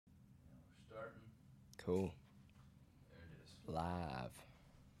Cool. There it is. Live.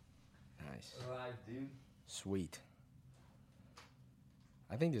 Nice. Live, dude. Sweet.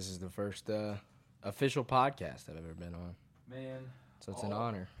 I think this is the first official podcast I've ever been on. Man. So it's an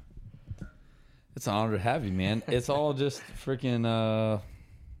honor. It's an honor to have you, man. It's all just freaking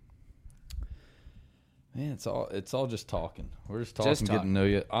man, it's all just talking. We're just talking, getting to know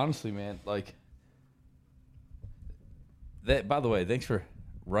you. Honestly, man, like that, by the way, thanks for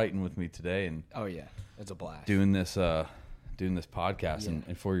writing with me today and oh yeah, it's a blast. Doing this podcast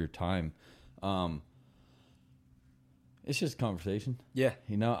and for your time. It's just a conversation. Yeah.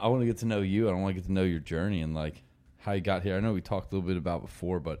 You know, I want to get to know you. I want to get to know your journey and like how you got here. I know we talked a little bit about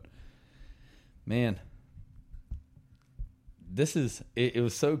before, but man, it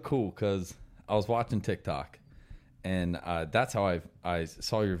was so cool because I was watching TikTok and that's how I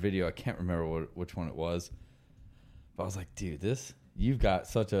saw your video. I can't remember which one it was, but I was like, dude, you've got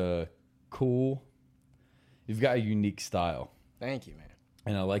you've got a unique style. Thank you, man.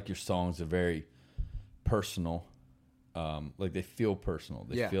 And I like your songs. They're very personal. Like they feel personal.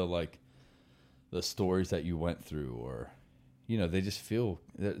 They feel like the stories that you went through, or you know, they just feel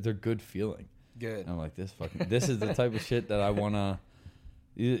they're good feeling. Good. And I'm like, this is the type of shit that I wanna.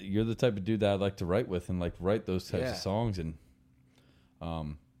 You're the type of dude that I'd like to write with and like write those types of songs. And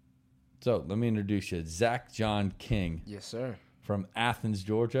so let me introduce you, Zach John King. Yes, sir. From Athens,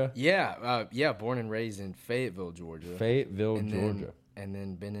 Georgia. Yeah. Born and raised in Fayetteville, Georgia. Georgia. And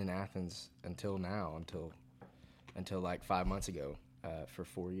then been in Athens until now, until like 5 months ago, for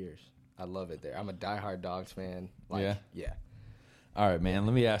 4 years. I love it there. I'm a diehard Dogs fan. Yeah. All right, man.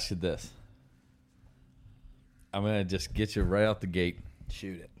 Let me ask you this. I'm gonna just get you right out the gate.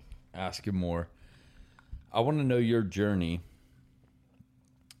 Shoot it. Ask you more. I want to know your journey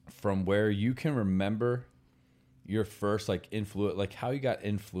from where you can remember your first like influence, like how you got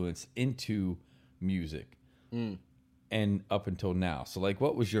influenced into music, and up until now. So, like,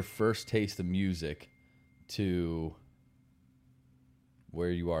 what was your first taste of music to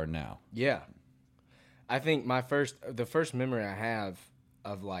where you are now? Yeah, I think the first memory I have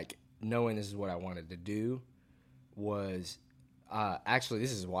of like knowing this is what I wanted to do was actually,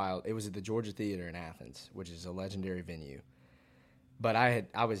 this is wild. It was at the Georgia Theater in Athens, which is a legendary venue. But I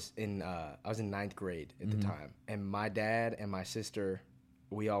was in ninth grade at the time, and my dad and my sister,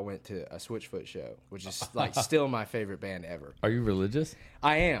 we all went to a Switchfoot show, which is like still my favorite band ever. Are you religious?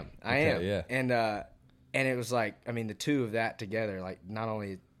 I am. Yeah. And it was like, I mean, the two of that together, like not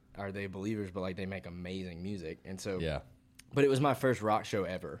only are they believers, but like they make amazing music. And so, yeah. But it was my first rock show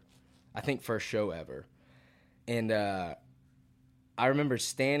ever. I think first show ever. And I remember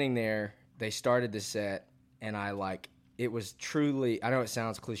standing there. They started the set, and it was truly, I know it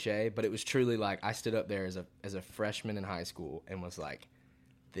sounds cliche, but it was truly like I stood up there as a freshman in high school and was like,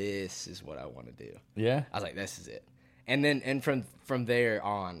 this is what I want to do. Yeah. I was like, this is it. And from there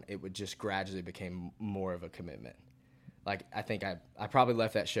on, it would just gradually became more of a commitment. Like, I think I probably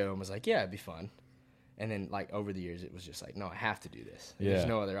left that show and was like, yeah, it'd be fun. And then, like, over the years, it was just like, no, I have to do this. Yeah. There's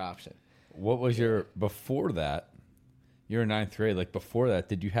no other option. What was before that, you're in ninth grade, like, before that,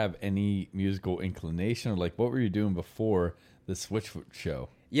 did you have any musical inclination? Or, like, what were you doing before the Switchfoot show?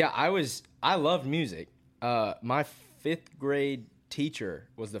 Yeah, I loved music. My fifth grade teacher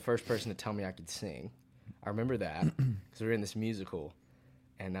was the first person to tell me I could sing. I remember that because we were in this musical,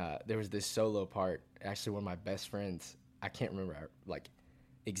 and there was this solo part. Actually, one of my best friends, I can't remember like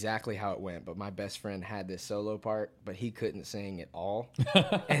exactly how it went, but my best friend had this solo part, but he couldn't sing at all.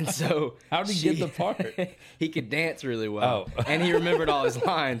 And so how did he get the part? He could dance really well, oh. And he remembered all his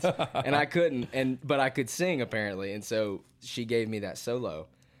lines, and I couldn't. But I could sing apparently, and so she gave me that solo.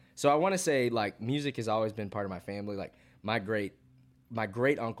 So I want to say like music has always been part of my family. Like my great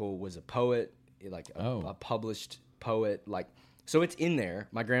uncle was a poet, like a published poet. Like, so it's in there.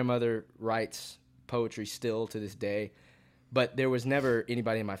 My grandmother writes poetry still to this day, but there was never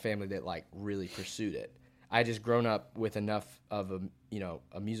anybody in my family that like really pursued it. I just grown up with enough of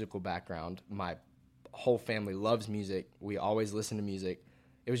a musical background. My whole family loves music. We always listen to music.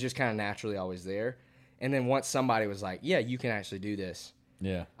 It was just kind of naturally always there. And then once somebody was like, yeah, you can actually do this.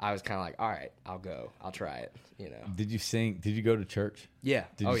 Yeah. I was kind of like, all right, I'll go. I'll try it, you know. Did you sing? Did you go to church? Yeah.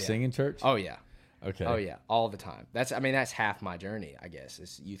 Did you sing in church? Oh, yeah. Okay. Oh, yeah. All the time. That's half my journey, I guess,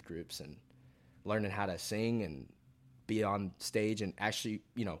 is youth groups and learning how to sing and be on stage and actually,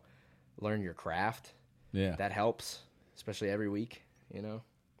 you know, learn your craft. Yeah. That helps, especially every week, you know.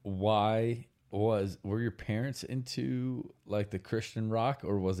 Were your parents into like the Christian rock,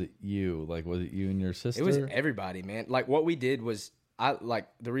 or was it you? Like, was it you and your sister? It was everybody, man. Like, what we did was, the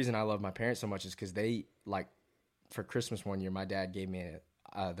reason I love my parents so much is because they, like, for Christmas one year, my dad gave me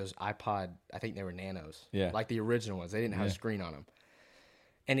those iPod, I think they were Nanos. Yeah. Like the original ones. They didn't have a screen on them.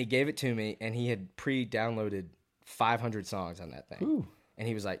 And he gave it to me, and he had pre-downloaded 500 songs on that thing. Ooh. And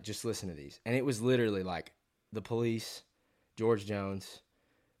he was like, just listen to these. And it was literally like The Police, George Jones,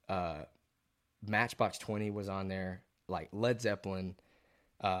 Matchbox 20 was on there, like Led Zeppelin,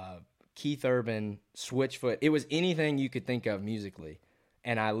 Keith Urban, Switchfoot. It was anything you could think of musically.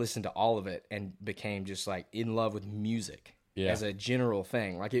 And I listened to all of it and became just like in love with music as a general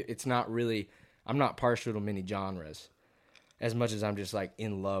thing. Like it's not really, I'm not partial to many genres as much as I'm just like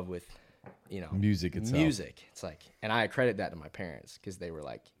in love with, music itself. Music. It's like, and I credit that to my parents because they were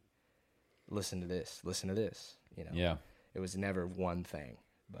like, listen to this. Yeah. It was never one thing,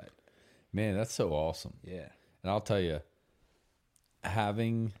 but Man, that's so awesome. yeah. And I'll tell you,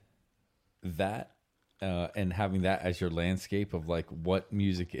 having that and having that as your landscape of like what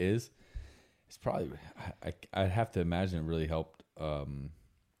music is, it's probably, I'd have to imagine it really helped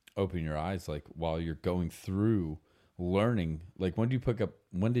open your eyes, like while you're going through learning. Like when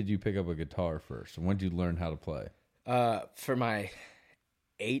did you pick up a guitar first? And when did you learn how to play? For my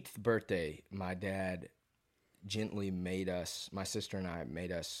 8th birthday, my dad gently my sister and I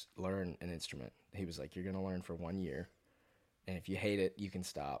made us learn an instrument. He was like, you're going to learn for 1 year. And if you hate it, you can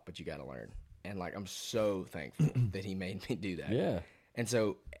stop, but you got to learn. And like, I'm so thankful that he made me do that. Yeah. And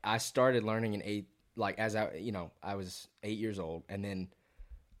so I started learning in 8, like as I was 8 years old, and then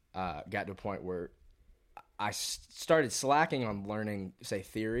got to a point where I started slacking on learning, say,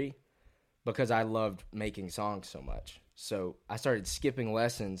 theory, because I loved making songs so much. So I started skipping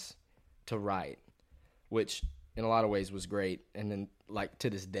lessons to write, which in a lot of ways was great. And then like to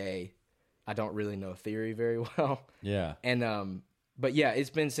this day, I don't really know theory very well. Yeah. And but yeah, it's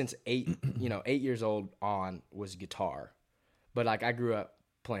been since 8 years old on was guitar. But like I grew up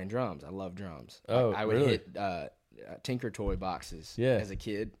playing drums. I love drums. Oh, like, I would really? hit Tinker Toy boxes Yeah. as a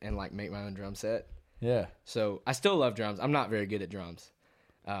kid and like make my own drum set. Yeah. So I still love drums. I'm not very good at drums,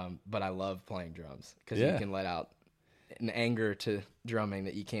 but I love playing drums because you can let out an anger to drumming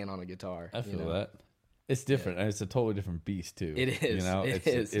that you can on a guitar. I feel that. It's different. And it's a totally different beast too. It is. It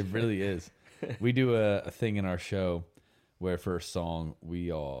is. It really is. We do a thing in our show where for a song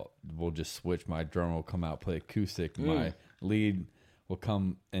will just switch. My drummer will come out, play acoustic. My lead will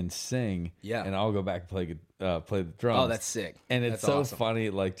come and sing. Yeah. And I'll go back and play the drums. Oh, that's sick. And it's That's so awesome. funny,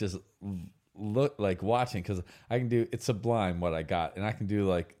 like just look like watching, because I can do, it's sublime what I got, and I can do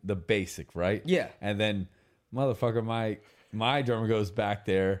like the basic, right? Yeah. And then motherfucker, my drummer goes back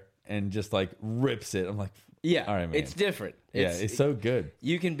there and just like rips it. I'm like, Yeah. all right, man. It's different. It's so good.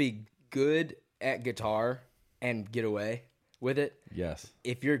 You can be good at guitar and get away with it. Yes.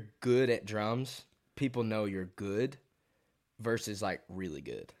 If you're good at drums, people know you're good versus like really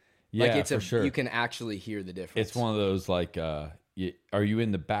good. Yeah, like it's for sure. You can actually hear the difference. It's one of those like, are you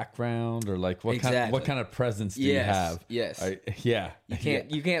in the background, or like what kind of presence do you have? Yes. Yeah.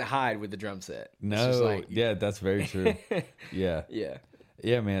 You can't hide with the drum set. It's No. just like, Yeah, that's very true. Yeah. yeah.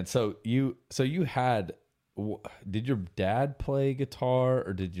 Yeah, man. So you had, did your dad play guitar,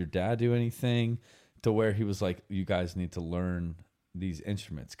 or did your dad do anything to where he was like, you guys need to learn these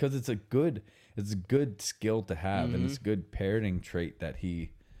instruments? Because it's a good skill to have, and it's a good parenting trait that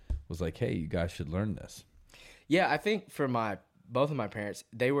he was like, hey, you guys should learn this. Yeah, I think for both of my parents,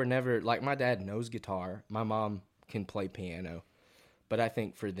 they were never like, my dad knows guitar, my mom can play piano, but I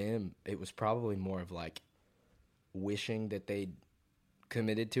think for them it was probably more of like wishing that they'd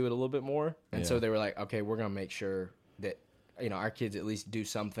committed to it a little bit more, and so they were like, okay, we're gonna make sure that our kids at least do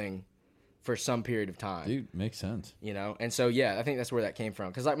something for some period of time. Dude, makes sense. And so yeah, I think that's where that came from,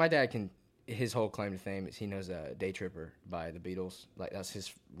 because like my dad his whole claim to fame is he knows Day Tripper by the Beatles. Like that's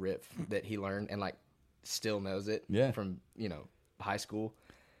his riff that he learned and like still knows it from high school.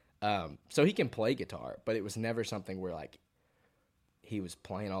 So he can play guitar, but it was never something where like he was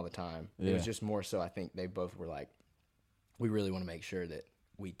playing all the time. It was just more so I think they both were like, we really want to make sure that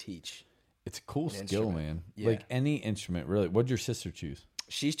we teach. It's a cool skill, instrument. man. Yeah. Like any instrument, really. What'd your sister choose?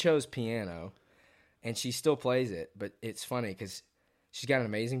 She chose piano, and she still plays it, but it's funny because she's got an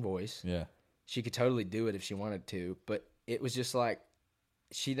amazing voice. Yeah. She could totally do it if she wanted to, but it was just like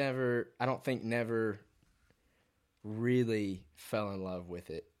she never really fell in love with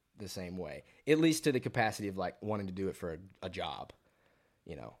it the same way, at least to the capacity of like wanting to do it for a job,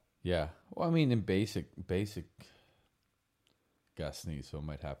 Yeah. Well, I mean, in basic, got sneeze, so it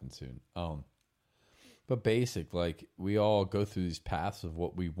might happen soon. But basic, like we all go through these paths of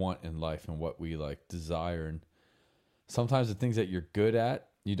what we want in life and what we like desire, and sometimes the things that you're good at,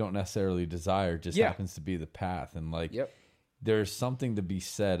 you don't necessarily desire, just happens to be the path. And like, there's something to be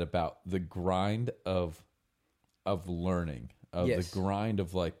said about the grind of learning. of Yes. the grind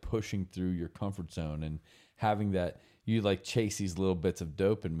of like pushing through your comfort zone and having that you like chase these little bits of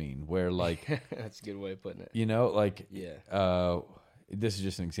dopamine where like That's a good way of putting it. you know like Yeah. this is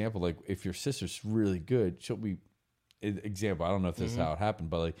just an example. Like if your sister's really good, she'll be example. I don't know if this is how it happened,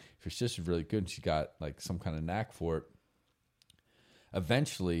 but like if your sister's really good and she got like some kind of knack for it,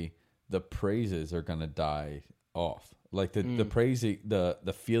 eventually the praises are gonna die off. Like the praise,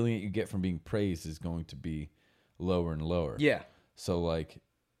 the feeling that you get from being praised is going to be lower and lower. Yeah. So like,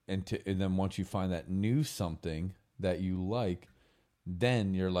 and then once you find that new something that you like,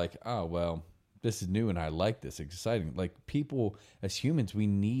 then you're like, oh well, this is new and I like this. It's exciting. Like people as humans, we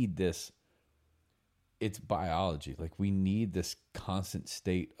need this. It's biology. Like we need this constant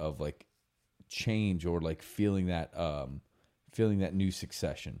state of like change or like feeling that new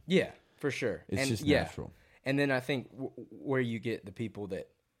succession. Yeah, for sure. It's just natural. And then I think where you get the people that,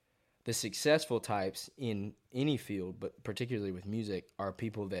 the successful types in any field, but particularly with music, are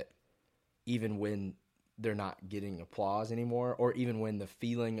people that even when they're not getting applause anymore, or even when the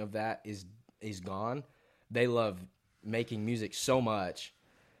feeling of that is gone, they love making music so much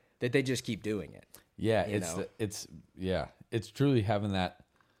that they just keep doing it. Yeah, it's truly having that.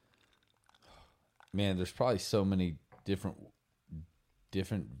 Man, there's probably so many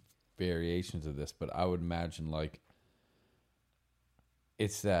different variations of this, but I would imagine like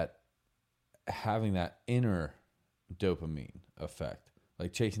it's that having that inner dopamine effect,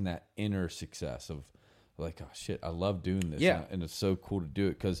 like chasing that inner success of like, oh shit, I love doing this. Yeah. And it's so cool to do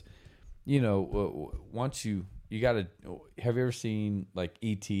it because, you know, once you gotta, have you ever seen like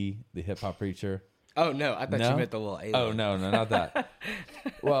E.T., the hip hop preacher? Oh no, I thought No? you meant the little alien. Oh no, not that.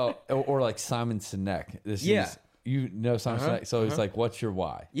 Well, or like Simon Sinek. Yeah. You know Simon Sinek. So he's like, what's your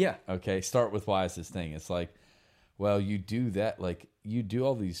why? Yeah. Okay. Start with why is this thing. It's like, well, you do that. Like you do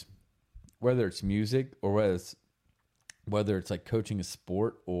all these, whether it's music or whether it's like coaching a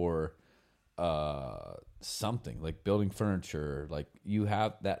sport or something like building furniture. Like you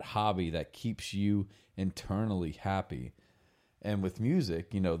have that hobby that keeps you internally happy. And with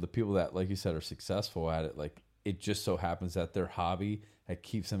music, you know, the people that, like you said, are successful at it, like it just so happens that their hobby that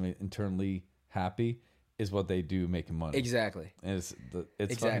keeps them internally happy is what they do making money. Exactly. And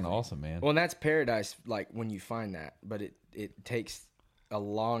it's fucking awesome, man. Well, and that's paradise, like when you find that, but it takes a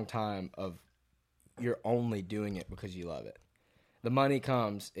long time of you're only doing it because you love it. The money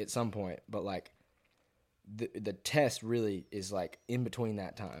comes at some point, but like the test really is like in between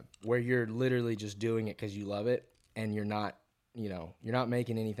that time where you're literally just doing it because you love it and you're not, you know, you're not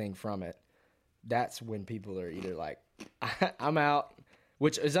making anything from it. That's when people are either like, I'm out,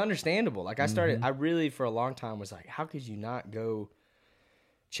 which is understandable. Like I really for a long time was like, how could you not go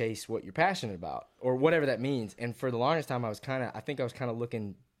chase what you're passionate about or whatever that means? And for the longest time I was kind of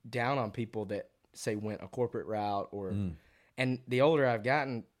looking down on people that say went a corporate route or, and the older I've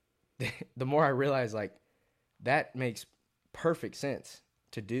gotten, the more I realize like that makes perfect sense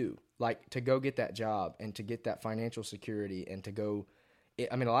to do. Like to go get that job and to get that financial security and to go,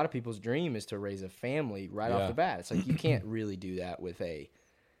 I mean, a lot of people's dream is to raise a family right off the bat. It's like, you can't really do that with a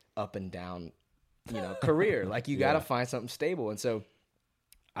up and down, you know, career. Like you got to find something stable. And so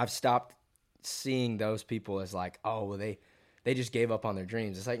I've stopped seeing those people as like, oh, well, they just gave up on their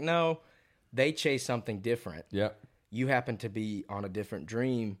dreams. It's like, no, they chase something different. Yeah. You happen to be on a different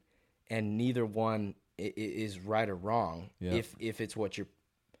dream and neither one is right or wrong. If it's what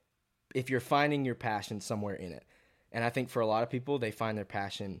if you're finding your passion somewhere in it. And I think for a lot of people, they find their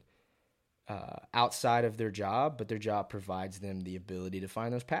passion outside of their job, but their job provides them the ability to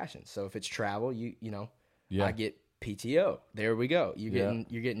find those passions. So if it's travel, you know, I get PTO. There we go. You're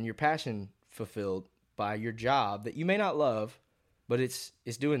getting your passion fulfilled by your job that you may not love, but it's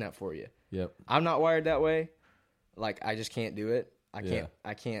doing that for you. Yep. I'm not wired that way. Like I just can't do it.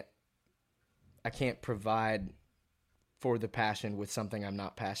 I can't provide for the passion with something I'm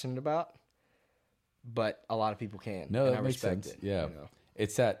not passionate about, but a lot of people can. No, and that I makes respect sense. it. Yeah, you know?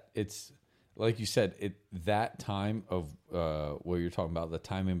 It's like you said, that time of what you're talking about, the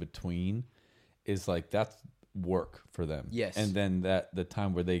time in between, is like that's work for them. Yes, and then the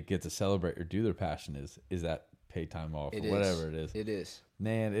time where they get to celebrate or do their passion is that paid time off or whatever it is. It is.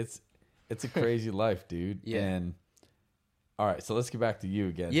 Man, it's a crazy life, dude. Yeah. And all right, so let's get back to you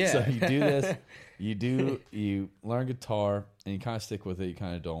again. Yeah. So you do this, you learn guitar, and you kind of stick with it. You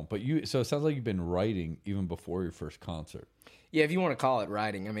kind of don't. But so it sounds like you've been writing even before your first concert. Yeah, if you want to call it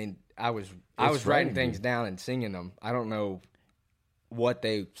writing. I mean, I was writing things down and singing them. I don't know what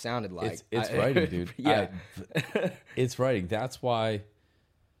they sounded like. It's writing, dude. Yeah, it's writing. That's why.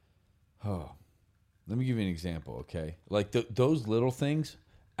 Let me give you an example, okay? Like those little things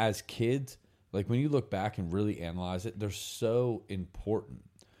as kids like when you look back and really analyze it, they're so important.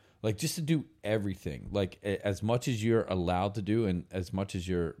 Like just to do everything, like as much as you're allowed to do and as much as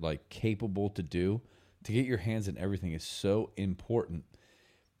you're like capable to do, to get your hands in everything is so important,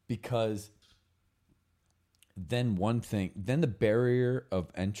 because then the barrier of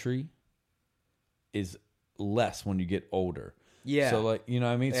entry is less when you get older. Yeah. So like, you know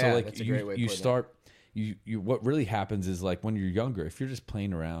what I mean? Yeah, so like that's a great way to you put it. start, you what really happens is like when you're younger, if you're just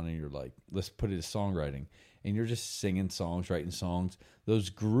playing around and you're like, let's put it as songwriting, and you're just singing songs, writing songs, those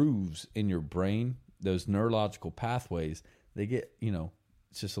grooves in your brain, those neurological pathways, they get,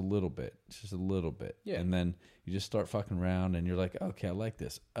 it's just a little bit. Yeah. And then you just start fucking around and you're like, okay, I like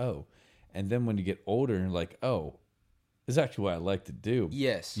this. Oh. And then when you get older and you're like, oh, this is actually what I like to do.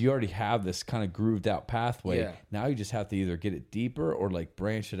 Yes. You already have this kind of grooved out pathway. Yeah. Now you just have to either get it deeper or like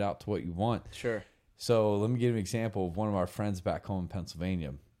branch it out to what you want. Sure. So let me give you an example of one of our friends back home in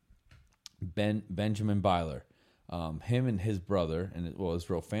Pennsylvania, Benjamin Byler. Him and his brother and his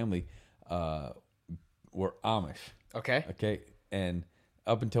real family were Amish. Okay. And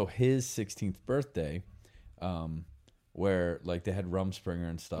up until his 16th birthday, where like they had Rumspringer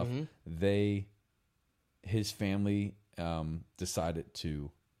and stuff, his family decided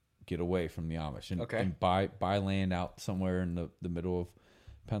to get away from the Amish and buy land out somewhere in the middle of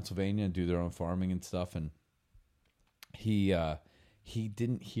Pennsylvania and do their own farming and stuff. And he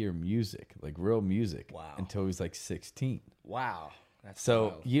didn't hear music, like real music, until he was like 16. Wow. That's so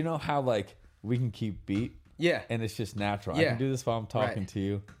wild. you know how like we can keep beat? Yeah. And it's just natural. Yeah. I can do this while I'm talking to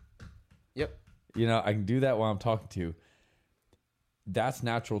you. Yep. I can do that while I'm talking to you. That's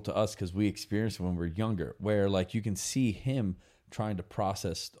natural to us because we experienced it when we were younger, where like you can see him trying to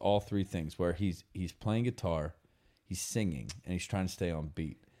process all three things, where he's playing guitar, he's singing, and he's trying to stay on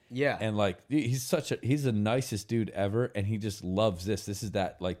beat. Yeah. And like he's the nicest dude ever, and he just loves this. This is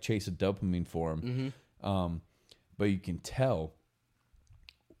that like chase of dopamine for him. But you can tell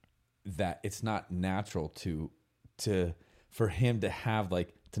that it's not natural for him to have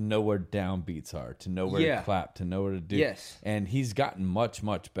like to know where downbeats are, to know where to clap, to know where to do. Yes. And he's gotten much,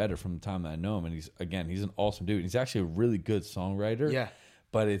 much better from the time that I know him. And he's an awesome dude. He's actually a really good songwriter. Yeah.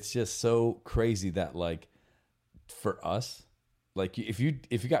 But it's just so crazy that like for us, like if you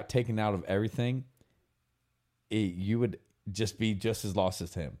got taken out of everything, you would just be just as lost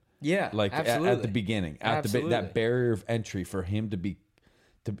as him. Yeah. Like at the beginning, that barrier of entry for him to be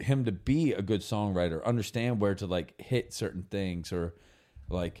a good songwriter, understand where to like hit certain things, or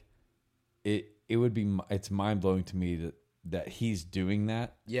like it's mind blowing to me that he's doing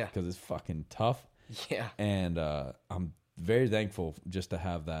that. Yeah. Because it's fucking tough. Yeah. And I'm very thankful just to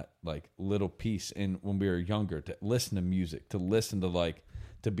have that like little piece in when we were younger, to listen to music, to listen to like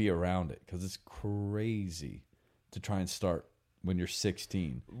to be around it, because it's crazy to try and start when you're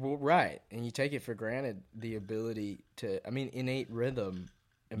 16. Well, right. And you take it for granted, the ability to, innate rhythm.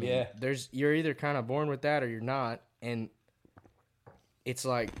 You're either kind of born with that or you're not. And it's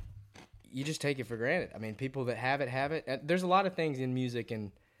like, you just take it for granted. People that have it. There's a lot of things in music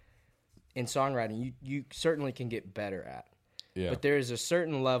and in songwriting you certainly can get better at. Yeah. But there is a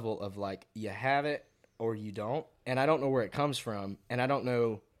certain level of like, you have it or you don't. And I don't know where it comes from. And I don't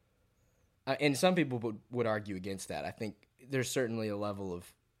know. And some people would argue against that. I think there's certainly a level of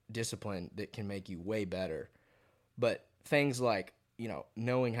discipline that can make you way better. But things like,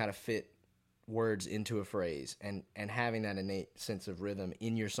 knowing how to fit words into a phrase and having that innate sense of rhythm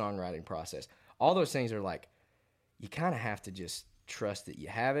in your songwriting process, all those things are like, you kind of have to just trust that you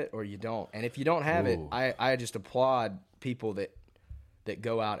have it or you don't. And if you don't have it, I just applaud people that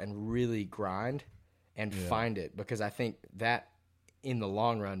go out and really grind and find it, because I think that in the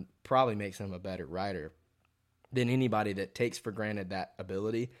long run probably makes them a better writer than anybody that takes for granted that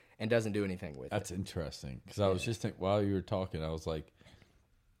ability and doesn't do anything with it. That's interesting, because I was just thinking while you were talking, I was like,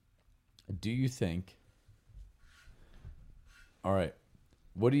 do you think, all right,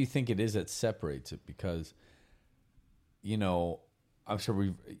 what do you think it is that separates it? Because, I'm sure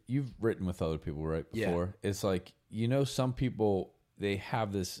you've written with other people, right? Before. Yeah. It's like, some people, they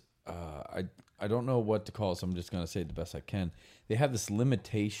have this, I don't know what to call it, so I'm just going to say it the best I can. They have this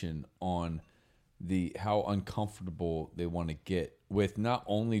limitation on how uncomfortable they want to get with not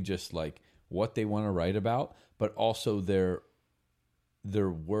only just like what they want to write about, but also their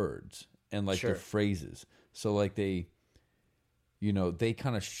words and like their phrases. So like they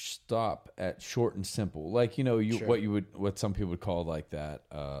kind of stop at short and simple. Like, what some people would call like that,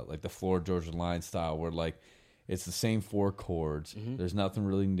 like the Florida Georgia Line style, where like it's the same four chords. Mm-hmm. There's nothing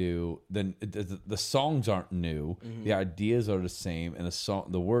really new. Then the songs aren't new. Mm-hmm. The ideas are the same, and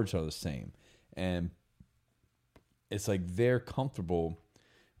the words are the same. And it's like they're comfortable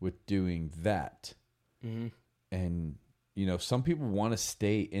with doing that. Mm-hmm. And, you know, some people want to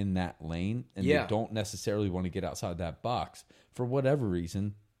stay in that lane and they don't necessarily want to get outside that box for whatever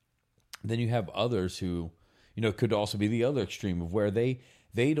reason. Then you have others who, you know, could also be the other extreme of where they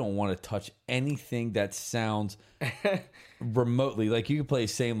don't want to touch anything that sounds remotely. Like you can play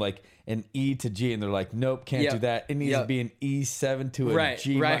same like an E to G and they're like, nope, can't do that. It needs to be an E7 to a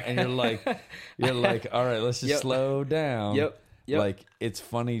G. And you're like, all right, let's just slow down. Yep. Like it's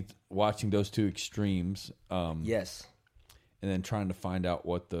funny watching those two extremes. Yes. And then trying to find out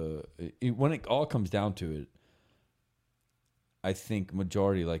what when it all comes down to it, I think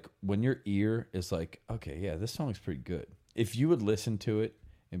majority, like when your ear is like, okay, yeah, this song is pretty good. If you would listen to it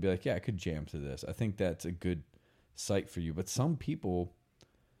and be like, yeah, I could jam to this, I think that's a good sight for you. But some people,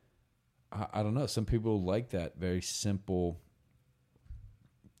 I don't know, some people like that very simple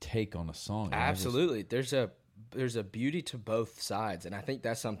take on a song. Absolutely. There's a beauty to both sides. And I think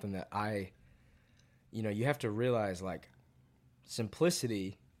that's something that you have to realize, like,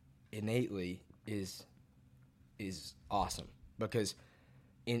 simplicity innately is awesome. Because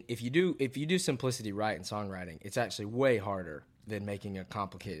if you do simplicity right in songwriting, it's actually way harder than making a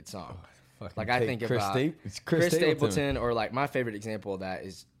complicated song. Like I think about Chris Stapleton, or like my favorite example of that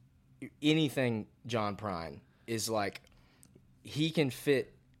is anything John Prine is like, he can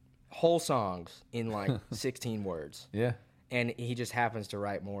fit whole songs in like 16 words. Yeah. And he just happens to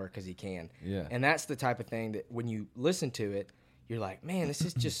write more because he can. Yeah. And that's the type of thing that when you listen to it, you're like, man, this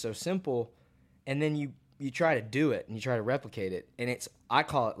is just so simple. And then you try to do it and you try to replicate it. And I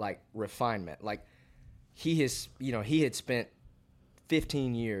call it like refinement. Like he had spent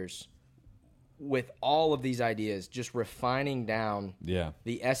 15 years with all of these ideas, just refining down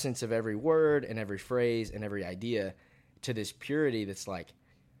the essence of every word and every phrase and every idea to this purity that's like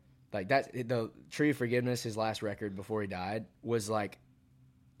that. The Tree of Forgiveness, his last record before he died, was like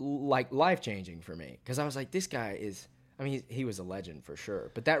life-changing for me. Because I was like, this guy is, I mean, he was a legend for sure.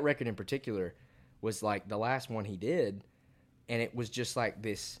 But that record in particular was like the last one he did, and it was just like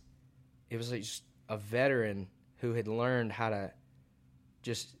this, it was like just a veteran who had learned how to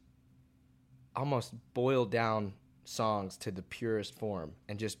just almost boil down songs to the purest form,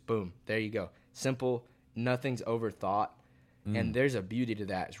 and just boom, there you go. Simple, nothing's overthought, and there's a beauty to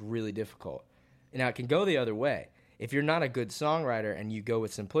that. It's really difficult. Now, it can go the other way. If you're not a good songwriter and you go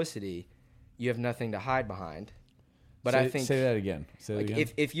with simplicity, you have nothing to hide behind. But I think say that again.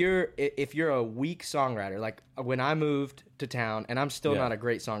 If you're a weak songwriter, like when I moved to town, and I'm still not a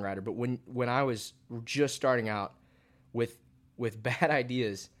great songwriter, but when I was just starting out with bad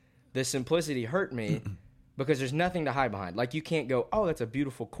ideas, the simplicity hurt me because there's nothing to hide behind. Like you can't go, oh, that's a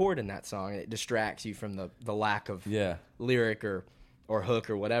beautiful chord in that song, and it distracts you from the lack of lyric or hook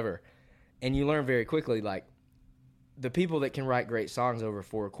or whatever. And you learn very quickly, like the people that can write great songs over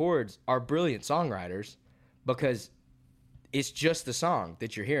 4 chords are brilliant songwriters because it's just the song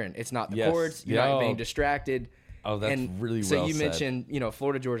that you're hearing. It's not the chords. You're not being distracted. Oh, that's really well said. So you mentioned,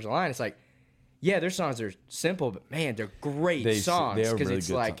 Florida Georgia Line. It's like, yeah, their songs are simple, but man, they're great songs. They are really it's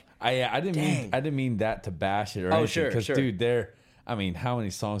good like, songs. I didn't mean that to bash it or anything. Because dude, I mean, how many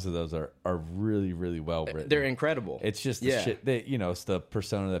songs of those are really, really well written? They're incredible. It's just the shit that, it's the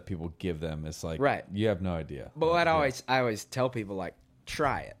persona that people give them. It's like, you have no idea. But I always tell people, like,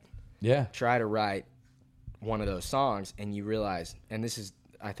 try it. Yeah. Try to write one of those songs, and you realize, and this is,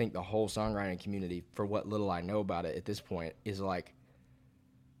 I think, the whole songwriting community, for what little I know about it at this point, is like,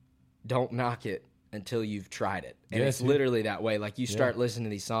 don't knock it until you've tried it. And it's literally that way. Like, you start listening to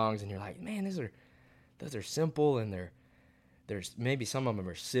these songs, and you're like, man, those are simple, and there's maybe some of them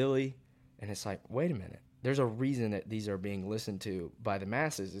are silly, and it's like, wait a minute. There's a reason that these are being listened to by the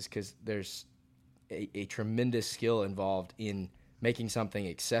masses, is because there's a tremendous skill involved in making something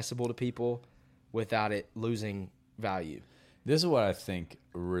accessible to people without it losing value. This is what I think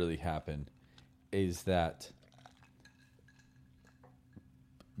really happened, is that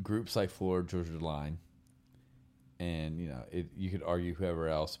groups like Florida Georgia Line, and you could argue whoever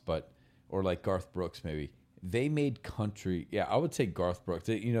else, or like Garth Brooks maybe, they made country. Yeah, I would say Garth Brooks.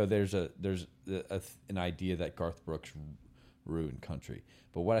 There's an idea that Garth Brooks ruined country,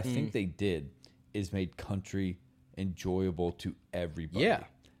 but what I think they did is made country enjoyable to everybody. Yeah,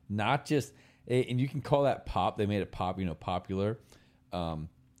 not just. And you can call that pop. They made it pop, popular.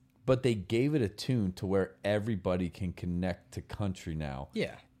 But they gave it a tune to where everybody can connect to country now.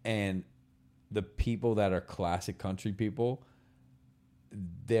 Yeah. And the people that are classic country people,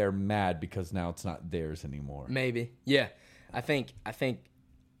 they're mad because now it's not theirs anymore. Maybe. Yeah. I think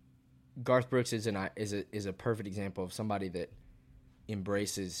Garth Brooks is a perfect example of somebody that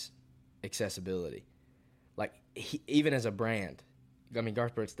embraces accessibility. Like, even as a brand, I mean,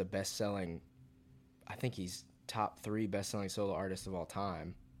 Garth Brooks, the best-selling, I think he's top 3 best-selling solo artists of all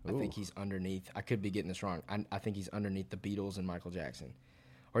time. Ooh. I think he's underneath, I could be getting this wrong, I think he's underneath the Beatles and Michael Jackson.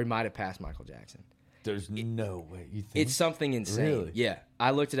 Or he might have passed Michael Jackson. There's no way you think. It's something insane. Really? Yeah.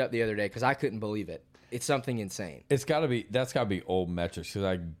 I looked it up the other day because I couldn't believe it. It's something insane. That's got to be old metrics.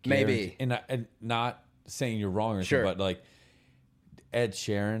 Cause maybe. And not saying you're wrong or sure. something, but like Ed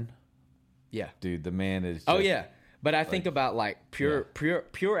Sheeran. Yeah. Dude, the man is. Oh, yeah. But I think about like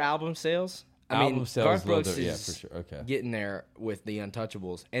pure album sales. I mean, Garth Brooks is for sure. Okay. Getting there with the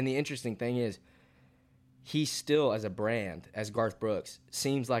Untouchables. And the interesting thing is, he still, as a brand, as Garth Brooks,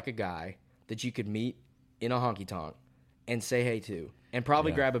 seems like a guy that you could meet in a honky-tonk and say hey to and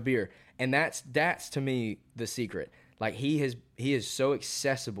probably grab a beer. And that's to me the secret. Like, he is so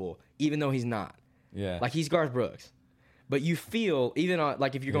accessible, even though he's not. Yeah. Like, he's Garth Brooks. But you feel, even on,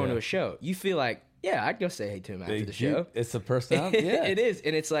 like, if you're going to a show, you feel like, yeah, I'd go say hey to him after the show. It's a personality. Yeah. It is.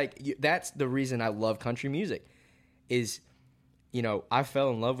 And it's like, that's the reason I love country music is, you know, I fell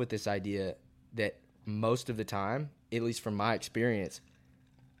in love with this idea that most of the time, at least from my experience,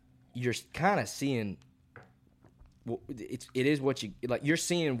 you're kind of seeing it is what you like. You're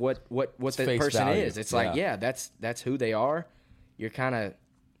seeing what the person value. is. It's like, yeah, that's who they are. You're kind of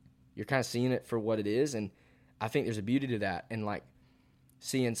seeing it for what it is, and I think there's a beauty to that. And like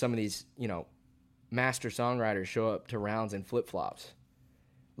seeing some of these, you know, master songwriters show up to rounds in flip flops,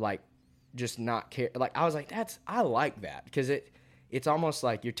 like just not care. Like I was like, I like that because it's almost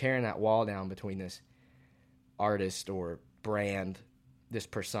like you're tearing that wall down between this artist or brand, this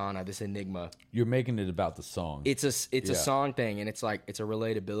persona, this enigma. You're making it about the song. It's a song thing, and it's like it's a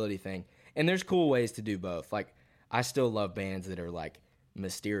relatability thing. And there's cool ways to do both. Like I still love bands that are like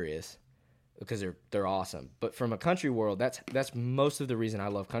mysterious because they're awesome. But from a country world, that's most of the reason I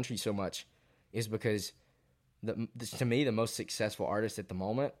love country so much is because to me the most successful artists at the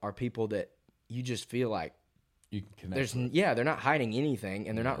moment are people that you just feel like you can connect with. They're not hiding anything,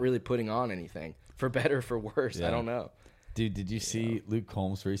 and they're not really putting on anything, for better or for worse. Yeah. I don't know. Dude, did you see Luke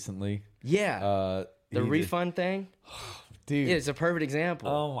Combs recently? Yeah. The refund thing? Dude. Yeah, it's a perfect example.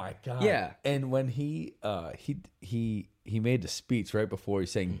 Oh, my God. Yeah. And when he made the speech right before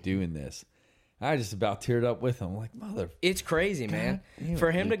he's saying doing this, I just about teared up with him. I'm like, mother. It's crazy, man.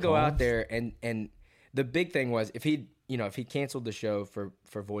 For him to go out there and the big thing was if he canceled the show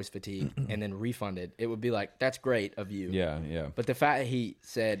for voice fatigue and then refunded, it would be like, that's great of you. Yeah, yeah. But the fact that he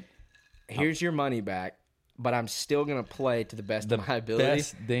said, here's your money back, but I'm still going to play to the best of my ability.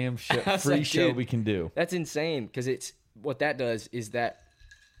 Best damn free show we can do. That's insane because it's what that does is that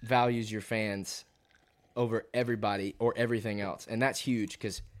values your fans over everybody or everything else. And that's huge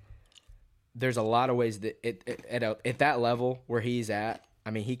because there's a lot of ways that at that level where he's at,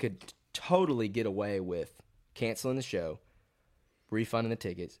 I mean, he could totally get away with canceling the show, refunding the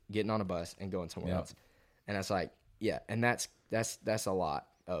tickets, getting on a bus, and going somewhere else. And that's like, yeah, and that's a lot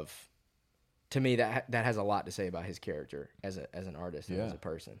of, to me, that has a lot to say about his character as an artist and as a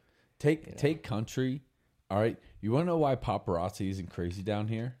person. Take country, all right? You want to know why paparazzi isn't crazy down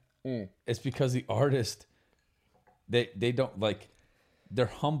here? It's because the artist, they don't, like, they're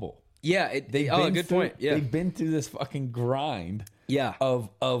humble. Yeah, good point. Yeah. They've been through this fucking grind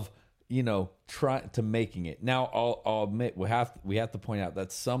of you know, try to making it. Now, I'll admit we have to point out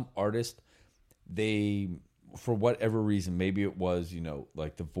that some artists, they, for whatever reason, maybe it was, you know,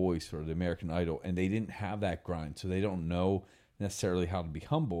 like The Voice or the American Idol, and they didn't have that grind, so they don't know necessarily how to be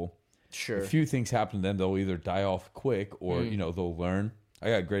humble. Sure. A few things happen to them; they'll either die off quick, or you know, they'll learn. I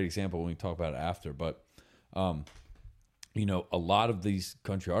got a great example when we talk about it after, but you know, a lot of these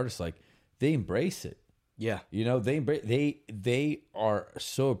country artists, like, they embrace it. Yeah. You know, they are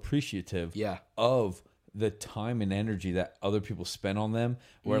so appreciative of the time and energy that other people spend on them,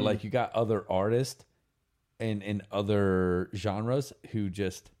 where like you got other artists and other genres who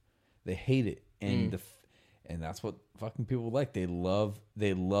just, they hate it. And and that's what fucking people like. They love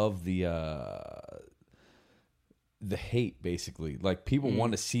the hate, basically. Like, people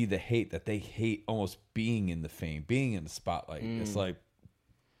want to see the hate, that they hate almost being in the fame, being in the spotlight. It's like,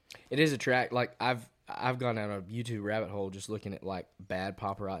 it is a track. Like, I've gone down a YouTube rabbit hole just looking at like bad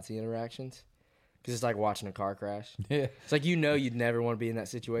paparazzi interactions because it's like watching a car crash. Yeah, it's like, you know, you'd never want to be in that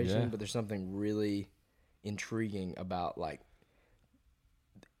situation, but there's something really intriguing about like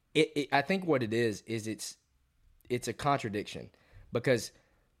it. I think what it is it's a contradiction because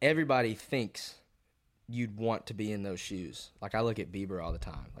everybody thinks you'd want to be in those shoes. Like, I look at Bieber all the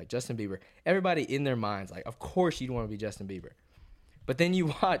time, like Justin Bieber. Everybody in their minds, like, of course you'd want to be Justin Bieber, but then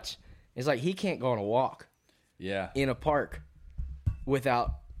you watch. It's like he can't go on a walk in a park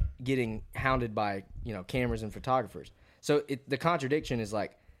without getting hounded by, you know, cameras and photographers. So the contradiction is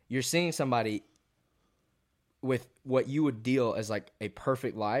like you're seeing somebody with what you would deal as like a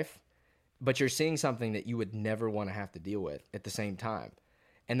perfect life, but you're seeing something that you would never want to have to deal with at the same time.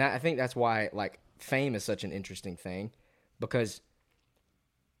 And I think that's why like fame is such an interesting thing, because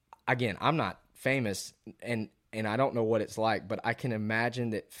again, I'm not famous and I don't know what it's like, but I can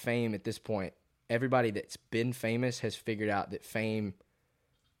imagine that fame at this point, everybody that's been famous has figured out that fame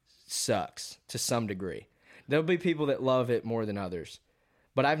sucks to some degree. There'll be people that love it more than others,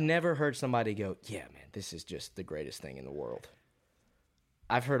 but I've never heard somebody go, yeah, man, this is just the greatest thing in the world.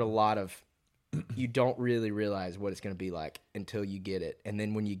 I've heard a lot of, you don't really realize what it's going to be like until you get it. And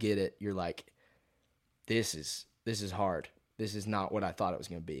then when you get it, you're like, this is hard. This is not what I thought it was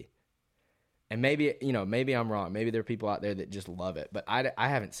going to be. And maybe, maybe I'm wrong. Maybe there are people out there that just love it, but I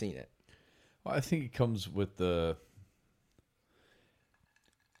haven't seen it. Well, I think it comes with a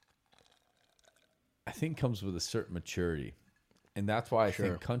certain maturity. And that's why I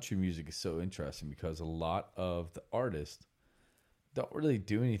think country music is so interesting, because a lot of the artists don't really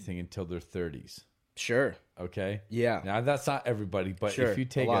do anything until their 30s. Sure. Okay? Yeah. Now, that's not everybody, but if you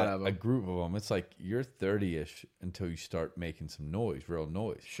take a group of them, it's like you're 30-ish until you start making some noise, real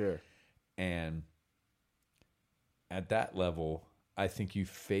noise. Sure. And at that level, I think you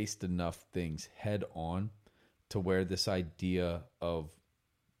faced enough things head on to where this idea of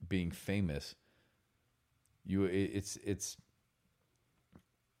being famous, it's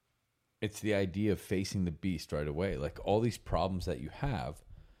the idea of facing the beast right away. Like all these problems that you have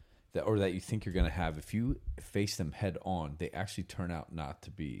that you think you're going to have, if you face them head on, they actually turn out not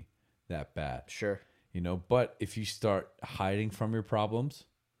to be that bad. Sure. But if you start hiding from your problems,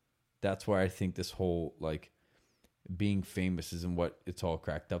 that's where I think this whole like being famous isn't what it's all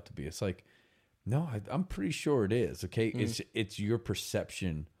cracked up to be. It's like, no, I'm pretty sure it is. Okay. It's your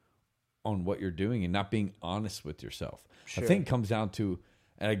perception on what you're doing and not being honest with yourself. Sure. I think it comes down to,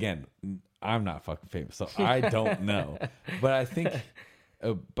 and again, I'm not fucking famous, so I don't know. But I think,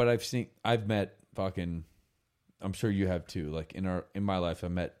 I've met fucking, I'm sure you have too. Like in my life, I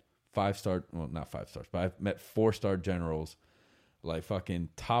met 5-star, well, not 5 stars, but I've met 4-star generals, like fucking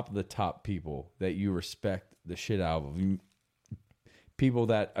top of the top people that you respect the shit out of. People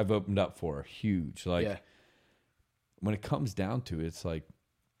that I've opened up for are huge. Like when it comes down to it, it's like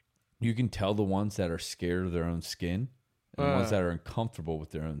you can tell the ones that are scared of their own skin and the ones that are uncomfortable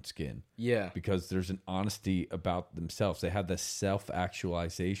with their own skin. Yeah. Because there's an honesty about themselves. They have this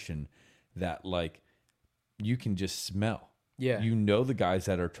self-actualization that like you can just smell. Yeah. The guys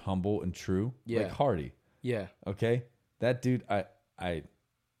that are humble and true, like Hardy. Yeah. Okay? That dude, I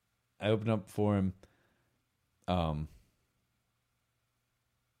opened up for him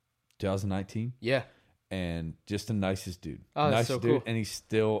 2019. Yeah. And just the nicest dude. Oh, that's nicest so dude, cool. and he's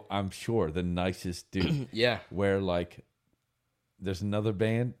still, I'm sure, the nicest dude. Yeah. Where like there's another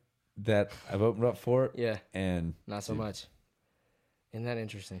band that I've opened up for. Yeah. And not so much. Isn't that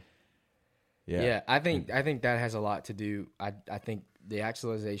interesting? Yeah. Yeah. I think that has a lot to do. I think the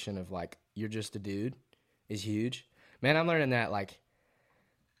actualization of like you're just a dude is huge. Man, I'm learning that like,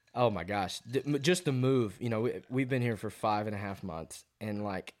 oh my gosh, just the move. We've been here for 5.5 months, and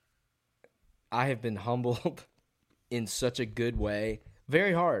like I have been humbled in such a good way.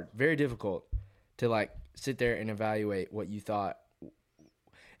 Very hard, very difficult to like sit there and evaluate what you thought.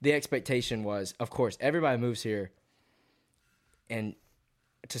 The expectation was, of course, everybody moves here and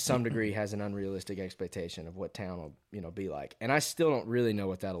to some degree has an unrealistic expectation of what town will, be like. And I still don't really know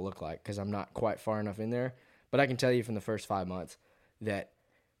what that'll look like because I'm not quite far enough in there. But I can tell you from the first 5 months that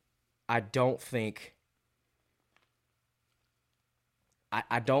I don't think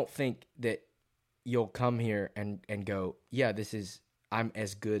that you'll come here and go, yeah, I'm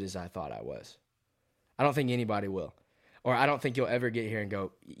as good as I thought I was. I don't think anybody will. Or I don't think you'll ever get here and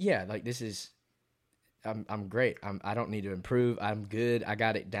go, yeah, like this is, I'm great. I don't need to improve. I'm good. I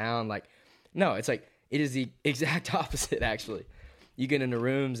got it down. Like, no, it's like, it is the exact opposite, actually. You get into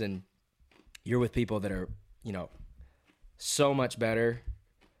rooms and you're with people that are, so much better,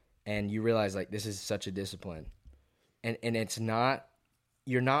 and you realize like this is such a discipline. And it's not,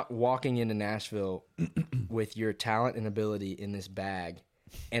 you're not walking into Nashville with your talent and ability in this bag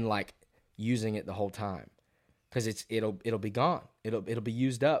and like using it the whole time. Cause it'll be gone. It'll be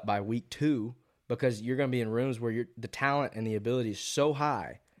used up by week 2 because you're going to be in rooms where the talent and the ability is so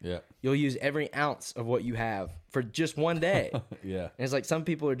high. Yeah. You'll use every ounce of what you have for just one day. Yeah. And it's like some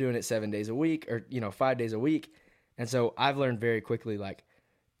people are doing it 7 days a week or, 5 days a week. And so I've learned very quickly, like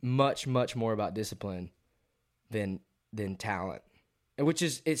much, much more about discipline than talent. And which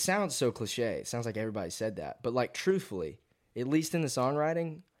is, it sounds so cliche. It sounds like everybody said that. But like truthfully, at least in the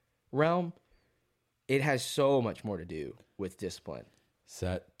songwriting realm, it has so much more to do with discipline.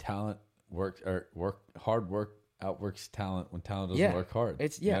 Set talent hard work outworks talent when talent doesn't work hard.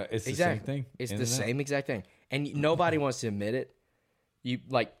 It's it's the same thing. It's the same exact thing. And nobody wants to admit it.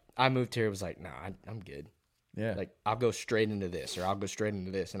 I moved here, it was like, nah, I'm good. Yeah. Like, I'll go straight into this, or I'll go straight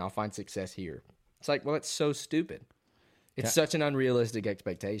into this, and I'll find success here. It's like, well, it's so stupid. It's such an unrealistic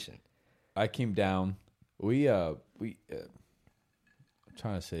expectation. I came down. I'm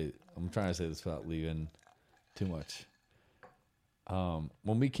trying to say this without leaving too much.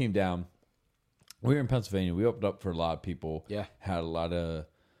 When we came down, we were in Pennsylvania. We opened up for a lot of people. Yeah. Had a lot of,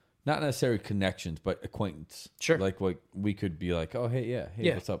 not necessarily connections, but acquaintance. Sure. Like we could be like, oh, hey,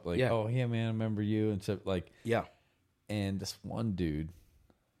 what's up? Like, oh, yeah, man, I remember you. And so, like, yeah. And this one dude,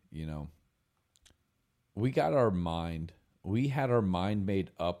 we had our mind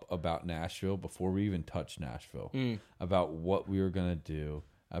made up about Nashville before we even touched Nashville, about what we were going to do,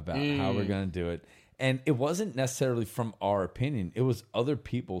 about how we're going to do it. And it wasn't necessarily from our opinion. It was other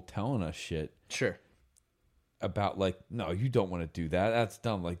people telling us shit. Sure. About like, no, you don't want to do that. That's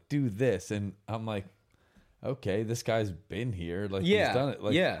dumb. Like, do this. And I'm like, okay, this guy's been here. Like, he's done it.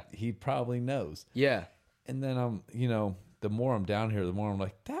 Like, he probably knows. Yeah. And then the more I'm down here, the more I'm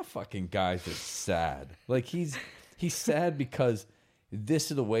like, that fucking guy's just sad. Like, he's sad because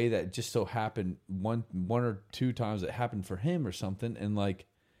this is the way that just so happened one or two times it happened for him or something. And like,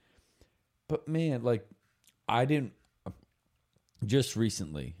 but man, like, I didn't, just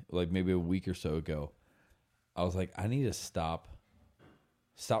recently, like maybe a week or so ago, I was like, I need to stop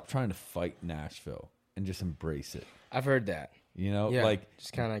trying to fight Nashville and just embrace it. I've heard that. Like,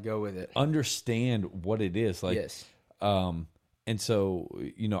 just kind of go with it. Understand what it is. Like, yes. And so,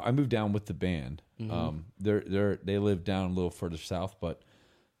 I moved down with the band. They live down a little further south, but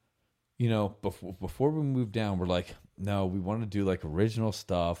before we moved down, we're like, no, we want to do like original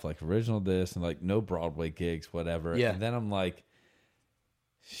stuff, like original this, and like no Broadway gigs, whatever. Yeah. And then I'm like,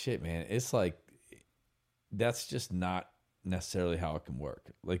 shit, man, it's like, that's just not necessarily how it can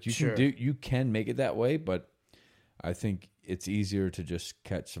work. Like, you can make it that way, but I think it's easier to just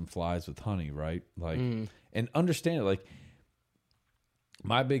catch some flies with honey, right? Like, and understand it. Like,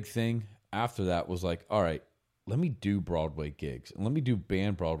 my big thing after that was like, all right, let me do Broadway gigs and let me do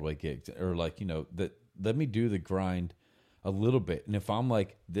band Broadway gigs, or like, let me do the grind a little bit. And if I'm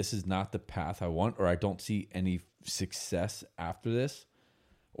like, this is not the path I want, or I don't see any success after this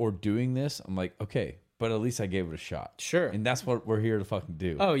or doing this, I'm like, okay, but at least I gave it a shot. Sure. And that's what we're here to fucking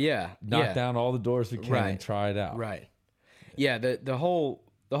do. Oh yeah. Knock down all the doors we can and try it out. Right. Yeah. The whole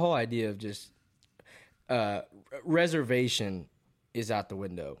idea of just reservation is out the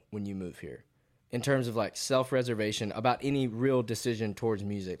window when you move here, in terms of like self-reservation about any real decision towards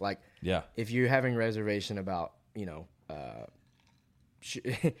music. Like, if you're having reservation about,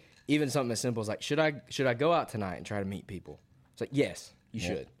 even something as simple as like, should I go out tonight and try to meet people? It's like, yes, you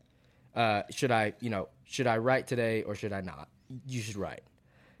should. Should I write today or should I not? You should write.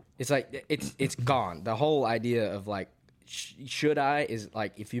 It's like, it's gone. The whole idea of like, should I is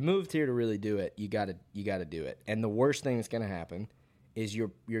like, if you moved here to really do it, you gotta do it. And the worst thing that's gonna happen is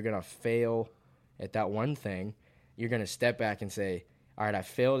you're gonna fail at that one thing. You're gonna step back and say, all right, I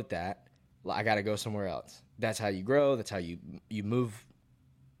failed at that. I gotta go somewhere else. That's how you grow. That's how you move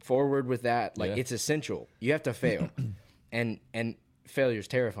forward with that. Like, it's essential. You have to fail. and failure's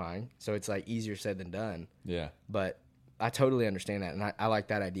terrifying, so it's like easier said than done. Yeah. But I totally understand that, and I like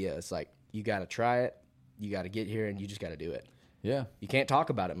that idea. It's like, you got to try it, you got to get here, and you just got to do it. Yeah. You can't talk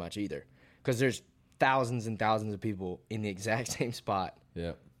about it much either, because there's thousands and thousands of people in the exact same spot,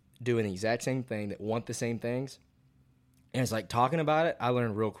 doing the exact same thing, that want the same things. And it's like, talking about it, I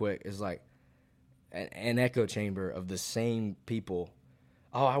learned real quick, is like an echo chamber of the same people.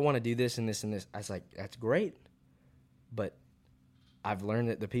 Oh, I want to do this and this and this. I was like, that's great, but I've learned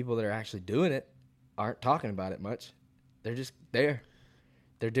that the people that are actually doing it aren't talking about it much. They're just there.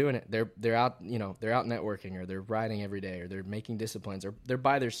 They're doing it. They're out, they're out networking, or they're writing every day, or they're making disciplines, or they're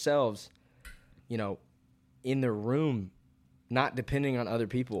by themselves, in their room, not depending on other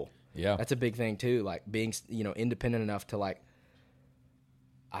people. Yeah. That's a big thing too. Like, being, independent enough to, like,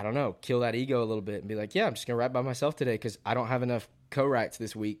 I don't know, kill that ego a little bit and be like, yeah, I'm just going to write by myself today because I don't have enough co-writes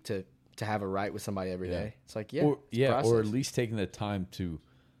this week to have a write with somebody every day. It's like, or at least taking the time to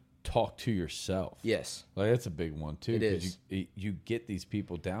talk to yourself. Yes, like, that's a big one too. It is. You get these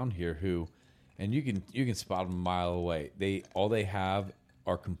people down here who, and you can spot them a mile away. All they have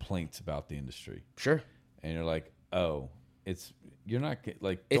are complaints about the industry. Sure, and you're like, oh, you're not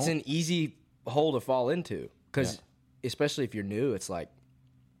like, it's an easy hole to fall into, because especially if you're new, it's like,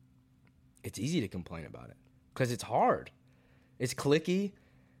 it's easy to complain about it because it's hard. It's cliquey.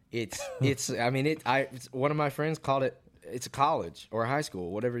 I mean, one of my friends called it, it's a college or a high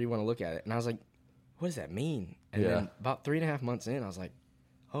school, whatever you want to look at it. And I was like, what does that mean? And then about 3.5 months in, I was like,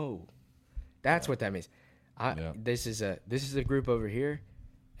 oh, that's what that means. This is a group over here,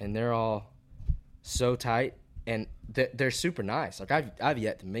 and they're all so tight, and they're super nice. Like I've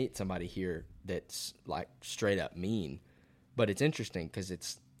yet to meet somebody here that's like straight up mean, but it's interesting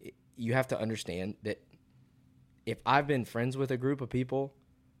because you have to understand that if I've been friends with a group of people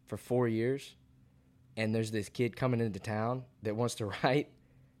for 4 years, and there's this kid coming into town that wants to write,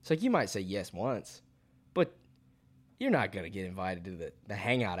 it's like you might say yes once, but you're not going to get invited to the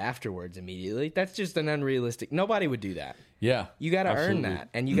hangout afterwards immediately. That's just an unrealistic. Nobody would do that. Yeah. You got to earn that,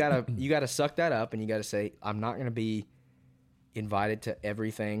 and you got to suck that up, and you got to say, I'm not going to be invited to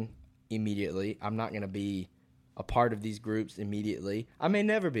everything immediately. I'm not going to be a part of these groups immediately. I may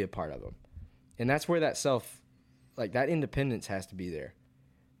never be a part of them. And that's where that that independence has to be there.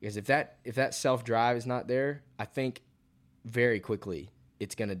 Because if that self-drive is not there, I think very quickly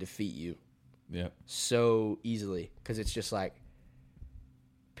it's going to defeat you. Yeah. So easily. Because it's just like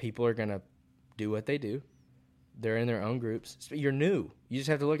people are going to do what they do. They're in their own groups. So you're new. You just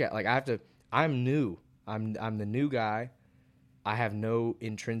have to look at I'm new. I'm the new guy. I have no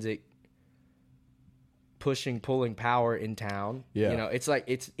intrinsic pulling power in town. Yeah. You know, it's like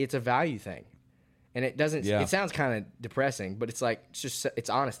it's a value thing. And it doesn't. Yeah. It sounds kind of depressing, but it's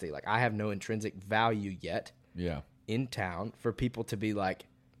honesty. Like I have no intrinsic value yet. Yeah. In town for people to be like,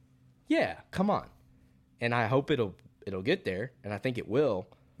 yeah, come on, and I hope it'll get there, and I think it will.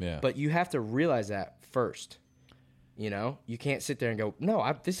 Yeah. But you have to realize that first. You know, you can't sit there and go,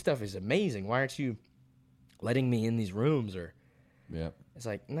 no, this stuff is amazing. Why aren't you letting me in these rooms? Or yeah, it's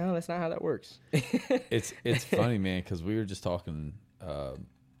like, no, that's not how that works. It's funny, man, because we were just talking.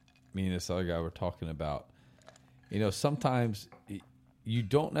 Me and this other guy were talking about, you know, sometimes you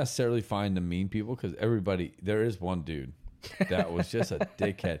don't necessarily find the mean people because there is one dude that was just a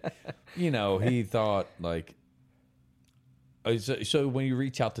dickhead. You know, he thought like, so when you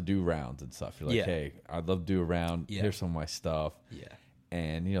reach out to do rounds and stuff, you're like, hey, I'd love to do a round. Yeah. Here's some of my stuff. Yeah.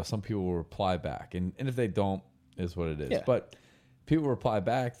 And, you know, some people will reply back. And if they don't, is what it is. Yeah. But people reply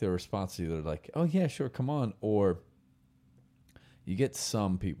back, their response is either like, oh, yeah, sure, come on, or you get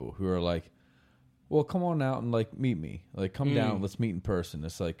some people who are like, well, come on out and like meet me. Like, come down, let's meet in person.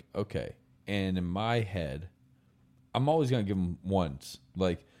 It's like, okay. And in my head, I'm always going to give them once.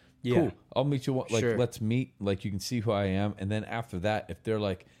 Like, cool, I'll meet you. Like, let's meet. Like, you can see who I am. And then after that, if they're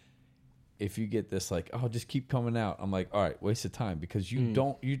like, if you get this, like, oh, just keep coming out. I'm like, all right, waste of time because you're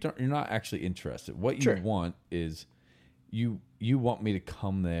not actually interested. What you want is you want me to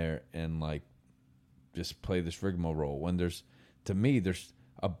come there and like just play this rigmarole when to me, there's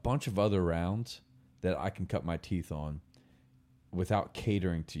a bunch of other rounds that I can cut my teeth on without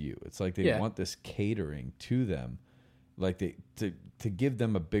catering to you. It's like they want this catering to them, like to give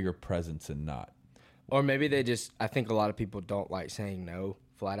them a bigger presence and not. Or maybe I think a lot of people don't like saying no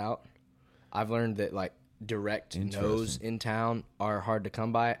flat out. I've learned that like direct no's in town are hard to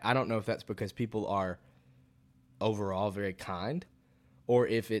come by. I don't know if that's because people are overall very kind or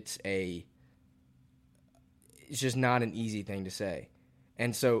if it's just not an easy thing to say.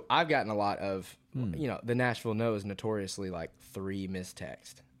 And so I've gotten a lot of, you know, the Nashville no is notoriously like 3 missed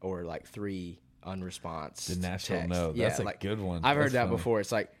text or like 3 unresponse. The Nashville text. No, that's a good one. I've heard that before.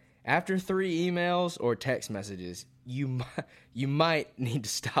 It's like after 3 emails or text messages, you might need to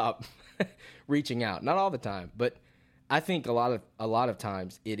stop reaching out. Not all the time, but I think a lot of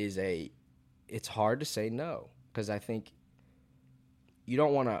times it's hard to say no because I think you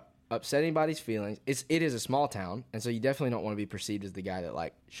don't want to upset anybody's feelings. It is a small town, and so you definitely don't want to be perceived as the guy that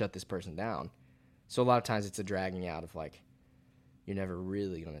like shut this person down. So a lot of times it's a dragging out of like you're never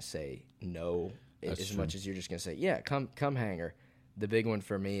really going to say no as much as you're just going to say, yeah, come hang. Or the big one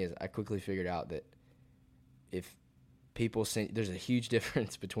for me is I quickly figured out that if people there's a huge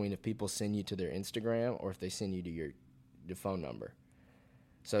difference between if people send you to their Instagram or if they send you to your phone number.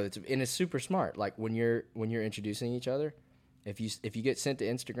 So it's super smart. Like when you're introducing each other, if you get sent to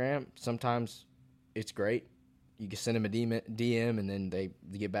Instagram, sometimes it's great. You can send them a DM and then they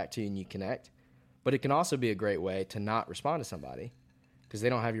get back to you and you connect. But it can also be a great way to not respond to somebody because they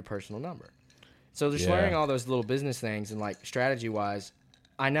don't have your personal number. So just learning all those little business things and like strategy-wise,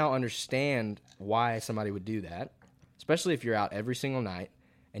 I now understand why somebody would do that, especially if you're out every single night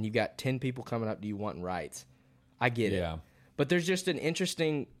and you've got 10 people coming up to you wanting rights. I get it. But there's just an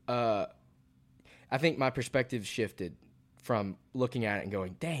interesting I think my perspective shifted from looking at it and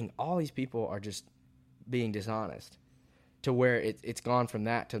going, dang, all these people are just being dishonest, to where it's gone from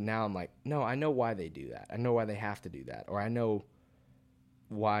that to now I'm like, no, I know why they do that. I know why they have to do that. Or I know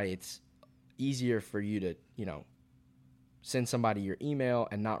why it's easier for you to, send somebody your email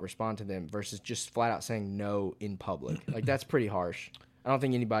and not respond to them versus just flat out saying no in public. Like, that's pretty harsh. I don't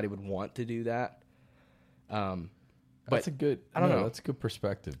think anybody would want to do that. That's a good. I don't know. That's a good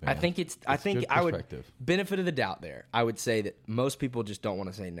perspective, man. I think I would benefit of the doubt there. I would say that most people just don't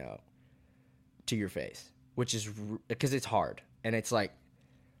want to say no to your face, which is because it's hard and it's like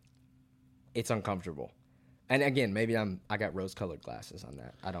it's uncomfortable. And again, maybe I got rose-colored glasses on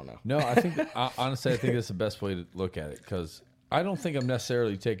that. I don't know. No, I think honestly, I think that's the best way to look at it because I don't think I'm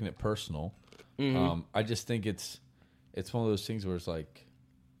necessarily taking it personal. Mm-hmm. I just think it's one of those things where it's like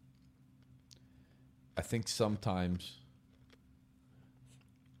I think sometimes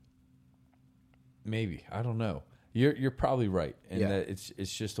maybe I don't know. You're probably right, and that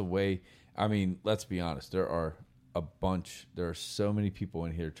it's just a way. I mean, let's be honest. There are so many people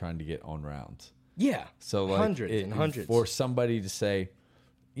in here trying to get on rounds. Yeah. So like hundreds and hundreds. For somebody to say,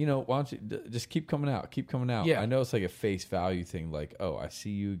 why don't you just keep coming out? Yeah. I know it's like a face value thing. Like, oh, I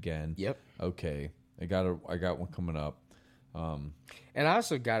see you again. Yep. Okay. I got one coming up. And I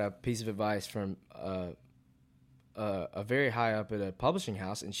also got a piece of advice from a very high up at a publishing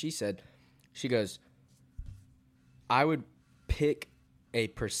house, and she goes, I would pick a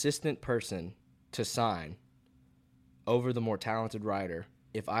persistent person to sign over the more talented writer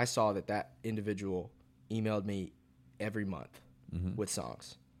if I saw that individual emailed me every month with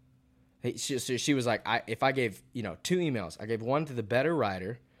songs. She was like, if I gave 2 emails, I gave one to the better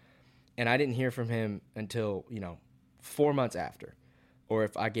writer, and I didn't hear from him until 4 months after, or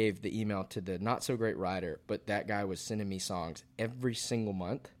if I gave the email to the not so great writer, but that guy was sending me songs every single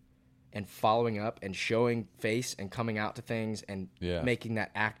month and following up and showing face and coming out to things and making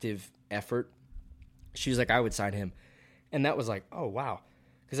that active effort. She was like, I would sign him, and that was like, oh wow.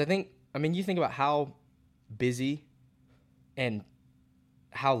 Because you think about how busy and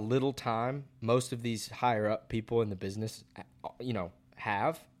how little time most of these higher up people in the business,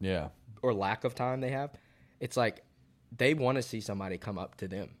 have. Yeah. Or lack of time they have. It's like they want to see somebody come up to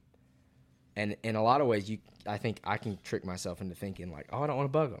them. And in a lot of ways, I think I can trick myself into thinking like, oh, I don't want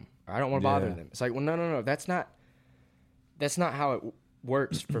to bug them. Or I don't want to bother them. It's like, well, no. That's not how it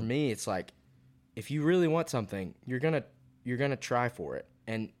works for me. It's like, if you really want something, you're going to try for it.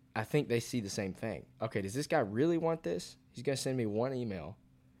 And I think they see the same thing. Okay, does this guy really want this? He's going to send me one email,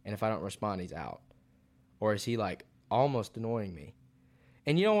 and if I don't respond, he's out. Or is he, like, almost annoying me?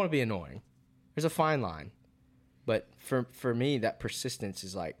 And you don't want to be annoying. There's a fine line. But for me, that persistence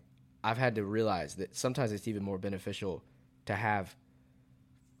is like, I've had to realize that sometimes it's even more beneficial to have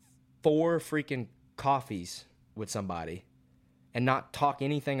 4 freaking coffees with somebody and not talk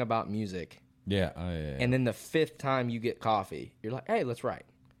anything about music. Yeah. And then the 5th time you get coffee, you're like, hey, let's write.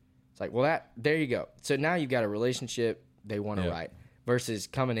 It's like, well, there you go. So now you've got a relationship they want to write versus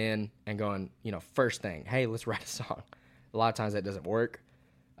coming in and going, first thing, hey, let's write a song. A lot of times that doesn't work.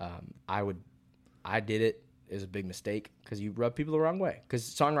 I did it. It was a big mistake because you rub people the wrong way. Because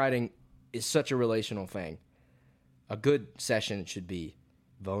songwriting is such a relational thing. A good session should be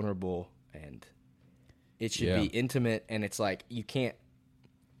vulnerable and it should be intimate. And it's like, you can't,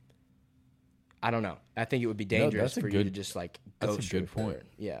 I don't know. I think it would be dangerous for you to just like go straight for it.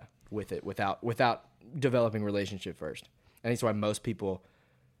 Yeah, with it without developing relationship first. I think that's why most people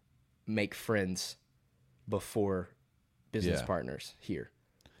make friends before business partners here.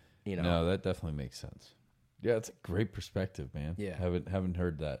 No, that definitely makes sense. Yeah, it's a great perspective, man. Yeah, haven't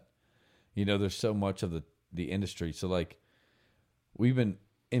heard that. There's so much of the industry. So like, we've been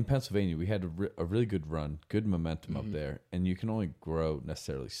in Pennsylvania. We had a really good run, good momentum up there, and you can only grow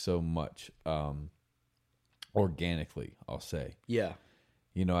necessarily so much organically. I'll say. Yeah.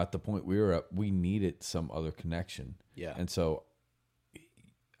 At the point we were at, we needed some other connection. Yeah. And so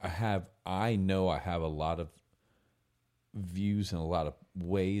I know I have a lot of views and a lot of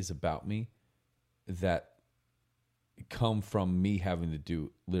ways about me that come from me having to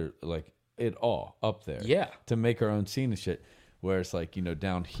do like it all up there. Yeah. To make our own scene and shit. Where it's like,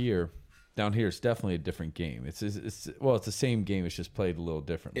 down here it's definitely a different game. It's the same game. It's just played a little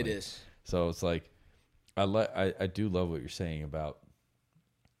differently. It is. So it's like, I do love what you're saying about.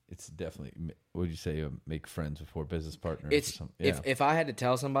 It's definitely, what would you say, make friends before business partners? It's, or something? Yeah. If I had to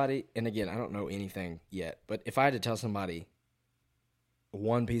tell somebody, and again, I don't know anything yet, but if I had to tell somebody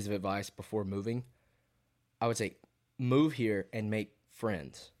one piece of advice before moving, I would say move here and make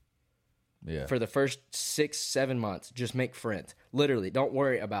friends. Yeah. For the first 6-7 months, just make friends. Literally, don't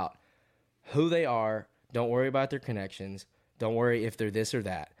worry about who they are. Don't worry about their connections. Don't worry if they're this or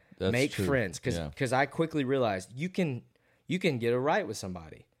that. That's make true. friends, because I quickly realized you can get a right with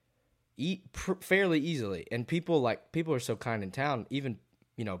somebody, fairly easily. And people are so kind in town. Even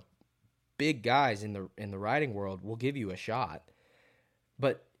big guys in the writing world will give you a shot.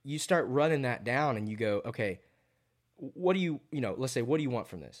 But you start running that down and you go, okay, what do let's say, what do you want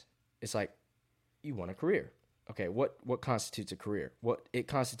from this? It's like, you want a career. Okay, what constitutes a career? It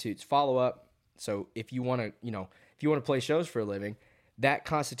constitutes follow-up. So if you want to play shows for a living, that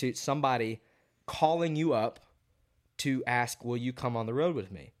constitutes somebody calling you up to ask, will you come on the road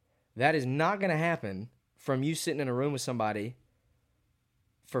with me? That is not going to happen from you sitting in a room with somebody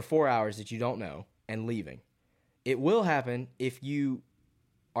for 4 hours that you don't know and leaving. It will happen if you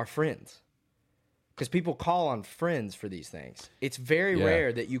are friends, because people call on friends for these things. It's very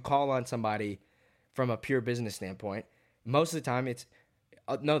rare that you call on somebody from a pure business standpoint. Most of the time it's,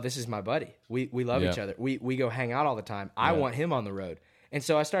 no, this is my buddy. We love each other. We go hang out all the time. I want him on the road. And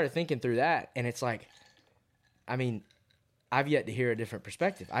so I started thinking through that, and it's like, I mean, I've yet to hear a different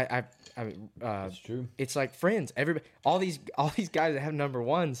perspective. It's true. It's like friends. Everybody, all these guys that have number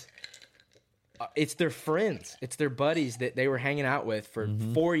ones, it's their friends. It's their buddies that they were hanging out with for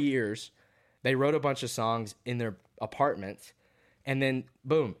 4 years. They wrote a bunch of songs in their apartment, and then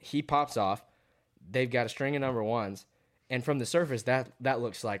boom, he pops off. They've got a string of number ones, and from the surface, that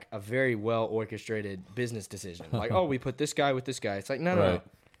looks like a very well orchestrated business decision. Like, oh, we put this guy with this guy. It's like, no.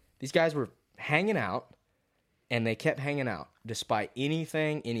 These guys were hanging out, and they kept hanging out despite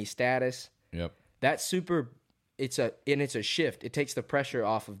anything, any status. Yep. That's super. It's a shift. It takes the pressure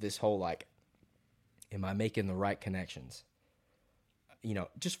off of this whole like, am I making the right connections?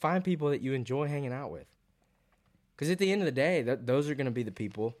 Just find people that you enjoy hanging out with. Because at the end of the day, those are going to be the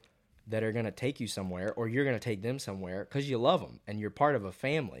people that are going to take you somewhere, or you're going to take them somewhere because you love them and you're part of a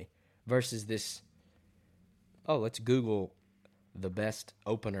family, versus this, oh, let's Google the best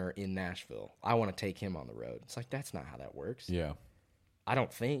opener in Nashville. I want to take him on the road. It's like, that's not how that works. Yeah. I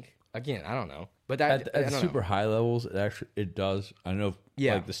don't think. Again, I don't know. But at super high levels, it does. I know,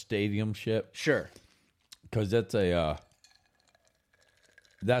 like the stadium shit. Sure. Because that's a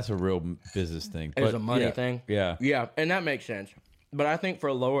real business thing. It's a money thing. Yeah. Yeah, and that makes sense. But I think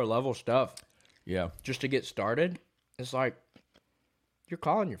for lower level stuff, just to get started, it's like you're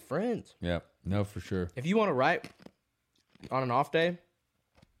calling your friends. Yeah, no, for sure. If you want to write on an off day,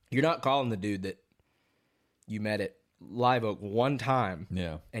 you're not calling the dude that you met at Live Oak one time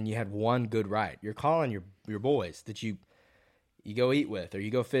and you had one good write. You're calling your boys that you go eat with or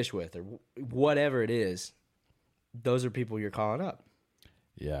you go fish with or whatever it is. Those are people you're calling up.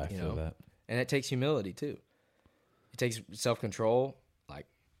 Yeah, I feel that. And it takes humility too. It takes self-control, like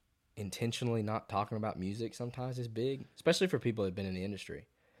intentionally not talking about music sometimes is big, especially for people that have been in the industry.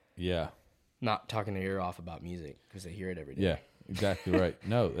 Yeah. Not talking their ear off about music because they hear it every day. Yeah, exactly right.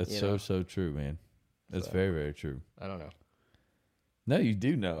 No, that's so true, man. That's very, very true. I don't know. No, you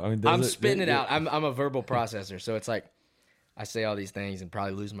do know. I mean, I'm spitting it out. I'm a verbal processor, so it's like I say all these things and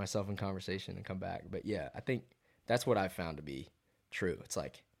probably lose myself in conversation and come back. But yeah, I think that's what I've found to be true. It's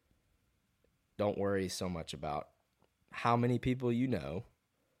like, don't worry so much about how many people you know.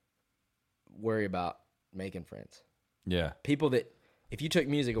 Worry about making friends. Yeah. People that, if you took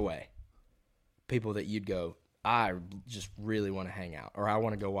music away, people that you'd go, I just really want to hang out, or I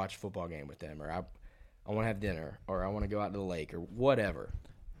want to go watch a football game with them, or I want to have dinner, or I want to go out to the lake, or whatever.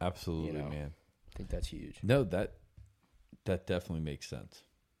 Absolutely, man. I think that's huge. No, that definitely makes sense.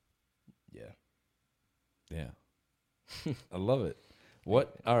 Yeah. Yeah. I love it.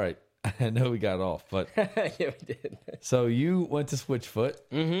 What? All right. I know we got off, but yeah, we did. So you went to Switchfoot,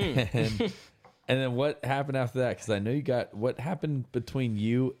 and then what happened after that? Because I know you got what happened between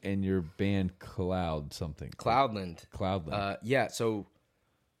you and your band Cloudland. Yeah. So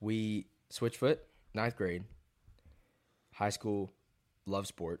we Switchfoot, 9th grade, high school, love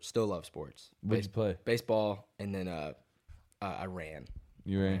sports, still love sports. What'd you play? Baseball, and then I ran.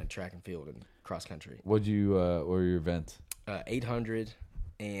 You ran track and field and cross country. What were your events? 800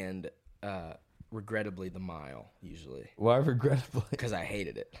 and regrettably the mile usually. Why regrettably? Because I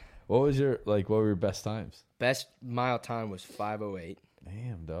hated it. What were your best times? Best mile time was 5:08.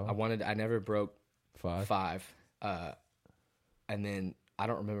 Damn, dog. I never broke 5. And then I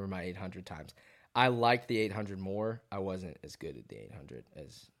don't remember my 800 times. I liked the 800 more. I wasn't as good at the 800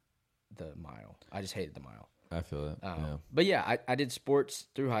 as the mile. I just hated the mile. I feel that. Yeah. But yeah, I did sports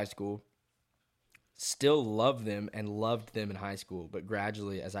through high school. Still loved them and loved them in high school, but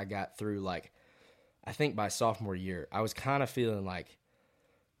gradually as I got through, like, I think by sophomore year, I was kind of feeling like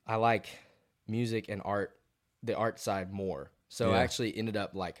I like music and art, the art side more. So I actually ended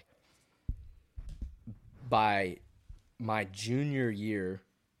up, like, by my junior year,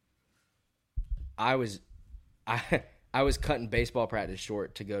 I was cutting baseball practice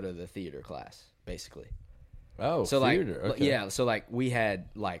short to go to the theater class, basically. Oh, so theater. like Okay. yeah, so like we had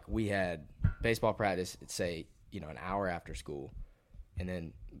baseball practice at, say, an hour after school, and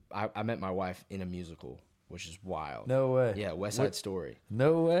then I met my wife in a musical, which is wild. No way. Yeah, West Side Story.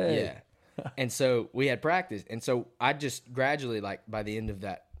 No way. Yeah. And so we had practice, and so I just gradually, like, by the end of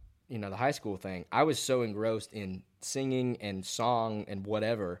that, the high school thing, I was so engrossed in singing and song and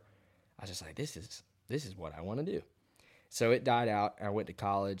whatever. I was just like, this is what I want to do. So it died out. I went to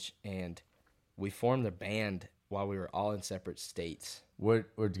college, and we formed a band while we were all in separate states. Where'd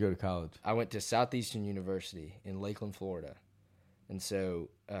you go to college? I went to Southeastern University in Lakeland, Florida. And so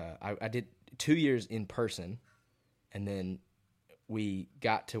I did 2 years in person, and then we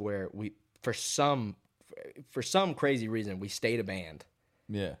got to where for some crazy reason, we stayed a band.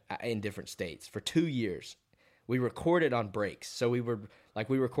 Yeah. In different states for 2 years. We recorded on breaks. So we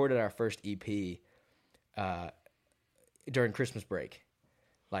recorded our first EP during Christmas break.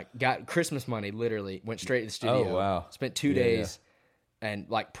 Like, got Christmas money, literally, went straight to the studio. Oh, wow. Spent 2 days and,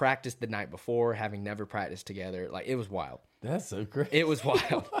 like, practiced the night before, having never practiced together. Like, it was wild. That's so great. It was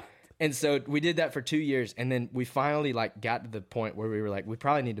wild. And so we did that for 2 years, and then we finally, like, got to the point where we were like, we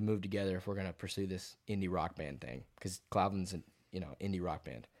probably need to move together if we're going to pursue this indie rock band thing, because Cloudland's an indie rock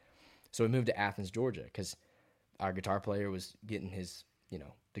band. So we moved to Athens, Georgia, because our guitar player was getting his,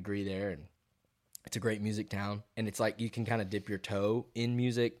 degree there, and it's a great music town. And it's like you can kind of dip your toe in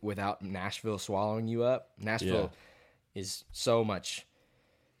music without Nashville swallowing you up. Nashville is so much,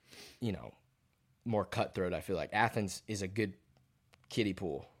 more cutthroat, I feel like. Athens is a good kiddie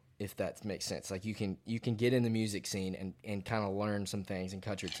pool, if that makes sense. Like, you can get in the music scene and kind of learn some things and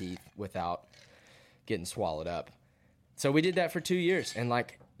cut your teeth without getting swallowed up. So we did that for 2 years, and,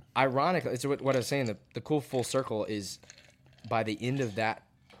 like, ironically, it's what I was saying, the cool full circle is by the end of that,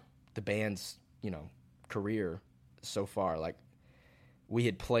 the band's, career so far, like, we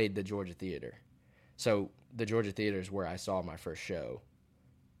had played the Georgia Theater. So the Georgia Theater is where I saw my first show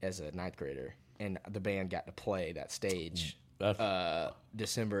as a ninth grader, and the band got to play that stage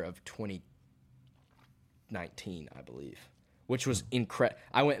December of 2019, I believe, which was incredible.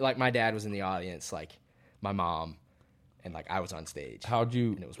 I went, like, my dad was in the audience, like, my mom, and, like, I was on stage. How'd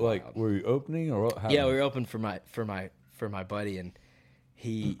you, and it was like, wild. were you opening or what? Yeah, we were open for my buddy, and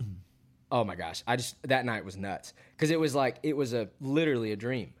he, oh my gosh, that night was nuts, because it was literally a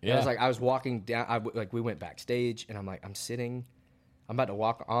dream. Yeah. I was walking down, we went backstage, and I'm about to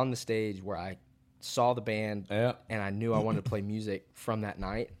walk on the stage where I saw the band, and I knew I wanted to play music from that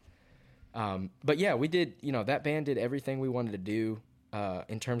night. But yeah, we did, that band did everything we wanted to do.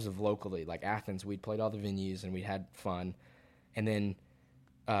 In terms of locally, like Athens, we'd played all the venues and we had fun. And then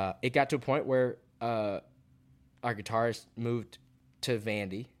it got to a point where our guitarist moved to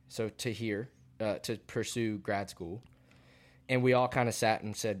Vandy, so to here, to pursue grad school. And we all kind of sat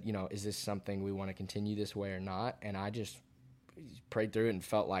and said, is this something we want to continue this way or not? And I just prayed through it and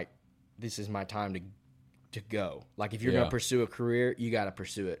felt like this is my time to go. Like, if you're going to pursue a career, you got to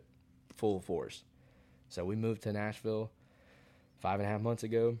pursue it full force. So we moved to Nashville 5.5 months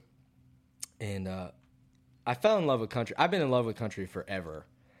ago, and I fell in love with country. I've been in love with country forever,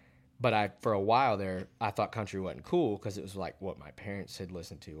 but for a while there, I thought country wasn't cool because it was like what my parents had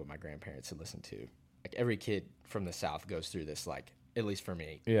listened to, what my grandparents had listened to. Like, every kid from the South goes through this, like, at least for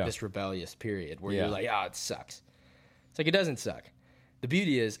me, this rebellious period where you're like, it sucks. It's like, it doesn't suck. The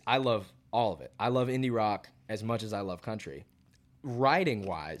beauty is I love all of it. I love indie rock as much as I love country.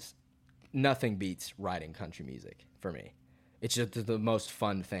 Writing-wise, nothing beats writing country music for me. It's just the most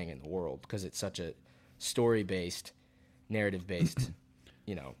fun thing in the world because it's such a story-based, narrative-based,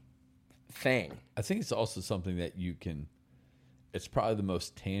 thing. I think it's also something that it's probably the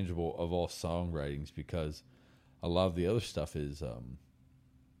most tangible of all songwritings, because a lot of the other stuff is, a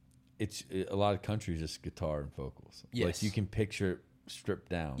lot of country is just guitar and vocals. Yes. Like, you can picture it stripped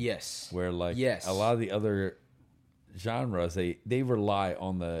down. Yes. Where, like, a lot of the other genres, they rely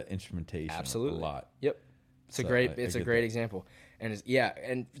on the instrumentation a lot. Yep. It's a great example. And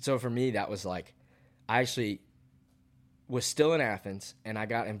and so for me, that was like, I actually was still in Athens, and I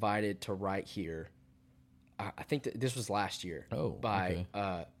got invited to write here. I think that this was last year by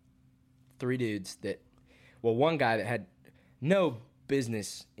 3 dudes one guy that had no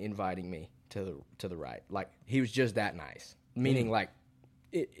business inviting me to the right. Like, he was just that nice, meaning like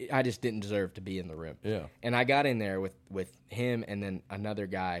I just didn't deserve to be in the room. Yeah. And I got in there with him and then another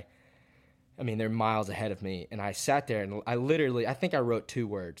guy. I mean, they're miles ahead of me, and I sat there and I think I wrote 2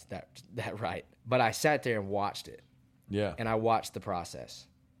 words that right, but I sat there and watched it. Yeah. And I watched the process,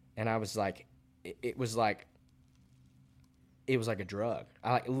 and I was like, it was like a drug.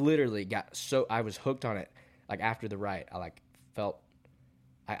 I literally I was hooked on it. Like, after the write, I felt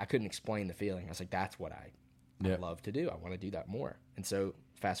I couldn't explain the feeling. I was like, I love to do. I want to do that more. And so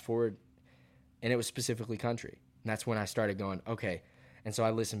fast forward, and it was specifically country. And that's when I started going, okay. And so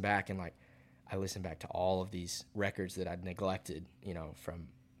I listened back to all of these records that I'd neglected, from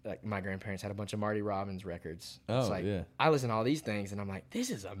like my grandparents had a bunch of Marty Robbins records. Oh, it's like, yeah. I listen to all these things and I'm like,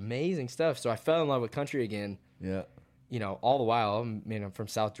 this is amazing stuff. So I fell in love with country again. Yeah. All the while, I'm from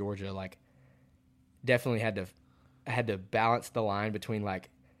South Georgia, like definitely had to balance the line between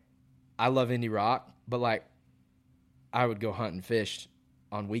like, I love indie rock, but like I would go hunt and fish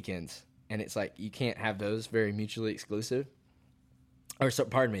on weekends. And it's like, you can't have those very mutually exclusive.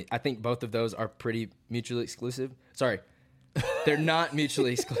 Pardon me. I think both of those are pretty mutually exclusive. Sorry. They're not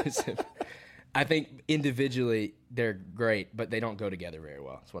mutually exclusive. I think individually they're great, but they don't go together very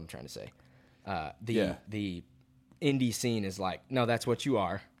well. That's what I'm trying to say. The indie scene is like, no, that's what you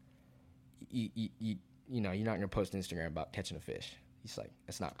are. You're not going to post Instagram about catching a fish. It's like,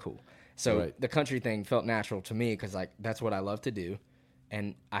 that's not cool. So the country thing felt natural to me because like that's what I love to do.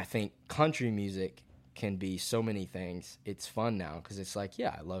 And I think country music can be so many things. It's fun now because it's like,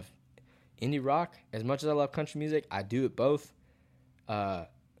 yeah, I love indie rock as much as I love country music. I do it both. I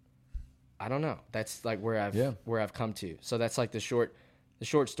don't know. That's like where I've come to. So that's like the short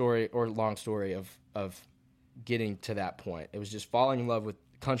story or long story of getting to that point. It was just falling in love with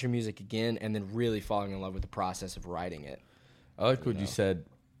country music again, and then really falling in love with the process of writing it. I like what you said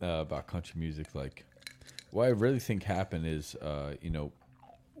about country music. Like, what I really think happened is,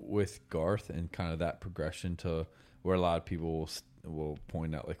 with Garth and kind of that progression to where a lot of people will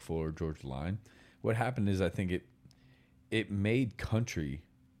point out like Fuller Georgia Line. What happened is I think it made country,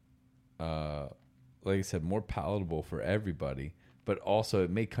 like I said, more palatable for everybody, but also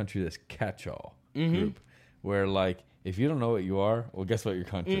it made country this catch-all group where like if you don't know what you are, well, guess what, you're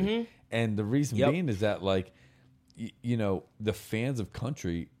country. And the reason being is that like the fans of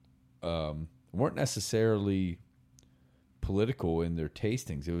country weren't necessarily political in their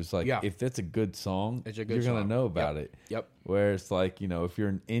tastings. It was like, if that's a good song, you're going to know about it. Yep. Where it's like, if you're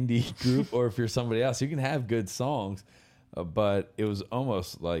an indie group or if you're somebody else, you can have good songs, but it was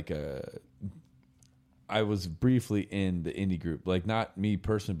almost like I was briefly in the indie group, like not me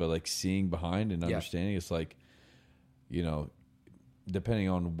personally, but like seeing behind and understanding. It's like, depending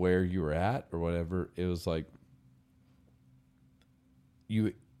on where you were at or whatever, it was like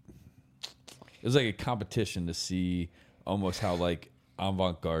it was like a competition to see almost how like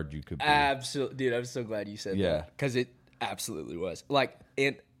avant-garde you could be. Absolutely, dude. I'm so glad you said that because it absolutely was. Like,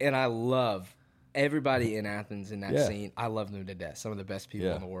 and I love everybody in Athens in that scene. I love them to death. Some of the best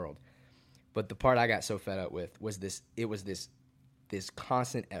people in the world. But the part I got so fed up with was this. It was this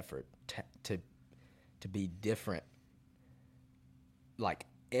constant effort to be different, like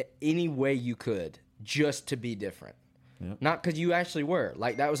any way you could, just to be different. Yep. Not because you actually were.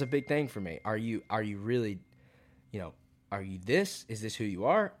 Like, that was a big thing for me. Are you really, are you this? Is this who you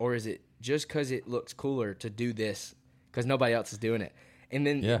are? Or is it just because it looks cooler to do this because nobody else is doing it? And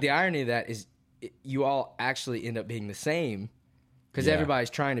then the irony of that is you all actually end up being the same because everybody's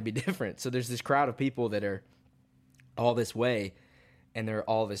trying to be different. So there's this crowd of people that are all this way and they're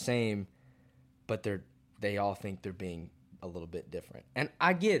all the same, but they all think they're being a little bit different. And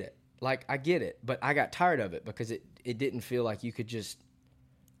I get it. Like, I get it, but I got tired of it because it didn't feel like you could just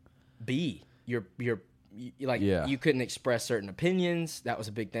be you couldn't express certain opinions. That was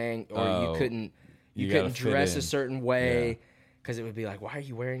a big thing. Or you couldn't dress a certain way because it would be like, why are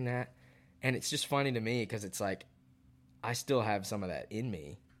you wearing that? And it's just funny to me because it's like, I still have some of that in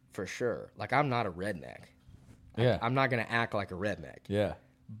me for sure. Like, I'm not a redneck. Yeah. I'm not going to act like a redneck. Yeah.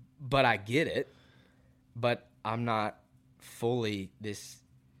 But I get it. But I'm not fully this,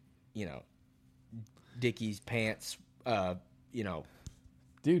 Dickies pants,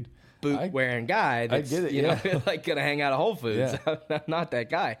 dude, boot wearing guy that's, I get it, like gonna hang out at Whole Foods. Yeah. I'm not that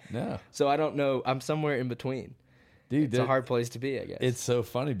guy. No. So I don't know. I'm somewhere in between. Dude, it's a hard place to be, I guess. It's so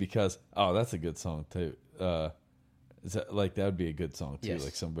funny because, that's a good song too. That would be a good song too. Yes.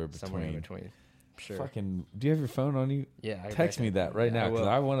 Like somewhere in between. Sure. Fucking, do you have your phone on you? Yeah. Text me that right now because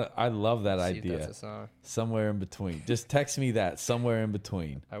I love that idea. If that's a song. Somewhere in between. Just text me that, somewhere in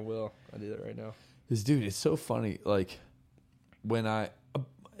between. I will. I'll do that right now. Because, dude, it's so funny. Like, when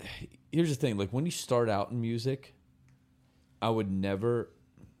here's the thing. Like, when you start out in music, I would never.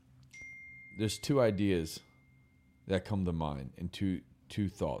 There's two ideas that come to mind and two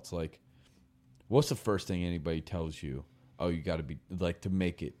thoughts. Like, what's the first thing anybody tells you? Oh, you got to be, like, to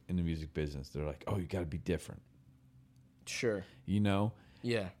make it in the music business. They're like, oh, you got to be different. Sure.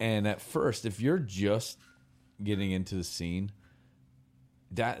 Yeah. And at first, if you're just getting into the scene,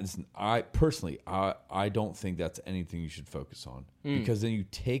 that is, I don't think that's anything you should focus on. Because then you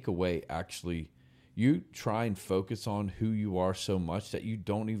take away, actually, you try and focus on who you are so much that you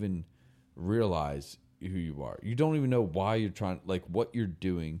don't even realize who you are. You don't even know why you're trying, like what you're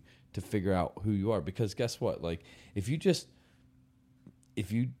doing to figure out who you are. Because guess what? Like if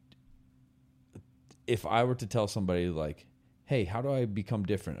I were to tell somebody like, hey, how do I become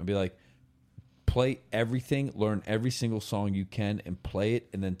different? I'd be like, play everything, learn every single song you can and play it,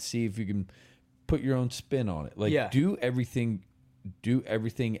 and then see if you can put your own spin on it. Like do everything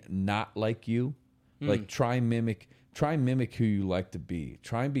not like you. Like try and mimic who you like to be.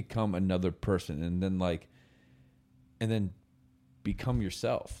 Try and become another person, and then become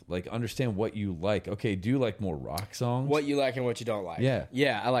yourself. Like understand what you like. Okay, do you like more rock songs? What you like and what you don't like. Yeah.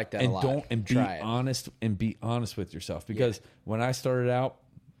 Yeah, I like that a lot. Be honest with yourself. Because when I started out,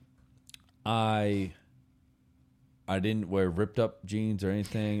 I didn't wear ripped up jeans or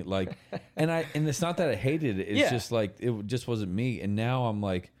anything. Like and it's not that I hated it. It's just like it just wasn't me. And now I'm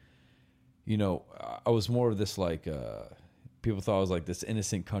like, you know, I was more of this like people thought I was like this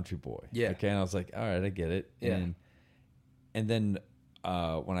innocent country boy. Yeah. Okay. And I was like, all right, I get it. Yeah. And then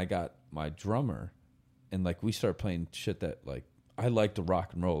when I got my drummer and like we started playing shit that like I like to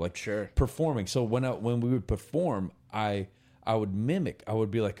rock and roll, like performing. So when we would perform, I would mimic. I would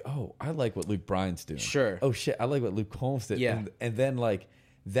be like, oh, I like what Luke Bryan's doing. Sure. Oh shit, I like what Luke Combs did. Yeah. And then like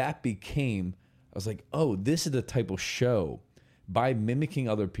that became, I was like, oh, this is the type of show. By mimicking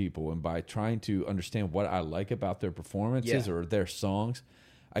other people and by trying to understand what I like about their performances or their songs,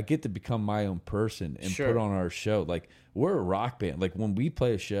 I get to become my own person and put on our show. Like we're a rock band. Like when we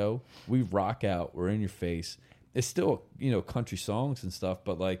play a show, we rock out. We're in your face. It's still, you know, country songs and stuff,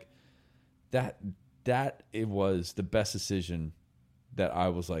 but like that it was the best decision that I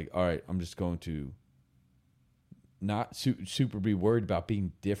was like, all right, I'm just going to not super be worried about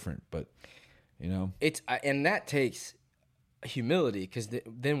being different, but you know, and that takes humility, because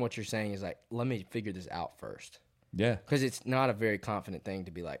then what you're saying is like, let me figure this out first. Yeah, because it's not a very confident thing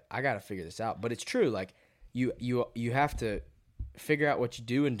to be like, I got to figure this out. But it's true. Like you have to figure out what you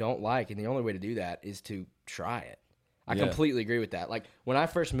do and don't like, and the only way to do that is to try it. I completely agree with that. Like when I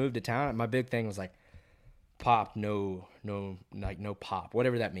first moved to town, my big thing was like pop, no pop,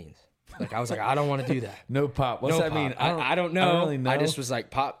 whatever that means. Like I was like, I don't want to do that. No pop. What's that mean? I don't know. I don't really know. I just was like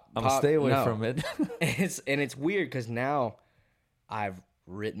pop. I'm gonna stay away from it. and it's weird because now I've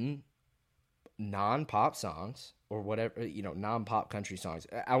written non-pop songs or whatever, you know, non-pop country songs.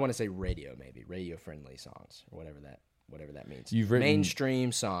 I want to say radio-friendly songs or whatever that means. You've written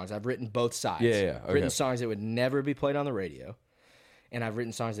mainstream songs. I've written both sides. Yeah. I've written songs that would never be played on the radio, and I've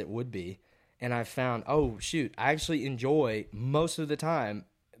written songs that would be. And I've found, oh shoot, I actually enjoy most of the time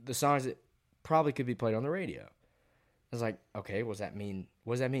the songs that probably could be played on the radio. I was like, okay, what does that mean?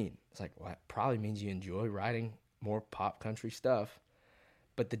 It's like, well, it probably means you enjoy writing more pop country stuff.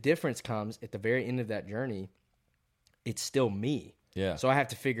 But the difference comes at the very end of that journey, it's still me. Yeah. So I have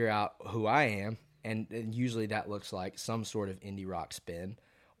to figure out who I am, and usually that looks like some sort of indie rock spin,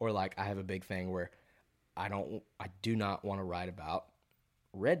 or like I have a big thing where I do not want to write about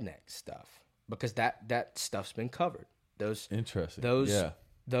redneck stuff because that stuff's been covered. Those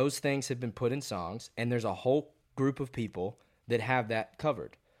things have been put in songs, and there's a whole group of people that have that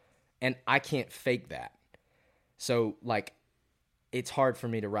covered, and I can't fake that. So like, it's hard for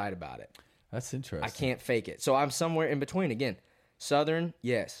me to write about it. That's interesting. I can't fake it. So I'm somewhere in between. Again, Southern,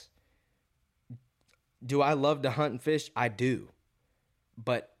 yes. Do I love to hunt and fish? I do.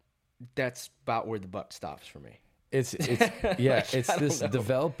 But that's about where the buck stops for me. It's it's this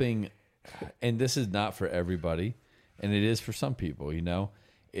developing, and this is not for everybody, and it is for some people, you know.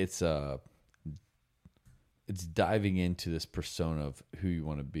 It's diving into this persona of who you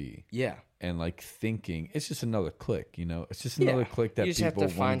want to be. Yeah. And like thinking, it's just another click, you know? It's just another click that people want to get into. You just have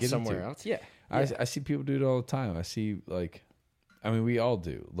to find somewhere else. Yeah. I see people do it all the time. I see we all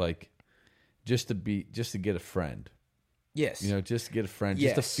do. Like just to get a friend. Yes. You know, just to get a friend,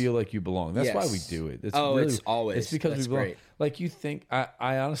 just to feel like you belong. That's why we do it. It's always. It's because we belong. Great. Like you think,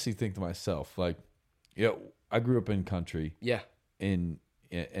 I honestly think to myself, like, you know, I grew up in country. Yeah. And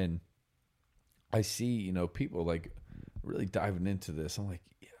I see, you know, people like really diving into this. I'm like,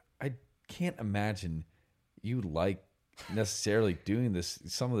 yeah, I can't imagine you like necessarily doing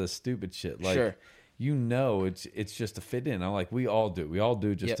some of this stupid shit. Like, you know, it's just to fit in. I'm like, we all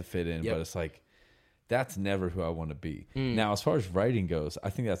do just to fit in. But it's like, that's never who I want to be. Now, as far as writing goes, I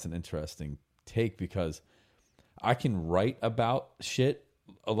think that's an interesting take because I can write about shit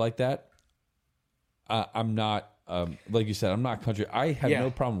like that. I'm not, like you said, I'm not country. I have no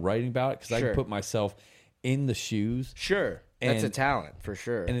problem writing about it because I can put myself in the shoes. Sure. That's a talent for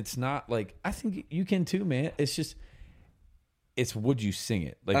sure. And it's not like, I think you can too, man. It's just, it's would you sing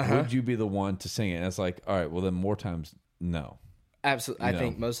it? Like, would you be the one to sing it? And it's like, all right, well then more times, no. Absolutely. I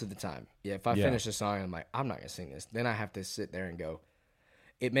think most of the time. Yeah, if I finish a song, I'm like, I'm not going to sing this. Then I have to sit there and go,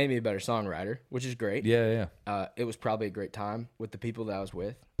 it made me a better songwriter, which is great. Yeah. It was probably a great time with the people that I was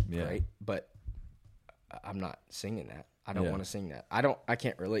with. Yeah. Great. But I'm not singing that. I don't want to sing that. I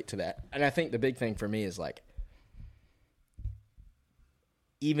can't relate to that. And I think the big thing for me is like,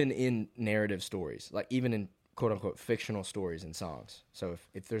 even in narrative stories, like even in quote unquote fictional stories and songs. So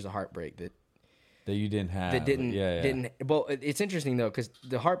if there's a heartbreak that you didn't have, that didn't. Well, it's interesting though, because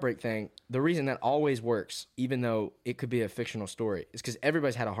the heartbreak thing, the reason that always works, even though it could be a fictional story, is because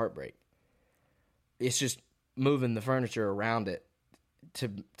everybody's had a heartbreak. It's just moving the furniture around it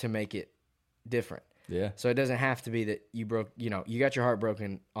to make it different. Yeah. So it doesn't have to be that you broke. You got your heart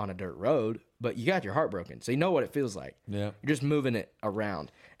broken on a dirt road, but you got your heart broken, so you know what it feels like. Yeah. You're just moving it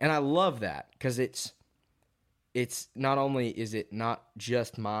around, and I love that because it's not only is it not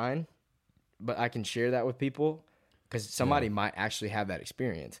just mine, but I can share that with people because somebody might actually have that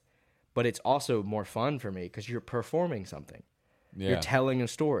experience. But it's also more fun for me because you're performing something. Yeah. You're telling a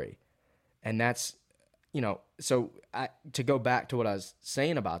story. And that's, so to go back to what I was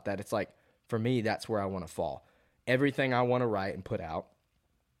saying about that, it's like, for me, that's where I want to fall. Everything I want to write and put out,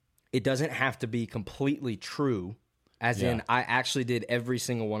 it doesn't have to be completely true, as in I actually did every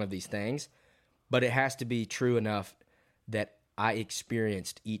single one of these things, but it has to be true enough that I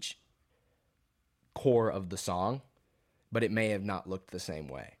experienced each core of the song, but it may have not looked the same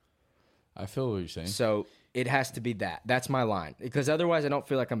way. I feel what you're saying. So it has to be that. That's my line. Because otherwise I don't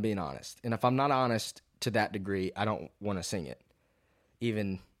feel like I'm being honest. And if I'm not honest to that degree, I don't want to sing it.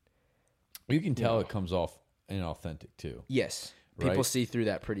 Even... You can tell it comes off inauthentic too. Yes. Right? People see through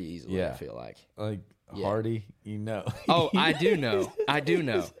that pretty easily, I feel like. Like Hardy, Oh, I do know.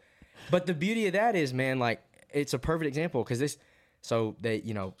 But the beauty of that is, man, like, it's a perfect example because this... So they,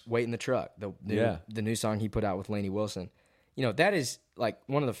 Wait in the Truck, the new song he put out with Lainey Wilson, that is like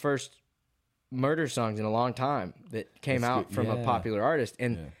one of the first murder songs in a long time that came out from a popular artist.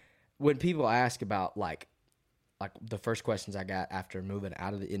 And when people ask about like the first questions I got after moving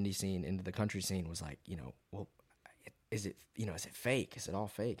out of the indie scene into the country scene was like, well, is it fake? Is it all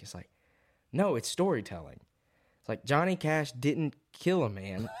fake? It's like, no, it's storytelling. It's like Johnny Cash didn't kill a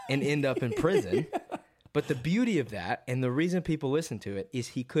man and end up in prison. But the beauty of that, and the reason people listen to it, is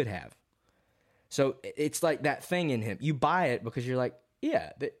he could have. So it's like that thing in him. You buy it because you're like,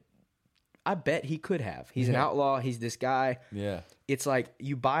 I bet he could have. He's an outlaw. He's this guy. Yeah. It's like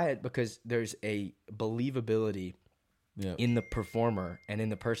you buy it because there's a believability in the performer and in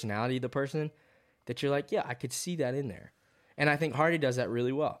the personality of the person that you're like, yeah, I could see that in there. And I think Hardy does that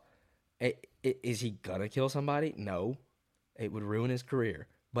really well. Is he going to kill somebody? No. It would ruin his career.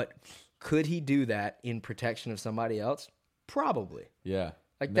 But... could he do that in protection of somebody else? Probably. Yeah.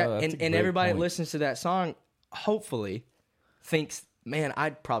 Like that. And everybody that listens to that song, hopefully, thinks, man,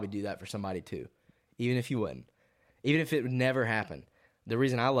 I'd probably do that for somebody too. Even if you wouldn't. Even if it would never happen. The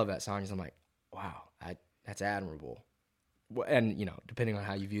reason I love that song is I'm like, wow, that's admirable. And, depending on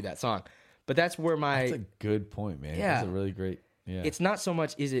how you view that song. But that's where That's a good point, man. Yeah. That's a really great... Yeah. It's not so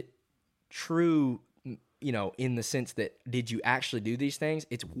much, is it true... in the sense that, did you actually do these things?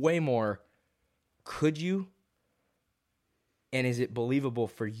 It's way more, could you? And is it believable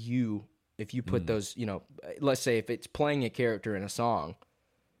for you if you put those, let's say if it's playing a character in a song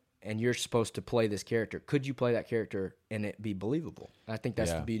and you're supposed to play this character, could you play that character and it be believable? I think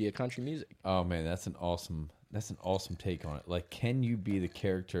that's the beauty of country music. Oh man, that's an awesome take on it. Like, can you be the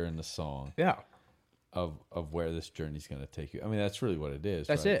character in the song? Yeah. Of where this journey's going to take you. I mean, that's really what it is.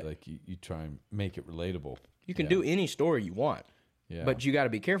 That's right? it. Like, you try and make it relatable. You can do any story you want. Yeah. But you got to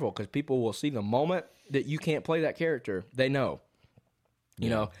be careful because people will see the moment that you can't play that character, they know.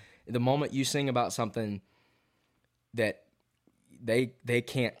 The moment you sing about something that they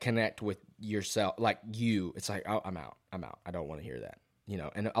can't connect with yourself, like you, it's like, oh, I'm out. I don't want to hear that.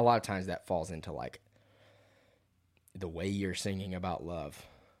 And a lot of times that falls into like the way you're singing about love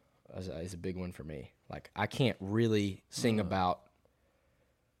is a big one for me. Like, I can't really sing about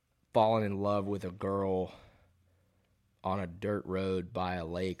falling in love with a girl on a dirt road by a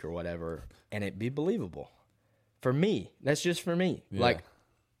lake or whatever and it be believable. For me, that's just for me. Yeah. Like,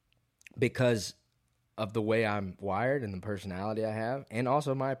 because of the way I'm wired and the personality I have and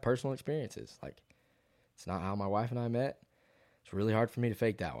also my personal experiences. Like, it's not how my wife and I met. It's really hard for me to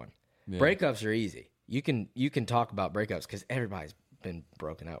fake that one. Yeah. Breakups are easy. You can talk about breakups because everybody's been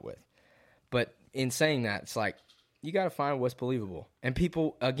broken up with. But in saying that, it's like, you got to find what's believable. And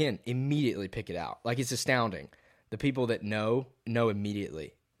people, again, immediately pick it out. Like, it's astounding. The people that know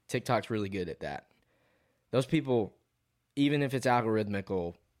immediately. TikTok's really good at that. Those people even if it's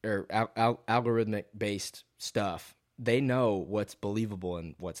algorithmical or algorithmic based stuff, they know what's believable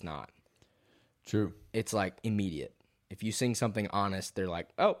and what's not. True. It's like immediate. If you sing something honest, they're like,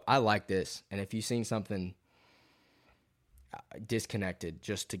 oh, I like this. And if you sing something disconnected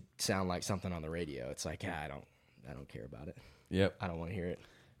just to sound like something on the radio, it's like, I don't care about it. Yep. I don't want to hear it.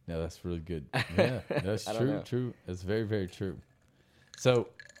 No, that's really good. Yeah, that's true. True. That's very, very true. So,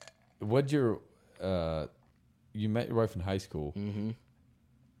 what'd your you met your wife in high school? Mm-hmm.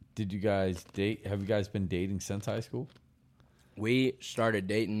 Did you guys date? Have you guys been dating since high school? We started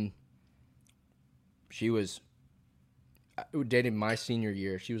dating. We dated my senior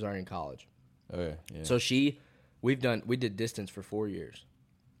year. She was already in college. Okay. Yeah. So we did distance for 4 years,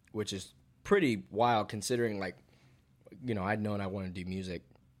 which is pretty wild considering, like, you know, I'd known I wanted to do music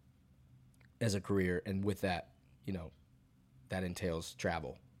as a career, and with that, you know, that entails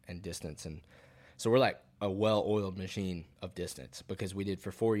travel and distance, and so we're like a well-oiled machine of distance because we did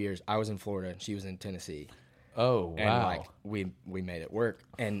for 4 years. I was in Florida and she was in Tennessee. Oh wow! And like we made it work,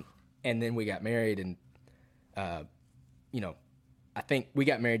 and then we got married, and you know, I think we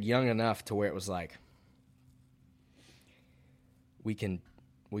got married young enough to where it was like we can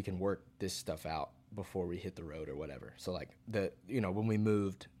work this stuff out before we hit the road or whatever. So like when we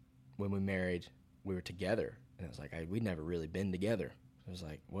married, we were together, and it was like we'd never really been together. I was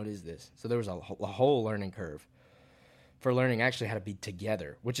like, what is this? So there was a whole learning curve for learning actually how to be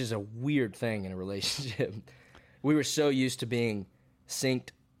together, which is a weird thing in a relationship. We were so used to being synced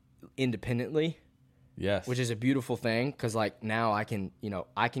independently. Yes. Which is a beautiful thing, because like now I can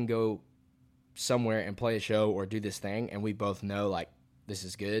go somewhere and play a show or do this thing, and we both know like this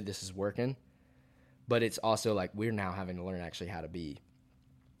is good, this is working. But it's also like we're now having to learn actually how to be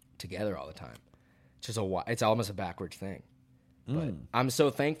together all the time. It's almost a backwards thing. But I'm so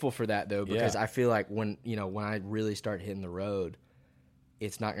thankful for that though, because I feel like when I really start hitting the road,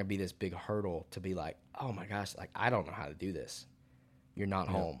 it's not going to be this big hurdle to be like, oh my gosh, like I don't know how to do this. You're not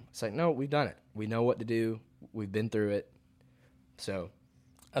home. It's like, no, we've done it. We know what to do. We've been through it. So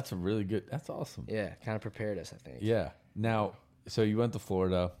that's awesome. Yeah, kind of prepared us, I think. Yeah. Now, so you went to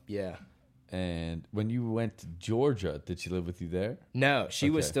Florida. Yeah. And when you went to Georgia, did she live with you there? No, she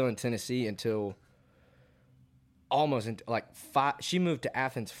was still in Tennessee until she moved to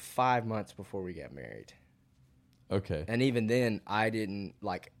Athens 5 months before we got married. Okay. And even then, I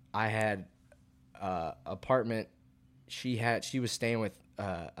had apartment. She was staying with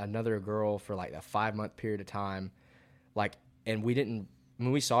another girl for like a 5 month period of time. Like, and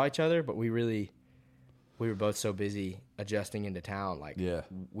we saw each other, but we were both so busy adjusting into town. Like,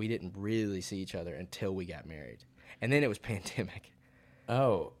 we didn't really see each other until we got married. And then it was pandemic.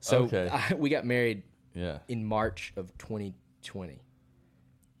 Oh, so okay. We got married Yeah. in March of 2020,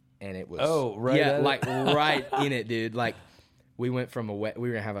 and it was right in it, dude. Like we went from we were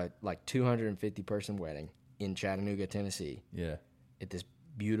gonna have a 250 person wedding in Chattanooga, Tennessee. Yeah, at this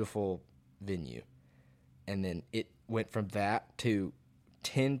beautiful venue, and then it went from that to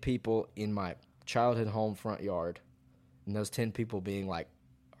 10 people in my childhood home front yard, and those 10 people being like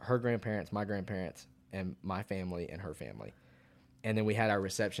her grandparents, my grandparents, and my family and her family, and then we had our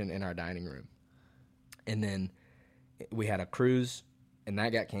reception in our dining room. And then we had a cruise, and that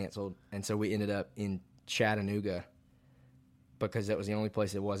got canceled. And so we ended up in Chattanooga because that was the only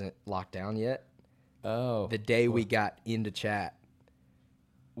place that wasn't locked down yet. Oh. The day we got into Chat,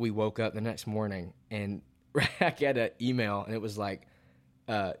 we woke up the next morning, and I got an email, and it was like,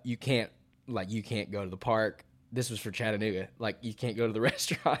 you can't go to the park. This was for Chattanooga. Like, you can't go to the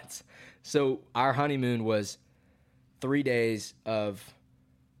restaurants. So our honeymoon was 3 days of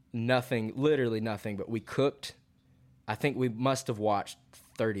nothing, literally nothing, but we cooked. I think we must have watched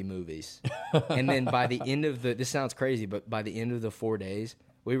 30 movies. And then by the end of this sounds crazy, but by the end of the 4 days,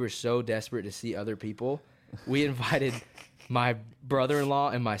 we were so desperate to see other people. We invited my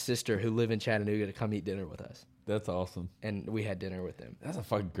brother-in-law and my sister who live in Chattanooga to come eat dinner with us. That's awesome. And we had dinner with them. That's a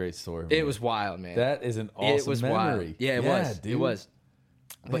fucking great story, man. It was wild, man. That is an awesome memory. Wild. Yeah, it was. Dude. It was.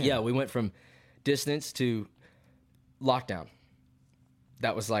 But Man. yeah, we went from distance to lockdown.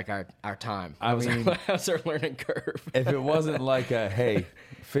 That was like our time. That was our learning curve. If it wasn't like hey,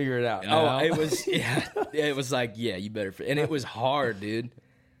 figure it out now. Oh, it was, it was like, you better. And it was hard, dude.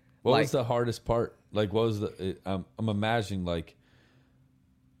 What was the hardest part? Like, what was I'm imagining like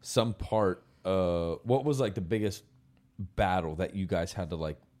some part, what was like the biggest battle that you guys had to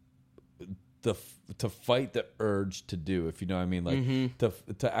like, to fight the urge to do, if you know what I mean? Like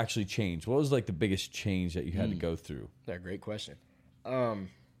to actually change. What was like the biggest change that you had to go through? That's a great question.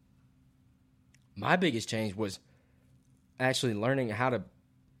 My biggest change was actually learning how to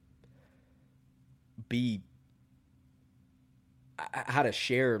be how to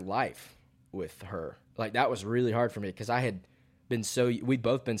share life with her. Like that was really hard for me because we'd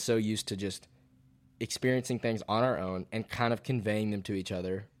both been so used to just experiencing things on our own and kind of conveying them to each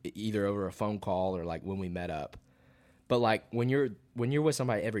other, either over a phone call or like when we met up. But like when you're with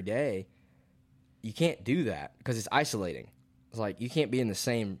somebody every day, you can't do that because it's isolating. It's like you can't be in the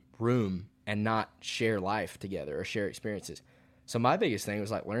same room and not share life together or share experiences. So my biggest thing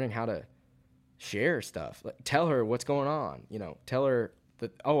was like learning how to share stuff. Like, tell her what's going on. Tell her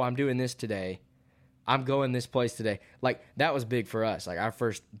that, oh, I'm doing this today. I'm going this place today. Like that was big for us. Like our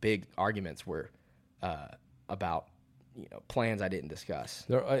first big arguments were about plans I didn't discuss.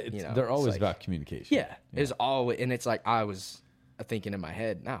 They're always about communication. Yeah, it's always, and it's like I was thinking in my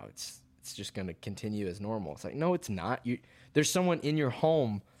head, no, it's just going to continue as normal. It's like, no, it's not. There's someone in your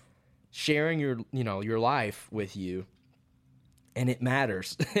home sharing your life with you, and it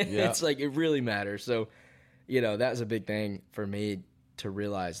matters. Yeah. It's like it really matters. So, that's a big thing for me to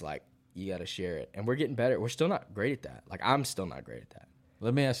realize. Like you got to share it, and we're getting better. We're still not great at that. Like I'm still not great at that.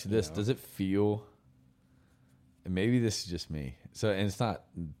 Let me ask you this: does it feel? And maybe this is just me. So, and it's not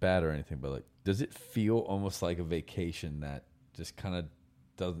bad or anything, but like, does it feel almost like a vacation that just kind of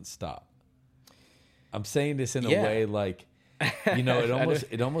doesn't stop? I'm saying this in a way like,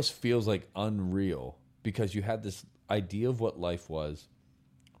 it almost feels like unreal because you had this idea of what life was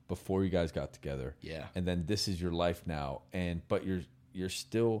before you guys got together. Yeah. And then this is your life now. But you're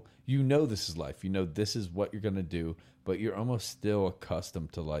still, this is life. This is what you're going to do, but you're almost still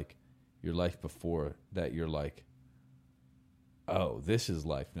accustomed to like your life before that. You're like, oh, this is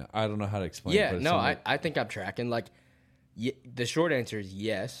life now. I don't know how to explain it. Yeah, no, I think I'm tracking. Like, the short answer is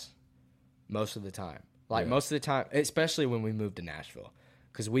yes, most of the time. Like, most of the time, especially when we moved to Nashville,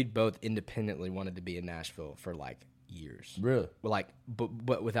 because we both independently wanted to be in Nashville for, like, years. Really? Like,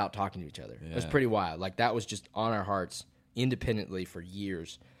 but without talking to each other. Yeah. It was pretty wild. Like, that was just on our hearts independently for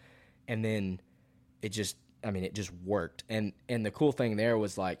years. And then it just worked. And the cool thing there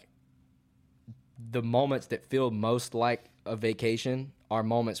was, like, the moments that feel most like a vacation are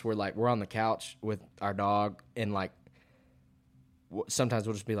moments where like we're on the couch with our dog and like sometimes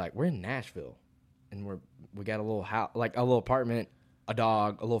we'll just be like we're in Nashville and we got a little house, like a little apartment, a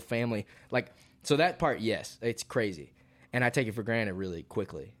dog, a little family, like, so that part, yes, it's crazy and I take it for granted really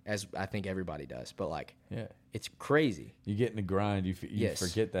quickly, as I think everybody does, but like it's crazy. You get in the grind, you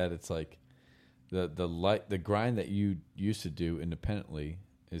forget that it's like the grind that you used to do independently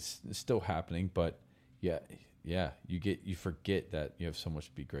is still happening, but you forget that you have so much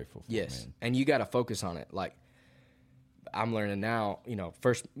to be grateful for. Yes, man. And you got to focus on it. Like I'm learning now,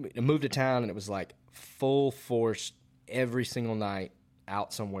 first I moved to town and it was like full force every single night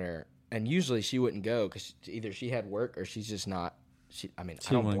out somewhere. And usually she wouldn't go because either she had work or she's just not. I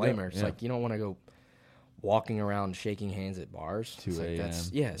don't blame her. It's like you don't want to go walking around shaking hands at bars. 2 a.m.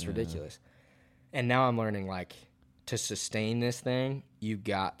 It's ridiculous. And now I'm learning like to sustain this thing, you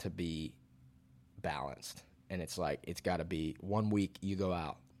got to be balanced. And it's like it's got to be 1 week you go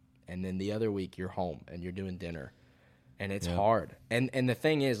out, and then the other week you're home and you're doing dinner, and it's hard. And the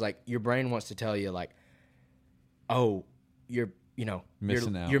thing is, like, your brain wants to tell you like, oh, you're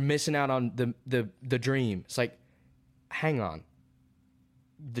missing out on the dream. It's like, hang on,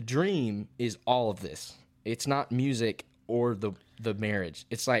 the dream is all of this. It's not music or the marriage.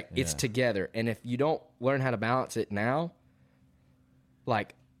 It's like it's together. And if you don't learn how to balance it now,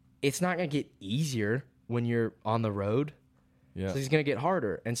 like, it's not gonna get easier when you're on the road. Yeah, so it's gonna get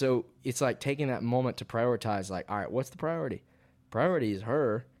harder. And so it's like taking that moment to prioritize. Like, all right, what's the priority? Priority is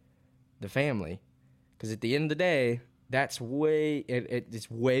her, the family, because at the end of the day, that's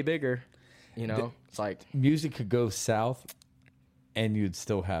it's way bigger. It's like music could go south, and you'd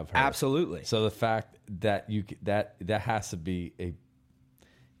still have her. Absolutely. So the fact that that has to be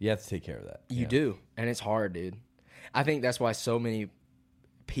you have to take care of that. You do, and it's hard, dude. I think that's why so many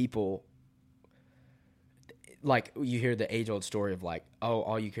people, like, you hear the age-old story of like, oh,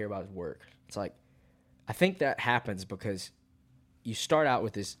 all you care about is work. It's like, I think that happens because you start out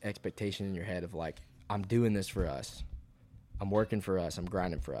with this expectation in your head of like, I'm doing this for us. I'm working for us. I'm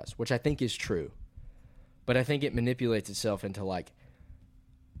grinding for us, which I think is true. But I think it manipulates itself into like,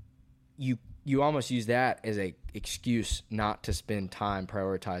 you almost use that as a excuse not to spend time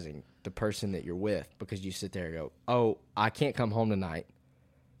prioritizing the person that you're with, because you sit there and go, oh, I can't come home tonight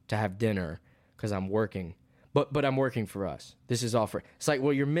to have dinner because I'm working. But I'm working for us. This is all for... It's like,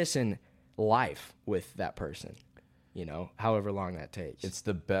 well, you're missing life with that person, however long that takes. It's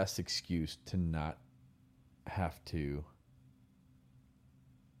the best excuse to not have to...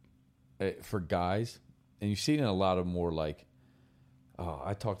 For guys, and you see it in a lot of more like... Oh,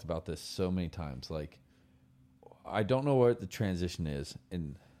 I talked about this so many times. Like, I don't know where the transition is,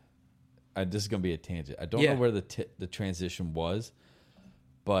 and this is going to be a tangent. I don't Yeah. know where the transition was,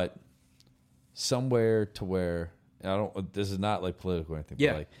 but somewhere to where I don't. This is not like political or anything.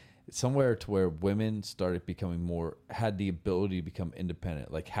 Yeah. But like somewhere to where women started becoming had the ability to become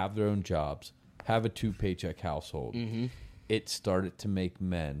independent, like have their own jobs, have a 2-paycheck household. Mm-hmm. It started to make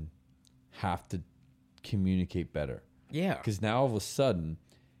men have to communicate better. Yeah. Because now all of a sudden,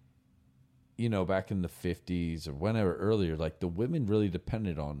 you know, back in the 50s or whenever earlier, like the women really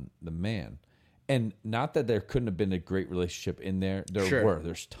depended on the man. And not that there couldn't have been a great relationship in there.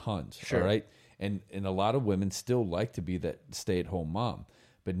 There's tons. Sure. All right. And a lot of women still like to be that stay-at-home mom.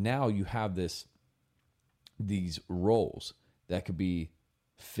 But now you have these roles that could be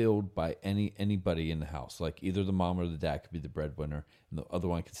filled by anybody in the house. Like either the mom or the dad could be the breadwinner and the other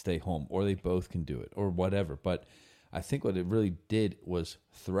one could stay home, or they both can do it, or whatever. But I think what it really did was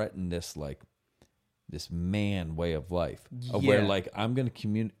threaten this man way of life, of where like I'm going to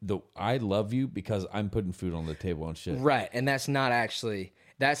communicate. I love you because I'm putting food on the table and shit. Right, and that's not actually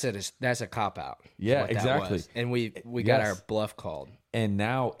that's a cop out. Yeah, exactly. And we got our bluff called. And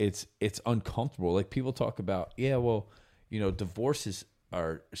now it's uncomfortable. Like people talk about, divorces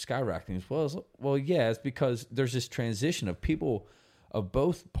are skyrocketing. Well, yeah, it's because there's this transition of people of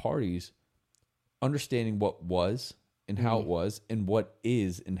both parties understanding what was and how it was, and what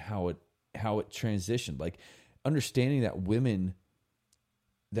is and how it transitioned. Like understanding that women,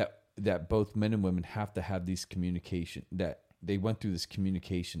 that both men and women have to have these communication, that they went through this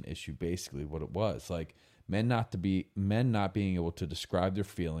communication issue. Basically, what it was like. Men not being able to describe their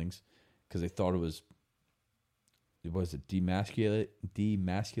feelings because they thought it was demasculating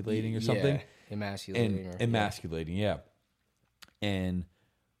or something. Yeah, emasculating. Yeah. And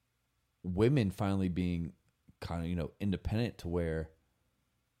women finally being kind of, independent to where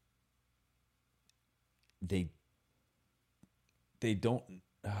they don't.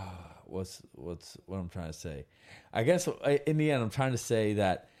 What I'm trying to say? I guess in the end, I'm trying to say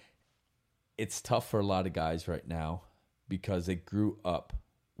that it's tough for a lot of guys right now because they grew up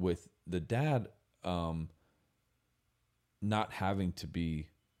with the dad not having to be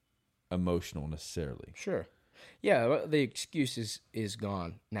emotional necessarily. Sure. Yeah, the excuse is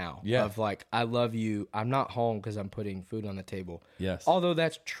gone now. Yeah. Of like, I love you. I'm not home because I'm putting food on the table. Yes. Although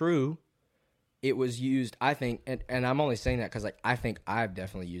that's true, it was used, I think, and I'm only saying that because like I think I've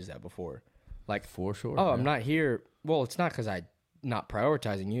definitely used that before. Like, for sure. Oh, yeah. I'm not here. Well, it's not because I'm not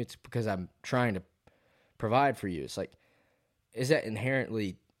prioritizing you. It's because I'm trying to provide for you. It's like, is that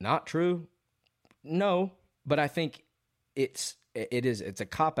inherently not true? No, but I think it's a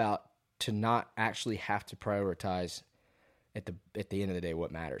cop out to not actually have to prioritize at the end of the day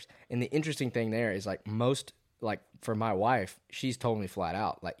what matters. And the interesting thing there is like for my wife, she's told me flat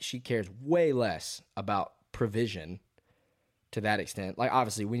out, like she cares way less about provision to that extent. Like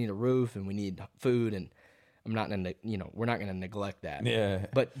obviously we need a roof and we need food, and I'm not gonna, we're not gonna neglect that. Yeah.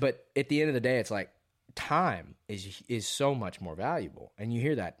 But at the end of the day, it's like time is so much more valuable, and you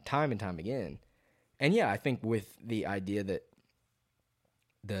hear that time and time again. And yeah, I think with the idea that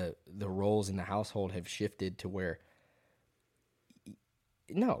the roles in the household have shifted to where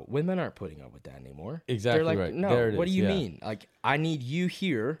no, women aren't putting up with that anymore. Exactly. They're like, right. No, there it what is. do you Yeah. mean? Like, I need you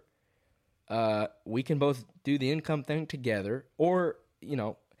here. We can both do the income thing together, or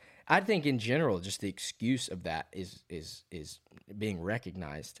I think in general, just the excuse of that is being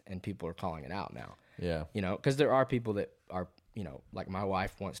recognized, and people are calling it out now. Yeah. Because there are people that are, like my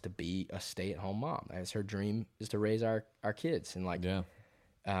wife wants to be a stay-at-home mom. As her dream is to raise our kids, and like, Yeah.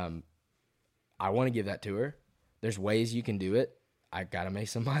 I want to give that to her. There's ways you can do it. I gotta make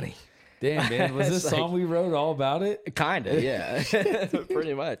some money. Damn, man, was this song we wrote all about it? Kinda, yeah,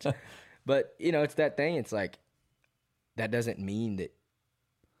 pretty much. But it's that thing. It's like that doesn't mean that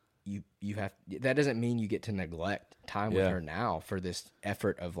you have. That doesn't mean you get to neglect time with her now for this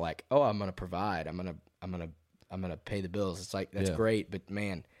effort of like, oh, I'm gonna provide. I'm gonna pay the bills. It's like that's great, but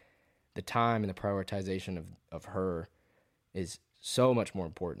man, the time and the prioritization of her is so much more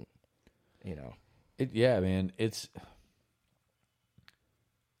important. Yeah, man. It's.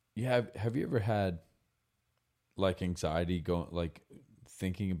 Have you ever had like anxiety going, like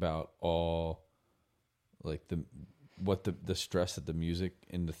thinking about all like the stress of the music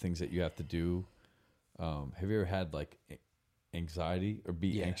and the things that you have to do? Have you ever had like anxiety or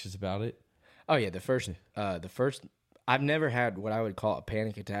be anxious about it? Oh yeah, the first I've never had what I would call a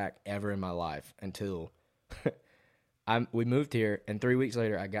panic attack ever in my life until we moved here, and 3 weeks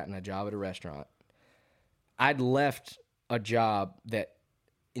later I got in a job at a restaurant. I'd left a job that,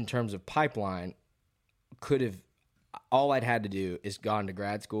 in terms of pipeline, all I'd had to do is gone to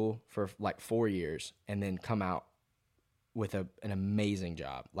grad school for like 4 years and then come out with an amazing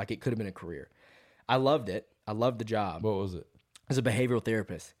job. Like, it could have been a career. I loved it. I loved the job. What was it? As a behavioral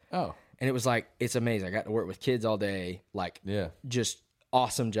therapist. Oh. And it was like, it's amazing. I got to work with kids all day. Like, just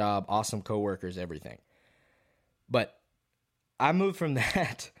awesome job, awesome coworkers, everything. But I moved from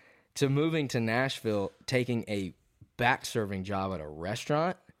that to moving to Nashville, taking a back serving job at a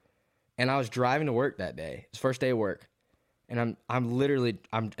restaurant. And I was driving to work that day. It's first day of work. And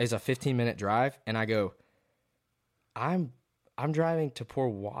it's a 15-minute drive. And I go, I'm driving to pour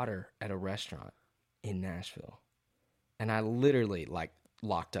water at a restaurant in Nashville. And I literally like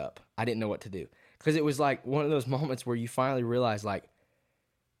locked up. I didn't know what to do. Because it was like one of those moments where you finally realize, like,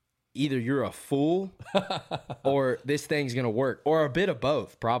 either you're a fool or this thing's going to work, or a bit of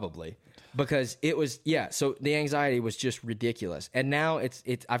both, probably. Because it was, so the anxiety was just ridiculous. And now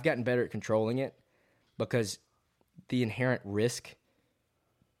I've gotten better at controlling it, because the inherent risk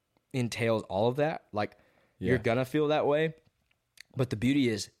entails all of that. Like, you're going to feel that way. But the beauty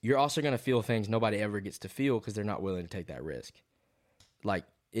is, you're also going to feel things nobody ever gets to feel, because they're not willing to take that risk. Like,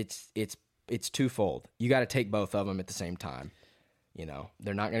 it's twofold. You got to take both of them at the same time. You know,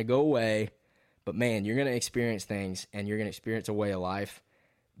 they're not going to go away, but man, you're going to experience things, and you're going to experience a way of life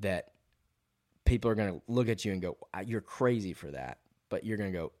that people are going to look at you and go, you're crazy for that. But you're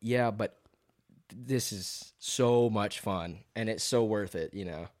going to go, yeah, but this is so much fun, and it's so worth it, you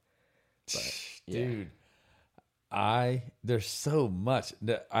know. But, dude, there's so much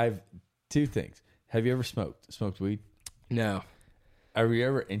that two things. Have you ever smoked weed? No. Are you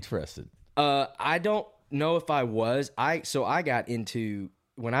ever interested? I don't know if I was. So I got into,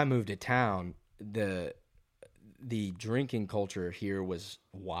 when I moved to town, the drinking culture here was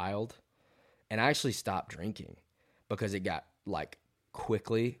wild, and I actually stopped drinking because it got, like,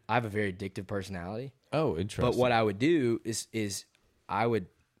 quickly. I have a very addictive personality. Oh, interesting. But what I would do is I would,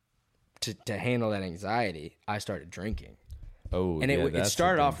 to handle that anxiety, I started drinking. Oh, and it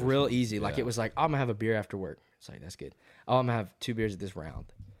started off real easy. Yeah. Like, it was like, oh, I'm gonna have a beer after work. It's like, that's good. Oh, I'm gonna have 2 beers at this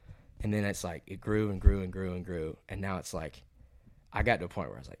round. And then it's like, it grew and grew and grew and grew. And now it's like, I got to a point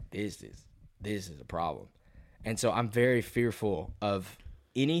where I was like, this is a problem. And so I'm very fearful of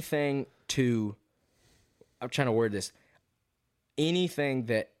anything I'm trying to word this, anything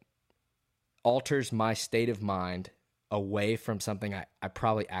that alters my state of mind away from something I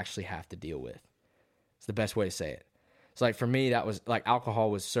probably actually have to deal with. It's the best way to say it. So, like, for me, that was like,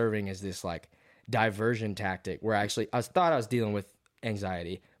 alcohol was serving as this, like, diversion tactic where I thought I was dealing with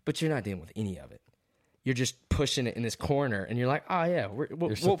anxiety, but you're not dealing with any of it. You're just pushing it in this corner, and you're like, oh yeah,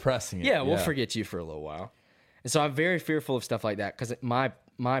 you're suppressing it. Yeah, we'll forget you for a little while. And so I'm very fearful of stuff like that, because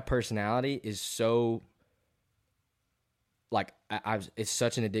my personality is so, like, it's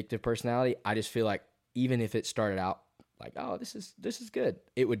such an addictive personality. I just feel like even if it started out like, oh, this is good,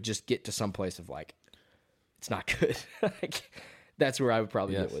 it would just get to some place of, like, it's not good. Like, that's where I would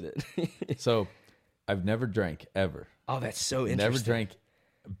probably get with it. So I've never drank ever. Oh, that's so interesting. Never drank,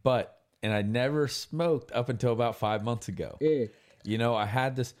 and I never smoked up until about 5 months ago. You know, I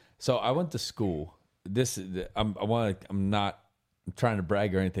had this. So I went to school. I'm not trying to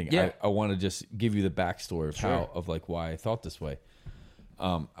brag or anything. Yeah. I want to just give you the backstory of why I thought this way.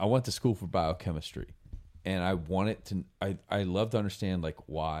 I went to school for biochemistry, and I love to understand, like,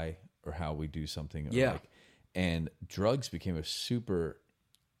 why or how we do something. Yeah. And drugs became a super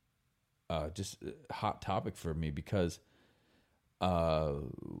just hot topic for me, because I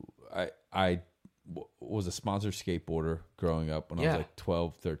was a sponsored skateboarder growing up when I was like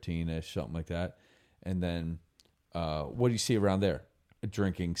 12, 13-ish, something like that. And then what do you see around there?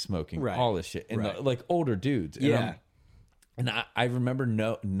 Drinking, smoking, all this shit. And like older dudes. And I remember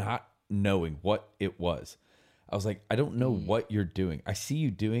not knowing what it was. I was like, I don't know what you're doing. I see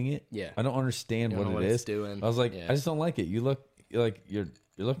you doing it. Yeah. I don't understand what it is. Doing. I was like, I just don't like it. You look like you're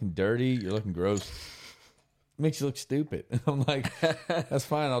looking dirty. You're looking gross. It makes you look stupid. I'm like, that's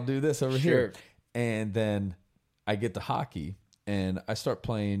fine. I'll do this over here. And then I get to hockey, and I start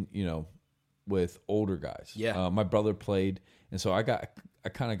playing, you know, with older guys. Yeah. My brother played, and so I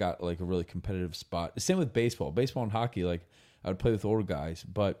kind of got like a really competitive spot. Same with baseball. Baseball and hockey, like, I would play with older guys,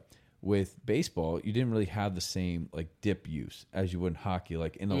 but with baseball, you didn't really have the same, like, dip use as you would in hockey.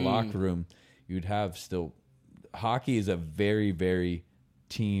 Like, in the locker room, you'd have still. Hockey is a very, very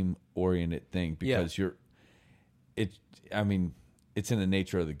team oriented thing, because it's in the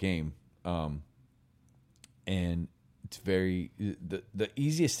nature of the game. And it's very, the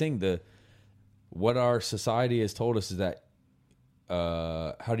easiest thing, what our society has told us is that,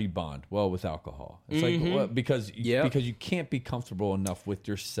 how do you bond? Well, with alcohol. It's like, because you can't be comfortable enough with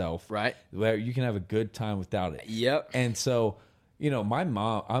yourself, right? Where you can have a good time without it. Yep. And so, my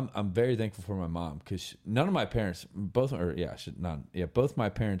mom, I'm very thankful for my mom because none of my parents, both my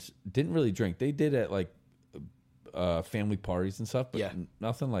parents didn't really drink. They did at like family parties and stuff, but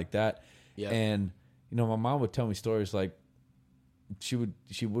nothing like that. Yeah. And my mom would tell me stories like she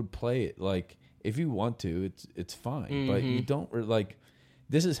would play it like if you want to, it's fine, but you don't like.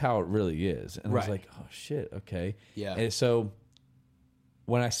 This is how it really is, and I was like, oh shit, okay, yeah. And so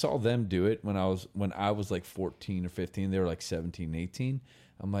when I saw them do it when I was like 14 or 15, they were like 17, 18.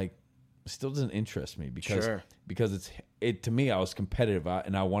 I'm like, it still doesn't interest me because it to me I was competitive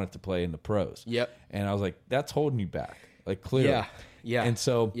and I wanted to play in the pros. Yep. And I was like, that's holding you back, like clearly. Yeah. Yeah. And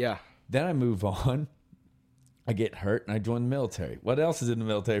so then I move on. I get hurt and I join the military. What else is in the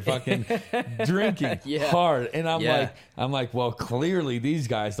military? Fucking drinking hard. And I'm like, well, clearly these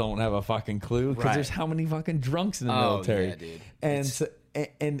guys don't have a fucking clue because there's how many fucking drunks in the military. Yeah, dude.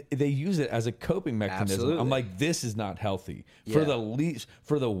 And they use it as a coping mechanism. Absolutely. I'm like, this is not healthy. For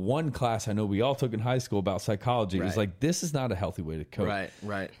the one class I know we all took in high school about psychology, it's like, this is not a healthy way to cope.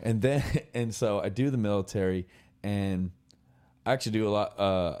 Right. And so I do the military, and I actually do a lot.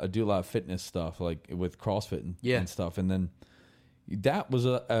 I do a lot of fitness stuff, like with CrossFit and stuff. And then that was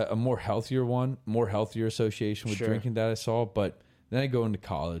a more healthier association with drinking that I saw. But then I go into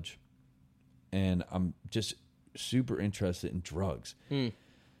college, and I'm just super interested in drugs.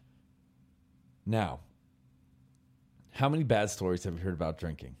 Now, how many bad stories have you heard about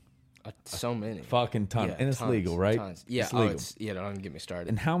drinking? So many. Fucking ton. And it's legal, right? Tons. Yeah. It's legal. Don't get me started.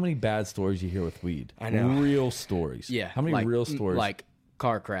 And how many bad stories you hear with weed? I know. Real stories. Yeah. How many real stories? Like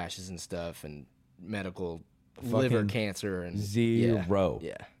car crashes and stuff and medical liver cancer and zero.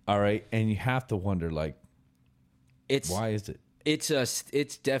 Yeah. All right. And you have to wonder, like, why is it?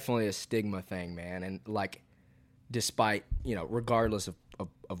 It's definitely a stigma thing, man. And like, despite, regardless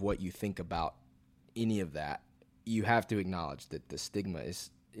of what you think about any of that, you have to acknowledge that the stigma is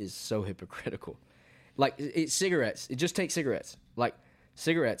so hypocritical. Like, cigarettes. It just takes cigarettes. Like,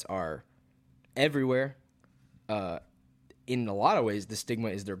 cigarettes are everywhere. In a lot of ways, the stigma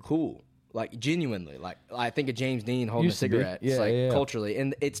is they're cool. Like, genuinely. Like, I think of James Dean holding a cigarette. Culturally.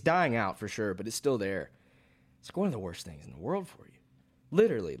 And it's dying out for sure, but it's still there. It's like one of the worst things in the world for you.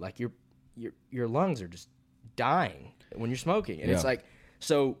 Literally. Like, your lungs are just dying when you're smoking. And it's like,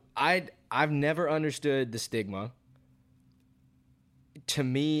 so I've never understood the stigma. To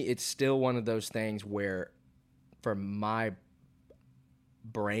me, it's still one of those things where, for my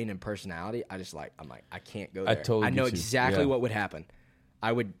brain and personality, I'm like, I can't go there. I know exactly what would happen.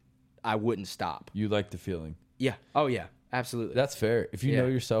 I wouldn't stop. You like the feeling. Yeah. Oh yeah. Absolutely. That's fair. If you know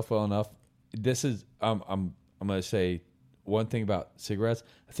yourself well enough, this is. I'm going to say one thing about cigarettes.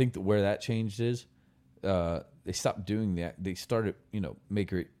 I think that where that changed is, they stopped doing that. They started,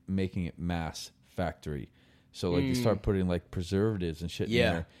 making it mass factory. So like they start putting like preservatives and shit in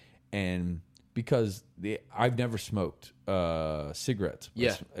there, and because I've never smoked cigarettes,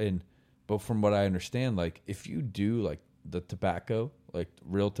 but from what I understand, like if you do like the tobacco, like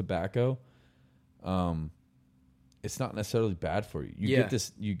real tobacco, it's not necessarily bad for you.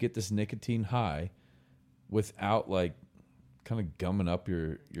 You get this nicotine high without like kind of gumming up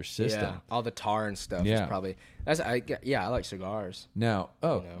your system. Yeah, all the tar and stuff is probably I like cigars. Now,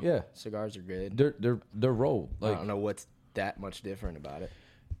 cigars are good. They're rolled. Like, I don't know what's that much different about it.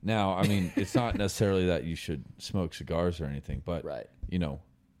 Now, I mean, it's not necessarily that you should smoke cigars or anything, but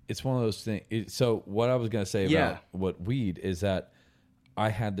it's one of those things. So what I was going to say about what weed is that I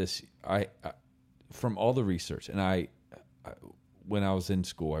had this from all the research, and I when I was in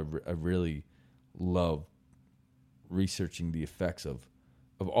school, I really loved researching the effects of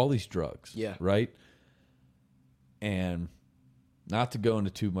all these drugs. Yeah. Right. And not to go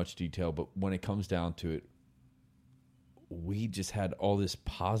into too much detail, but when it comes down to it, we just had all this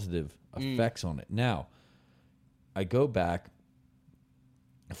positive effects on it. Now, I go back,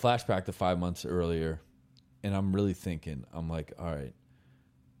 flashback to 5 months earlier, and I'm really thinking, I'm like, all right,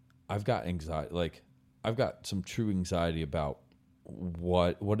 I've got anxiety. Like, I've got some true anxiety about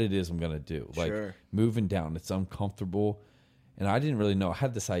what it is I'm going to do. Like moving down, it's uncomfortable. And I didn't really know. I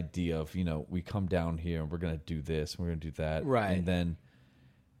had this idea of, we come down here and we're going to do this, and we're going to do that. Right.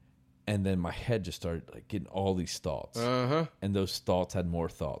 And then my head just started like getting all these thoughts. Uh-huh. And those thoughts had more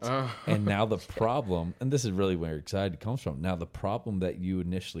thoughts. Uh-huh. And now the problem, and this is really where anxiety comes from. Now the problem that you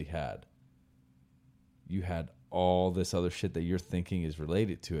initially had, you had all this other shit that you're thinking is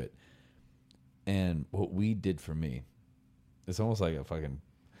related to it. And what we did for me, it's almost like a fucking.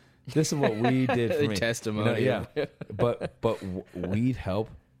 This is what we did for me. Testimony. But we'd help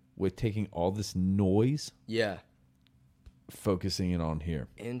with taking all this noise. Yeah. Focusing it on here.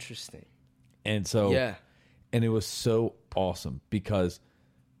 Interesting. And so. Yeah. And it was so awesome because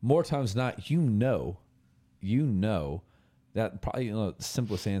more times than not, you know that probably the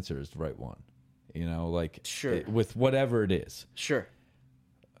simplest answer is the right one. Like Sure. with whatever it is. Sure.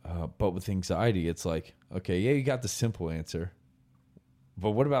 But with anxiety, it's like, okay, yeah, you got the simple answer.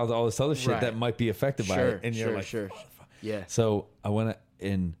 But what about all this other shit that might be affected by it? And you're like, sure. Yeah. So I went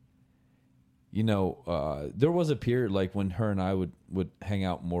in, there was a period like when her and I would hang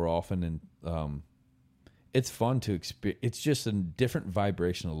out more often, and it's fun to experience. It's just a different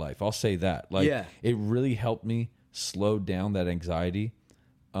vibration of life. I'll say that. Like, it really helped me slow down that anxiety,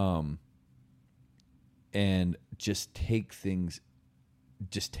 and just take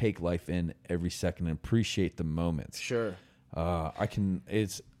life in every second and appreciate the moments. Sure.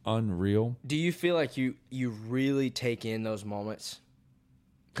 It's unreal. Do you feel like you really take in those moments?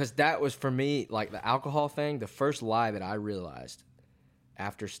 Because that was, for me, like the alcohol thing, the first lie that I realized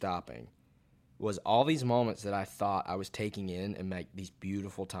after stopping was all these moments that I thought I was taking in and make these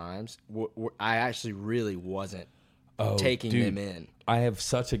beautiful times. I actually really wasn't taking them in. I have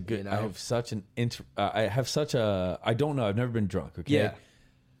such a good, I have such an, I don't know, I've never been drunk, okay? Yeah.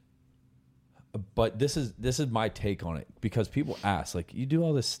 But this is my take on it, because people ask, like, you do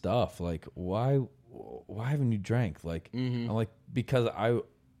all this stuff, like, why haven't you drank? Like, I'm like, because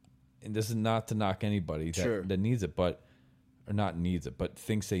and this is not to knock anybody that needs it, or not needs it, but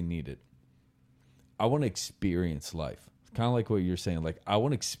thinks they need it. I want to experience life. Kind of like what you're saying. Like, I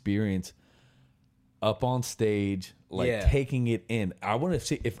want to experience up on stage, like taking it in. I want to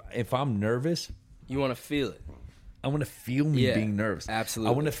see if I'm nervous. You want to feel it. I want to feel me being nervous.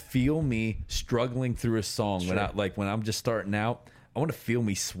 Absolutely. I want to feel me struggling through a song when I'm just starting out. I want to feel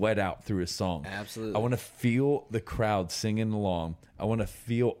me sweat out through a song. Absolutely. I want to feel the crowd singing along. I want to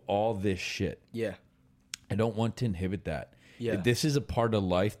feel all this shit. Yeah. I don't want to inhibit that. Yeah. This is a part of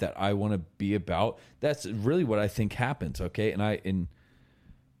life that I want to be about. That's really what I think happens. Okay. And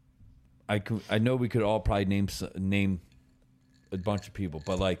I know we could all probably name a bunch of people,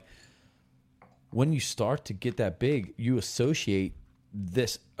 but like, when you start to get that big, you associate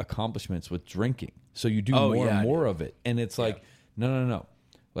this accomplishments with drinking. So you do more and more of it. And it's like, no.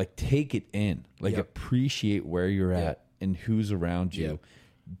 Like, take it in. Like, appreciate where you're at and who's around you.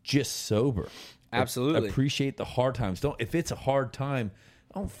 Just sober. Absolutely. Appreciate the hard times. If it's a hard time,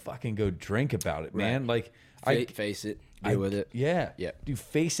 don't fucking go drink about it, man. Like, face it. Deal with it. Yeah. You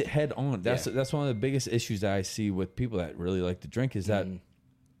face it head on. That's one of the biggest issues that I see with people that really like to drink is that,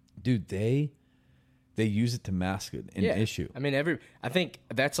 dude, they use it to mask an issue. I mean, I think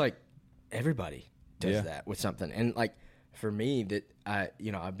that's like everybody does that with something. And like for me, that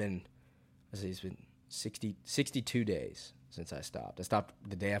I've been, it's been 62 days since I stopped. I stopped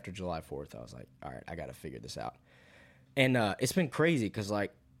the day after July 4th. I was like, all right, I got to figure this out. And it's been crazy because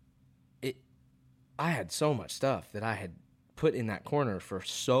like I had so much stuff that I had put in that corner for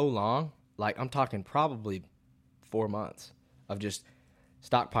so long. Like, I'm talking probably 4 months of just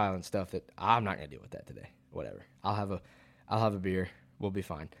stockpiling stuff that I'm not gonna deal with that today. Whatever. I'll have a beer. We'll be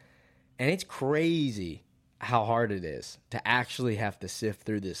fine. And it's crazy how hard it is to actually have to sift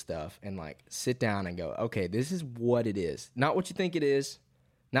through this stuff and like sit down and go, okay, this is what it is. Not what you think it is,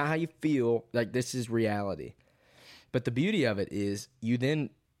 not how you feel. Like, this is reality. But the beauty of it is you then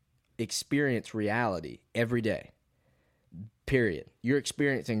experience reality every day. Period. You're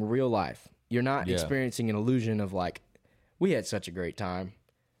experiencing real life. You're not experiencing an illusion of like, we had such a great time.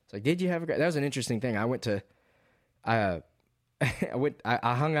 It's like, did you have a great? That was an interesting thing. I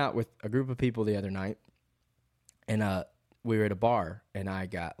hung out with a group of people the other night, and we were at a bar, and I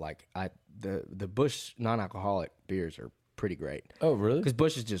got like the Busch non-alcoholic beers are pretty great. Oh, really? Because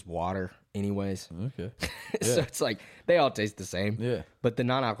Busch is just water, anyways. Okay. So it's like they all taste the same. Yeah. But the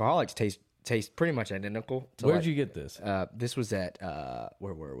non-alcoholics taste pretty much identical. Where'd you get this? This was at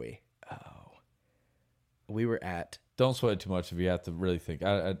where were we? We were at. Don't sweat too much if you have to really think.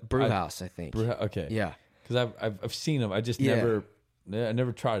 Brew House, I think. Okay. Yeah. Because I've seen them. I just never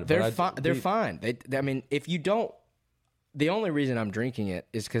tried it. They're fine. They're fine. I mean, if you don't, the only reason I'm drinking it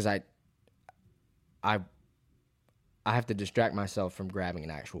is because I have to distract myself from grabbing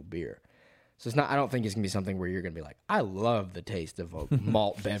an actual beer. So it's not. I don't think it's gonna be something where you're gonna be like, I love the taste of a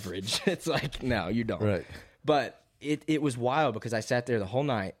malt beverage. It's like, no, you don't. Right. But it was wild because I sat there the whole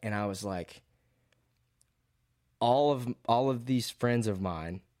night and I was like, all of these friends of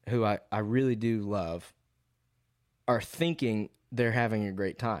mine who I really do love are thinking they're having a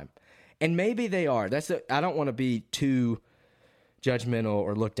great time. And maybe they are. I don't want to be too judgmental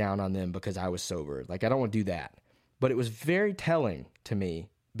or look down on them because I was sober. Like, I don't want to do that. But it was very telling to me,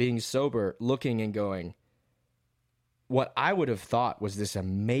 being sober, looking and going, what I would have thought was this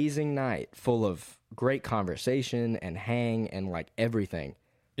amazing night full of great conversation and hang and like everything.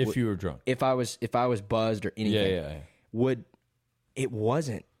 If you were drunk. If I was buzzed or anything. It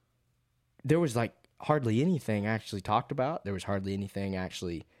wasn't. There was like hardly anything actually talked about. There was hardly anything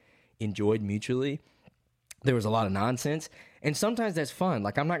actually enjoyed mutually. There was a lot of nonsense. And sometimes that's fun.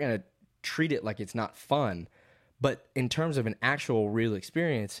 Like, I'm not going to treat it like it's not fun. But in terms of an actual real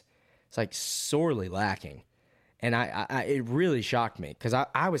experience, it's like sorely lacking. And it really shocked me because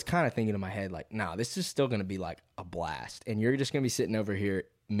I was kind of thinking in my head, like, nah, this is still going to be like a blast. And you're just going to be sitting over here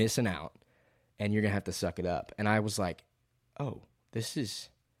missing out and you're going to have to suck it up. And I was like, oh, this is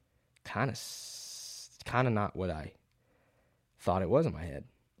kind of not what I thought it was in my head.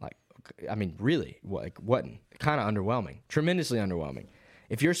 Like, I mean, really, wasn't. Kind of underwhelming, tremendously underwhelming.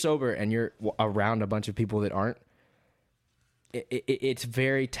 If you're sober and you're around a bunch of people that aren't, it's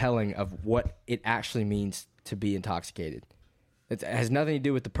very telling of what it actually means to be intoxicated. It has nothing to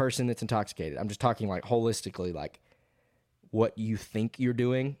do with the person that's intoxicated. I'm just talking like holistically, like what you think you're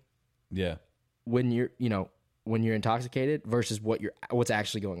doing. Yeah. When you're intoxicated versus what's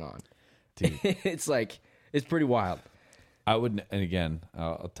actually going on. Dude. It's like, it's pretty wild. I would, and again,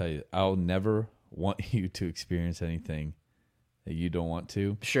 I'll tell you, I'll never want you to experience anything that you don't want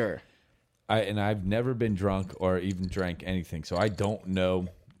to. Sure. I've never been drunk or even drank anything, so I don't know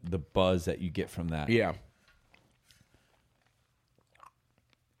the buzz that you get from that. Yeah.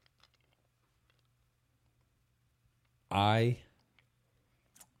 I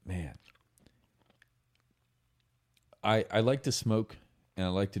like to smoke and I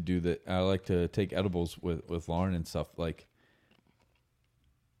like to do that. I like to take edibles with Lauren and stuff. Like,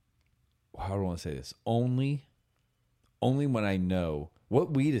 how do I want to say this? Only when I know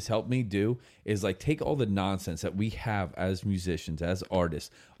what weed has helped me do is like take all the nonsense that we have as musicians, as artists,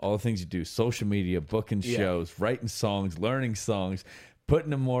 all the things you do, social media, booking shows, writing songs, learning songs,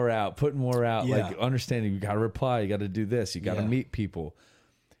 putting more out, like understanding you got to reply, you got to do this, you got to meet people,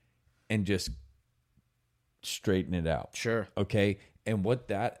 and just straighten it out. Sure. Okay. And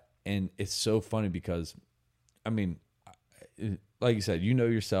and it's so funny because, I mean, like you said, you know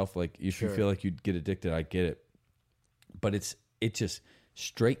yourself, like if you feel like you'd get addicted, I get it. But it just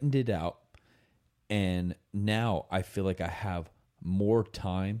straightened it out. And now I feel like I have more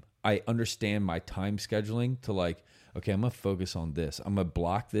time. I understand my time scheduling to like, okay, I'm going to focus on this. I'm going to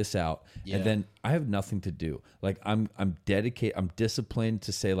block this out. Yeah. And then I have nothing to do. Like I'm dedicated. I'm disciplined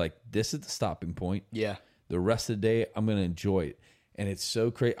to say like, this is the stopping point. Yeah. The rest of the day, I'm going to enjoy it. And it's so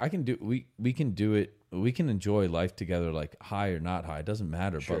crazy. We can do it. We can enjoy life together, like high or not high. It doesn't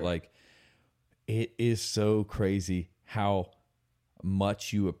matter. Sure. But like, it is so crazy how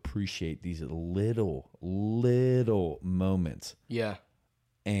much you appreciate these little moments. Yeah.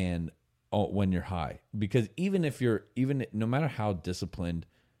 And when you're high, because no matter how disciplined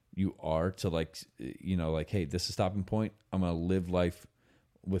you are to like, like, hey, this is stopping point. I'm going to live life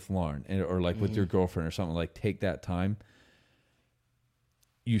with Lauren or like with your girlfriend or something, like take that time.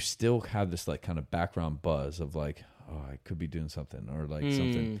 You still have this like kind of background buzz of like, oh, I could be doing something or like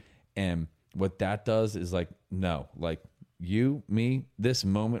something. And what that does is like, no, like you, me, this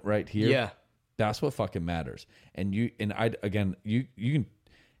moment right here. Yeah. That's what fucking matters. And you can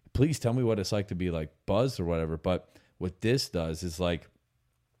please tell me what it's like to be like buzzed or whatever. But what this does is like,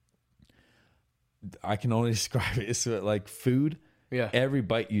 I can only describe it. It's like food. Yeah. Every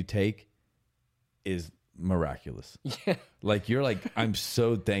bite you take is miraculous. Yeah. Like you're like, I'm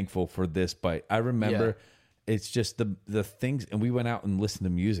so thankful for this bite. I remember it's just the things, and we went out and listened to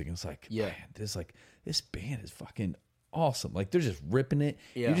music and it's like, man, this band is fucking awesome. Like they're just ripping it.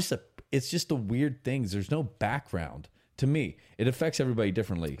 Yeah. It's just the weird things. There's no background. To me, it affects everybody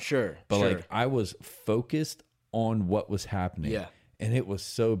differently. Sure. But like I was focused on what was happening. Yeah. And it was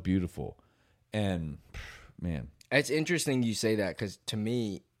so beautiful. And man. It's interesting you say that because to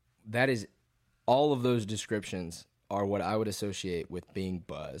me, that is all of those descriptions are what I would associate with being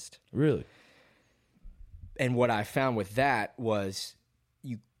buzzed. Really? And what I found with that was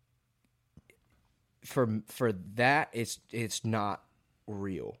for that it's not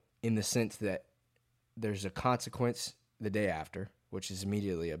real in the sense that there's a consequence the day after, which is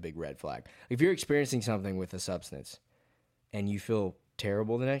immediately a big red flag. If you're experiencing something with a substance and you feel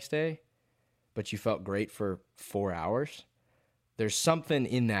terrible the next day, but you felt great for 4 hours, there's something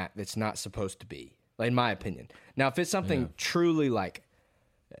in that that's not supposed to be, like, in my opinion. Now, if it's something truly like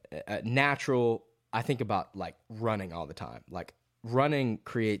natural, I think about like running all the time. Like running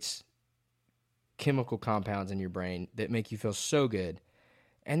creates chemical compounds in your brain that make you feel so good.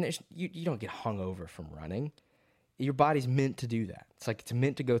 And you don't get hungover from running. Your body's meant to do that. It's like it's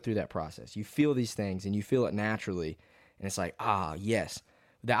meant to go through that process. You feel these things and you feel it naturally. And it's like, yes.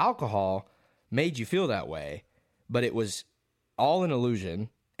 The alcohol made you feel that way, but it was all an illusion,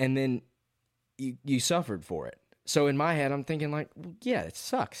 and then you suffered for it. So in my head, I'm thinking like, well, yeah, it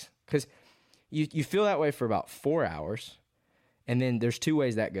sucks. Because you feel that way for about 4 hours, and then there's two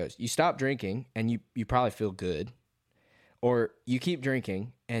ways that goes. You stop drinking, and you probably feel good. Or you keep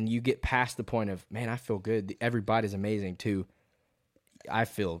drinking, and you get past the point of, man, I feel good. Everybody's amazing, to I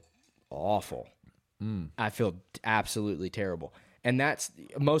feel awful. I feel absolutely terrible. And that's,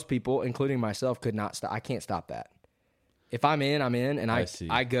 most people, including myself, could not stop. I can't stop that. If I'm in, I'm in, and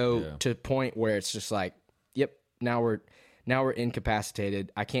I go to a point where it's just like, yep, now we're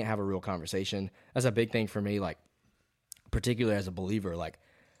incapacitated. I can't have a real conversation. That's a big thing for me, like, particularly as a believer. Like,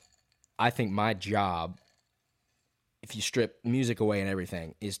 I think my job, if you strip music away and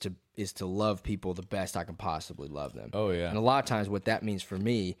everything, is to love people the best I can possibly love them. Oh, yeah. And a lot of times what that means for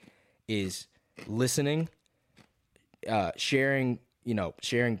me is listening, sharing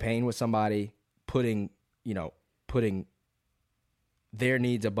pain with somebody, putting their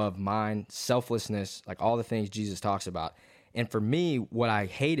needs above mine, selflessness, like all the things Jesus talks about. And for me, what I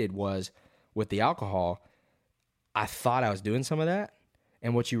hated was, with the alcohol, I thought I was doing some of that.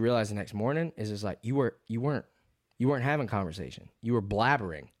 And what you realize the next morning is it's like, you weren't having conversation. You were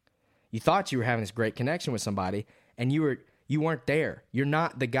blabbering. You thought you were having this great connection with somebody, and you weren't there. You're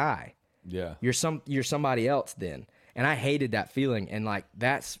not the guy. Yeah. You're somebody else then. And I hated that feeling. And like,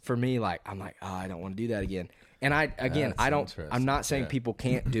 that's for me, like, I'm like, I don't want to do that again. And I'm not saying people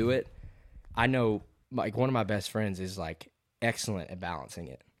can't do it. I know, like, one of my best friends is like excellent at balancing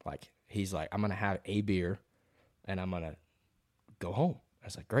it. Like, he's like, I'm going to have a beer and I'm going to go home. I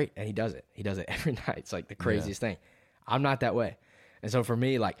was like, great. And he does it. He does it every night. It's like the craziest thing. I'm not that way. And so for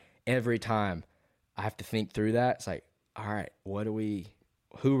me, like, every time I have to think through that, it's like, all right, who are we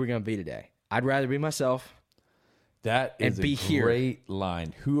going to be today? I'd rather be myself. That is and be a great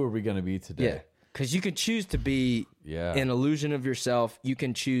line. Who are we going to be today? Yeah. Because you can choose to be an illusion of yourself. You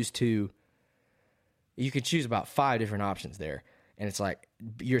can choose about 5 different options there. And it's like,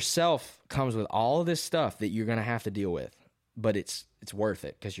 yourself comes with all of this stuff that you're going to have to deal with. But it's worth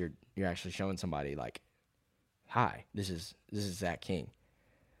it, because you're actually showing somebody, like, hi, this is Zach King.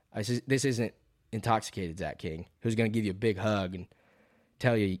 This isn't intoxicated Zach King, who's going to give you a big hug and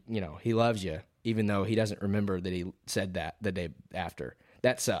tell you, he loves you, even though he doesn't remember that he said that the day after.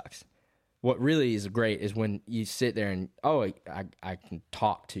 That sucks. What really is great is when you sit there and, I can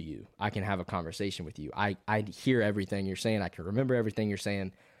talk to you. I can have a conversation with you. I hear everything you're saying. I can remember everything you're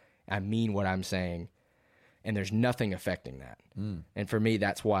saying. I mean what I'm saying. And there's nothing affecting that. And for me,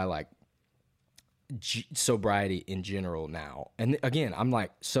 that's why, like, sobriety in general now. And again, I'm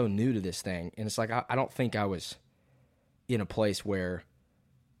like so new to this thing. And it's like, I don't think I was in a place where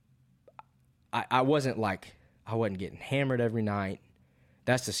I wasn't getting hammered every night.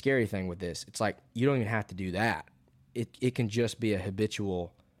 That's the scary thing with this. It's like, you don't even have to do that. It can just be a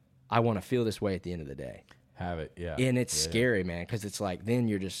habitual, I want to feel this way at the end of the day. Have it, yeah. And it's scary, man, because it's like, then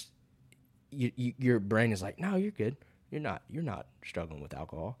you're just, your brain is like, no, you're good. You're not struggling with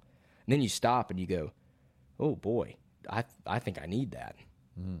alcohol. And then you stop and you go, oh boy, I think I need that.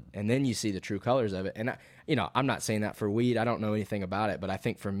 And then you see the true colors of it. And I'm not saying that for weed. I don't know anything about it, but I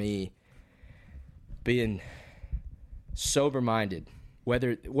think for me, being sober-minded,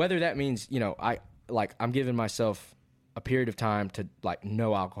 whether that means, I'm giving myself a period of time to, like,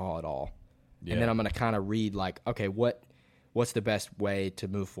 no alcohol at all. Yeah. And then I'm going to kind of read, like, okay, what's the best way to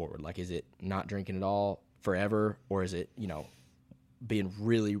move forward? Like, is it not drinking at all forever? Or is it, being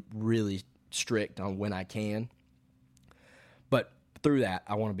really, really strict on when I can? But through that,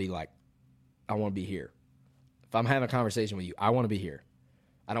 I want to be here. If I'm having a conversation with you, I want to be here.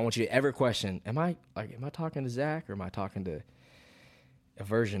 I don't want you to ever question, am I talking to Zach, or am I talking to a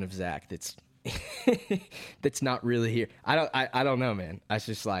version of Zach that's that's not really here? I don't know, man. That's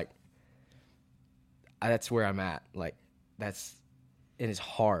just like, that's where I'm at. Like, it is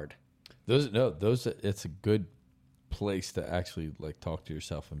hard. It's a good place to actually, like, talk to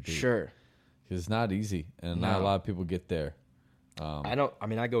yourself and be. Sure. Because it's not easy, and not a lot of people get there.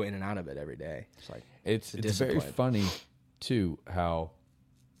 I go in and out of it every day. It's like, it's very funny too, how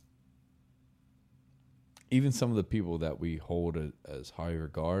even some of the people that we hold as high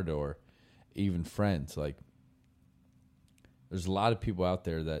regard, or even friends, like, there's a lot of people out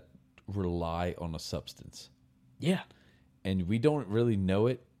there that rely on a substance. Yeah. And we don't really know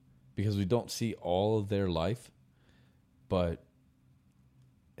it because we don't see all of their life, but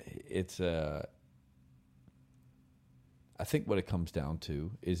I think what it comes down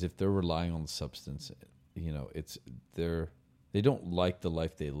to is, if they're relying on the substance, they don't like the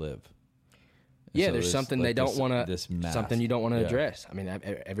life they live. Yeah, so there's something they don't want to, something you don't want to Yeah. address. I mean,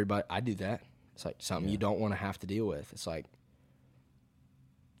 everybody, I do that. It's like something you don't want to have to deal with. It's like,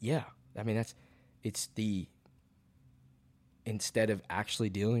 yeah, I mean, instead of actually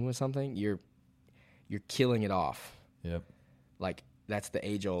dealing with something, you're killing it off. Yep. Like, that's the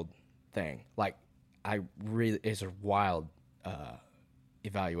age-old thing. Like, it's a wild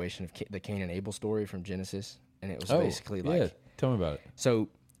evaluation of the Cain and Abel story from Genesis, and it was basically like... Yeah, tell me about it. So,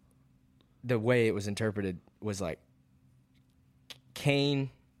 the way it was interpreted was like,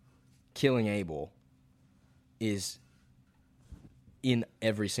 Cain killing Abel is in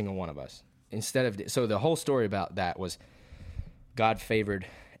every single one of us. So the whole story about that was God favored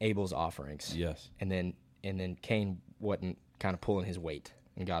Abel's offerings. Yes. And then Cain wasn't kind of pulling his weight.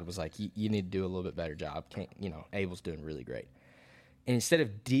 And God was like, you need to do a little bit better job. Abel's doing really great. And instead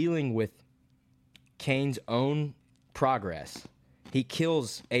of dealing with Cain's own progress, he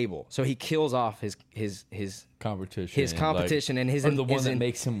kills Abel. So he kills off his competition, and his or the one that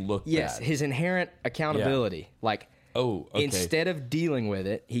makes him look bad. Yes, his inherent accountability. Yeah. Like, okay. Instead of dealing with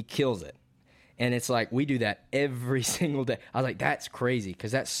it, he kills it. And it's like, we do that every single day. I was like, that's crazy,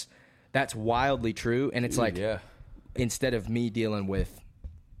 because that's wildly true. And it's instead of me dealing with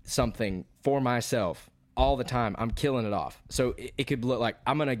something for myself all the time, I'm killing it off. So it could look like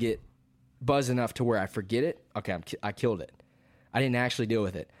I'm going to get buzzed enough to where I forget it. Okay, I killed it. I didn't actually deal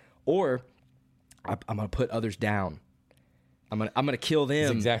with it. Or I'm going to put others down. I'm gonna kill them.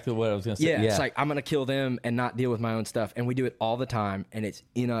 That's exactly what I was going to say. Yeah, it's like, I'm going to kill them and not deal with my own stuff. And we do it all the time, and it's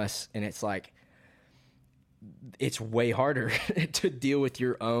in us, and it's like, it's way harder to deal with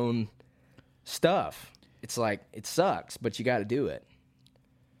your own stuff. It's like, it sucks, but you got to do it.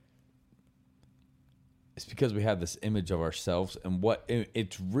 It's because we have this image of ourselves, and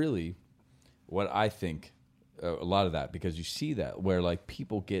it's really what I think, a lot of that, because you see that where like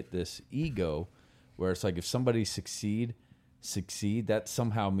people get this ego where it's like, if somebody succeed, that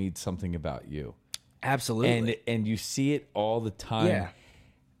somehow means something about you. Absolutely. And you see it all the time. Yeah.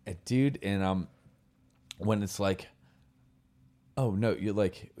 Dude, and when it's like, oh no, you're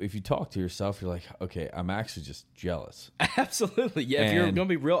like, if you talk to yourself, you're like, okay, I'm actually just jealous. Absolutely. Yeah. If you're going to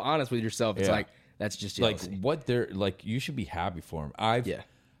be real honest with yourself, it's like, that's just jealousy. Like what they're like, you should be happy for them.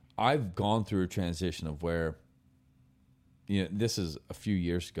 I've gone through a transition of where, this is a few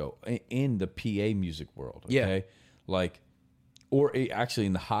years ago in the PA music world. Okay. Yeah. Like, or actually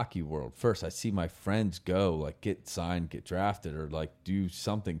in the hockey world. First, I see my friends go, like, get signed, get drafted, or like do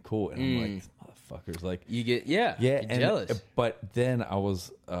something cool, and I'm like, motherfuckers, like, you get you're jealous. But then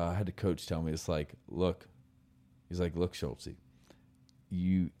I had a coach tell me, it's like, look, he's like, look, Shultz,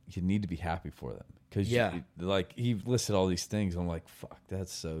 you need to be happy for them, because like, he listed all these things. I'm like, fuck,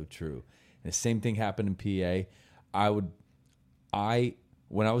 that's so true. And the same thing happened in PA.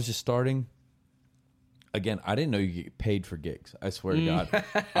 When I was just starting. Again, I didn't know you get paid for gigs. I swear to God,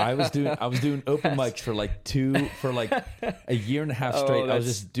 I was doing open mics for a year and a half straight. I was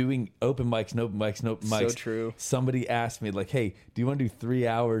just doing open mics. So true. Somebody asked me like, "Hey, do you want to do 3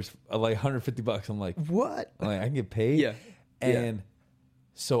 hours, like $150?" I'm like, "What? I'm like, I can get paid?" Yeah. And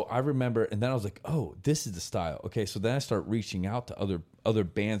so I remember, and then I was like, "Oh, this is the style." Okay, so then I start reaching out to other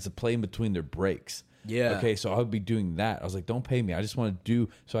bands to play in between their breaks. Yeah. Okay, so I would be doing that. I was like, "Don't pay me. I just want to do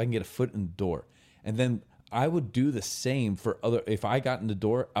so I can get a foot in the door." And then I would do the same for if I got in the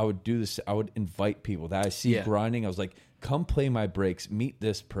door, I would do this. I would invite people that I see grinding. I was like, come play my breaks, meet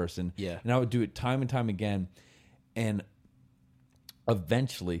this person. Yeah. And I would do it time and time again. And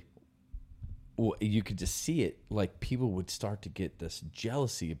eventually, you could just see it. Like, people would start to get this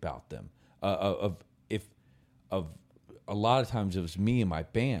jealousy about them. Of a lot of times it was me and my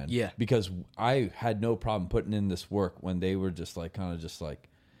band. Yeah. Because I had no problem putting in this work when they were just like,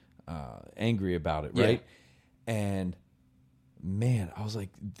 angry about it, right? And man, I was like,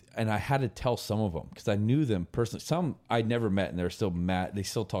 and I had to tell some of them because I knew them personally. Some I'd never met, and they're still mad. They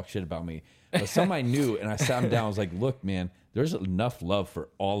still talk shit about me. But some I knew, and I sat them down. I was like, look, man, there's enough love for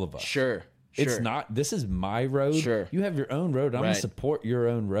all of us. Sure. It's not. This is my road. Sure. You have your own road. I'm gonna support your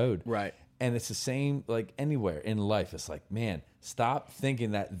own road. Right. And it's the same like anywhere in life. It's like, man, stop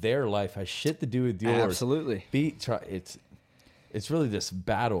thinking that their life has shit to do with yours. Absolutely. It's really this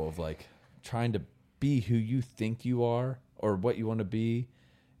battle of like trying to be who you think you are or what you want to be,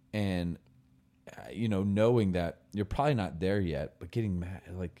 and knowing that you're probably not there yet, but getting mad,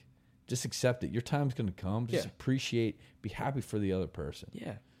 like, just accept it. Your time's going to come. Just appreciate, be happy for the other person.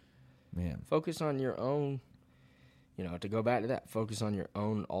 Yeah, man. Focus on your own. To go back to that, focus on your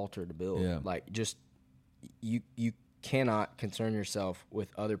own altar to build. Yeah. Like, just you cannot concern yourself with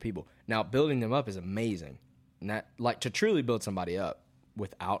other people. Now, building them up is amazing. And that, like, to truly build somebody up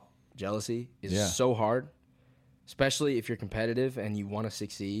without jealousy is Yeah. so hard, especially if you're competitive and you want to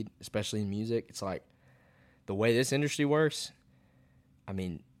succeed, especially in music. It's like the way this industry works. I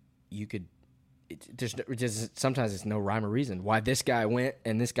mean, you could. Sometimes it's no rhyme or reason why this guy went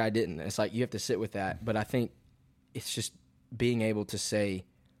and this guy didn't. It's like you have to sit with that. But I think it's just being able to say,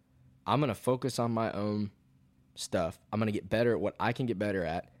 I'm going to focus on my own stuff. I'm going to get better at what I can get better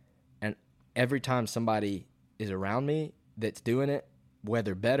at. And every time somebody is around me that's doing it,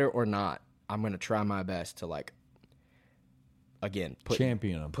 whether better or not, I'm going to try my best to, like, again,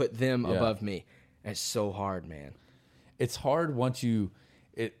 champion them, put them above me. And it's so hard, man. It's hard once you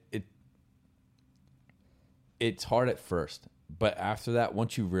it's hard at first, but after that,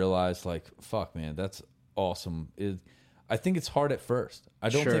 once you realize, like, fuck, man, that's awesome. I think it's hard at first. I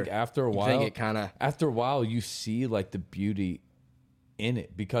don't think after a while. You think it kind of after a while you see like the beauty in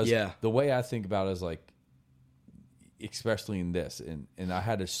it, because the way I think about it is like, especially in this, and I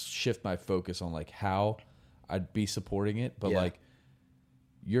had to shift my focus on like how I'd be supporting it, but like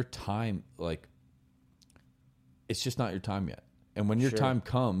your time, like it's just not your time yet. And when your time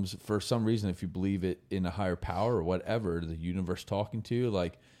comes, for some reason, if you believe it in a higher power or whatever, the universe talking to you,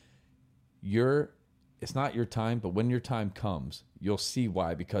 like it's not your time, but when your time comes, you'll see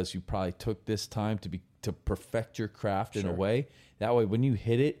why, because you probably took this time to perfect your craft in a way. That way, when you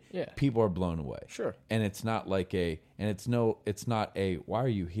hit it, people are blown away. Sure. And it's not like it's not a, why are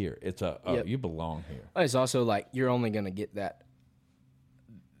you here? It's you belong here. It's also like, you're only going to get that.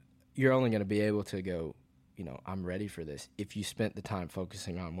 You're only going to be able to go, you know, I'm ready for this if you spent the time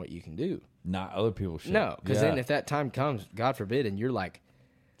focusing on what you can do. Not other people's shit. No, because then if that time comes, God forbid, and you're like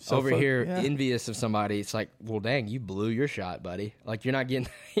here envious of somebody, it's like, well, dang, you blew your shot, buddy. Like, you're not getting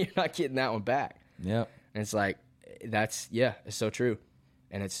that one back. Yep. And it's like, it's so true.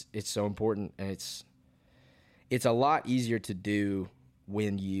 And it's so important. And it's a lot easier to do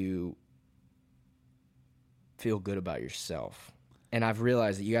when you feel good about yourself. And I've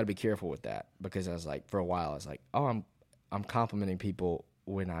realized that you got to be careful with that, because I was like, for a while, I was like, oh, I'm complimenting people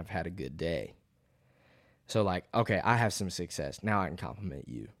when I've had a good day. So like, okay, I have some success. Now I can compliment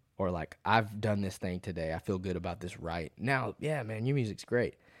you. Or like, I've done this thing today. I feel good about this right now. Yeah, man, your music's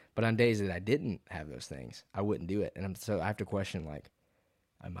great. But on days that I didn't have those things, I wouldn't do it. And so I have to question, like,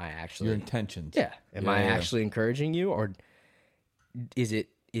 am I actually... Your intentions. Yeah. Am I actually encouraging you? Or is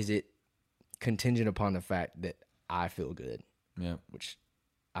it contingent upon the fact that I feel good? Yeah. Which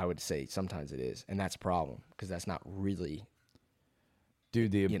I would say sometimes it is. And that's a problem, because that's not really...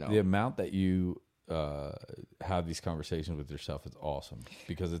 Dude, the amount that you have these conversations with yourself is awesome,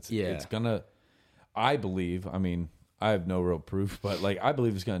 because it's gonna... I believe, I mean, I have no real proof, but like, I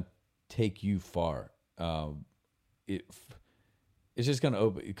believe it's gonna take you far. It's just gonna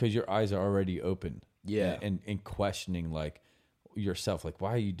open, because your eyes are already open. Yeah. And questioning, like, yourself, like,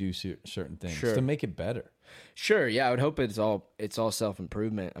 why you do certain things to make it better. Sure, yeah, I would hope it's all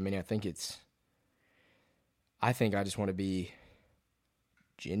self-improvement. I mean, I think I just want to be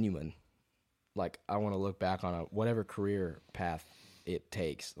genuine. Like, I want to look back on whatever career path it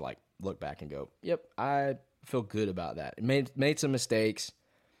takes, like, look back and go, yep, I feel good about that. Made some mistakes,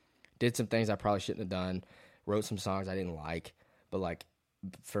 did some things I probably shouldn't have done, wrote some songs I didn't like, but like,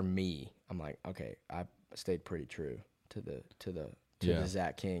 for me, I'm like, okay, I stayed pretty true to the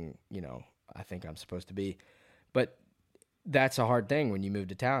Zach King, you know, I think I'm supposed to be. But that's a hard thing when you move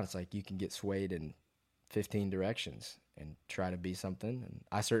to town. It's like you can get swayed in 15 directions and try to be something. And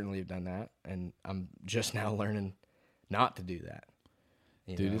I certainly have done that. And I'm just now learning not to do that.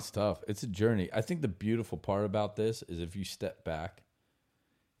 Dude, it's tough. It's a journey. I think the beautiful part about this is if you step back,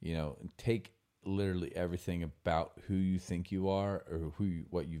 you know, and take literally everything about who you think you are, or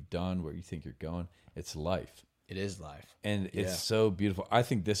what you've done, where you think you're going. It's life. It is life. And it's so beautiful. I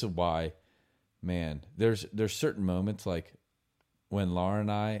think this is why, man, there's certain moments, like when Laura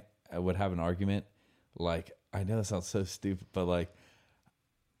and I would have an argument, like, I know that sounds so stupid, but like,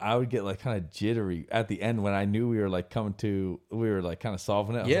 I would get like kind of jittery at the end when I knew we were like kind of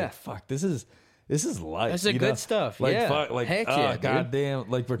solving it. I was like, fuck, this is life. That's the good stuff. Like, yeah. Fuck, like, heck yeah, goddamn,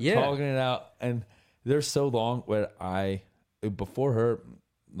 like, we're talking it out. And there's so long where before her,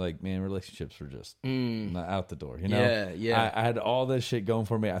 like, man, relationships were just not out the door, you know? Yeah. I had all this shit going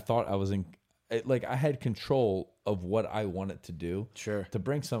for me. I thought I was I had control of what I wanted to do. Sure. To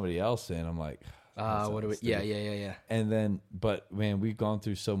bring somebody else in, I'm like, what do we? Yeah. And then, but man, we've gone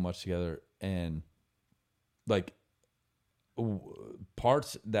through so much together, and like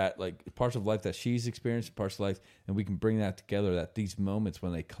parts of life that she's experienced, parts of life, and we can bring that together. That these moments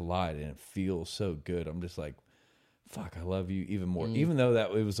when they collide, and it feels so good. I'm just like, fuck, I love you even more. Even though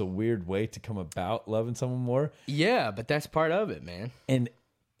that it was a weird way to come about loving someone more. Yeah, but that's part of it, man. And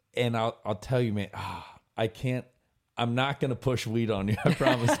And I'll tell you, man, I'm not going to push weed on you, I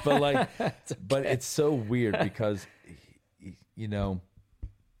promise. But like, it's okay. But it's so weird because, you know,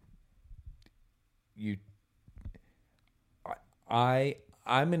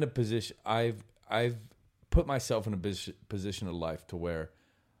 I'm in a position, I've put myself in a position of life to where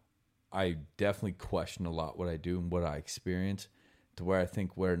I definitely question a lot what I do and what I experience, to where I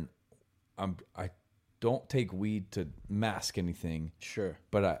think I don't take weed to mask anything. Sure.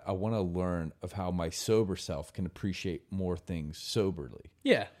 But I want to learn of how my sober self can appreciate more things soberly.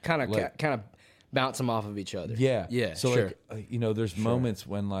 Yeah. Kind of bounce them off of each other. Yeah. Yeah. So sure. like, you know, there's moments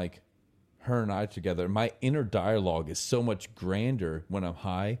when like her and I together, my inner dialogue is so much grander when I'm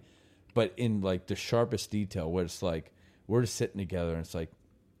high, but in like the sharpest detail where it's like, we're just sitting together and it's like,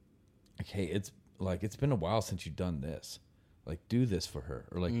 hey, it's been a while since you've done this. Like, do this for her,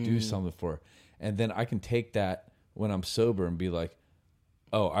 or like do something for her. And then I can take that when I'm sober and be like,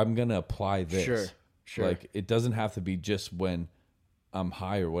 oh, I'm going to apply this. Sure. Like, it doesn't have to be just when I'm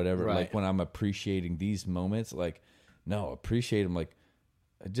high or whatever. Right. Like, when I'm appreciating these moments, like, no, appreciate them. Like,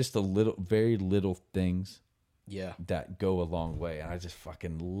 just very little things that go a long way. And I just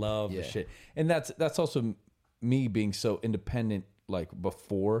fucking love the shit. And that's also me being so independent, like,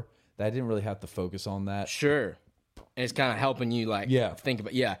 before, that I didn't really have to focus on that. Sure. And it's kind of helping you, like, think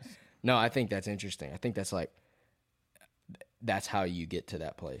about, No, I think that's interesting. I think that's like, that's how you get to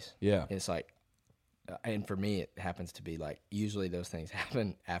that place. Yeah. It's like, and for me, it happens to be like, usually those things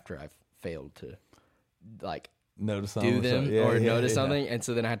happen after I've failed to, like, notice do them notice something. And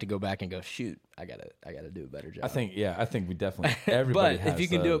so then I have to go back and go, shoot, I gotta do a better job. I think we definitely, everybody but has if you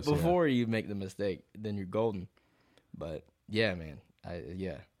can those, do it before you make the mistake, then you're golden. But yeah, man,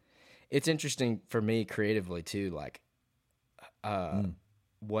 it's interesting for me creatively too. Like,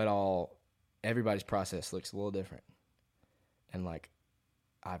 everybody's process looks a little different. And like,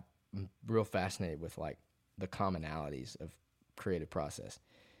 I'm real fascinated with like the commonalities of creative process.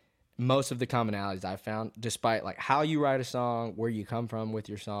 Most of the commonalities I've found, despite like how you write a song, where you come from with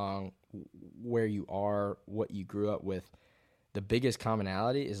your song, where you are, what you grew up with, the biggest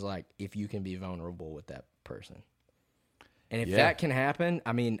commonality is like if you can be vulnerable with that person. And if that can happen,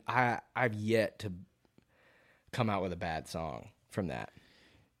 I mean, I've yet to come out with a bad song from that.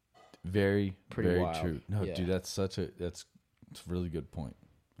 Very wild. True. No, dude, that's a really good point.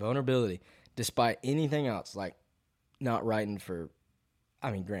 Vulnerability, despite anything else, like not writing for,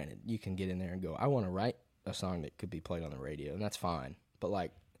 I mean, granted, you can get in there and go, I want to write a song that could be played on the radio, and that's fine. But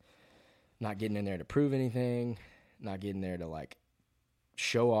like, not getting in there to prove anything, not getting there to like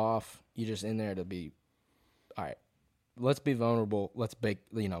show off. You're just in there to be, all right, let's be vulnerable. Let's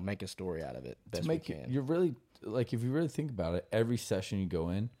make a story out of it best we can. You're really, like, if you really think about it, every session you go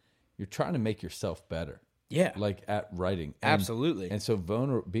in, you're trying to make yourself better. Yeah. Like at writing. Absolutely. And so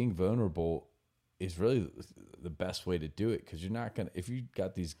being vulnerable is really the best way to do it, because you're not going to, if you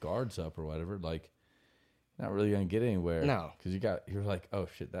got these guards up or whatever, like, not really going to get anywhere. No. Because you're like, oh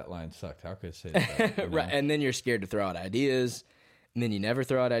shit, that line sucked. How could I say that? You know? Right. And then you're scared to throw out ideas, and then you never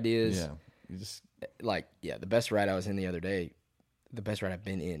throw out ideas. Yeah. You just, like, the best ride I was in the other day, the best ride I've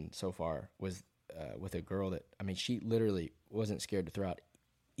been in so far was with a girl that, I mean, she literally wasn't scared to throw out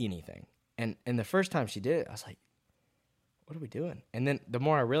anything. And the first time she did it, I was like, what are we doing? And then the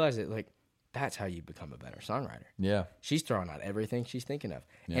more I realized it, like, that's how you become a better songwriter. Yeah. She's throwing out everything she's thinking of.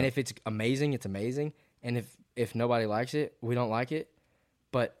 Yeah. And if it's amazing, it's amazing. And if nobody likes it, we don't like it.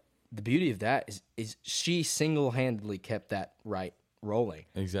 But the beauty of that is she single-handedly kept that right rolling.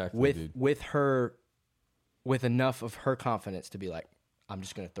 Exactly. With enough of her confidence to be like, I'm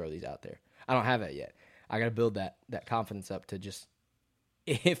just going to throw these out there. I don't have that yet. I got to build that confidence up to just,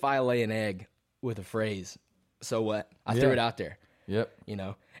 if I lay an egg with a phrase, so what? I threw it out there. Yep. You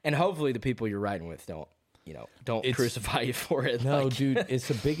know, and hopefully the people you're writing with don't crucify you for it. No, dude, it's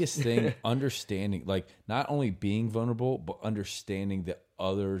the biggest thing. Understanding, like, not only being vulnerable, but understanding that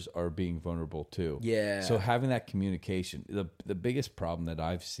others are being vulnerable too. Yeah. So having that communication, the biggest problem that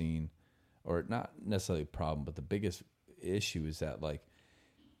I've seen, or not necessarily a problem, but the biggest issue is that, like,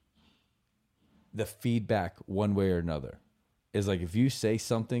 the feedback one way or another is like, if you say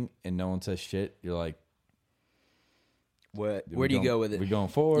something and no one says shit, you're like, where do you go with it? We're going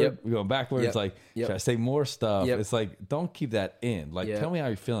forward. Yep. We're going backwards. Yep. Like, should I say more stuff? It's like, don't keep that in. Like, tell me how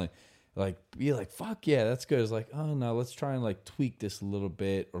you're feeling. Like, be like, fuck yeah, that's good. It's like, oh no, let's try and like tweak this a little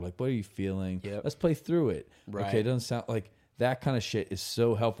bit. Or like, what are you feeling? Let's play through it. Right. Okay, it doesn't sound like that kind of shit is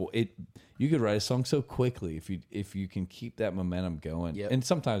so helpful. You could write a song so quickly if you can keep that momentum going. And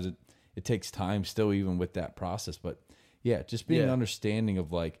sometimes it takes time still, even with that process. But yeah, just being understanding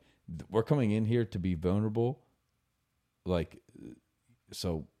of like, we're coming in here to be vulnerable. Like,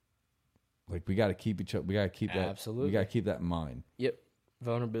 so Like we got to keep each other. We got to keep that. Absolutely. We got to keep that in mind. Yep.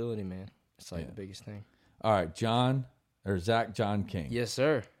 Vulnerability, man. It's like the biggest thing. All right, Zach John King. Yes,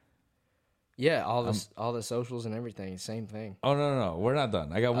 sir. Yeah, all the socials and everything, same thing. Oh no, we're not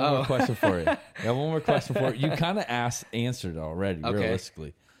done. I got one more question for you. You kind of answered already,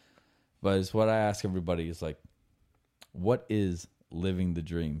 realistically. But it's what I ask everybody is like, what is living the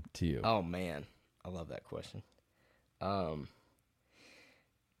dream to you? Oh man, I love that question. To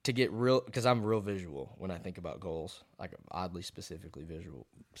get real, because I'm real visual when I think about goals, like oddly specifically visual.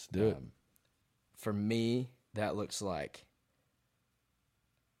 Let's do it. For me, that looks like.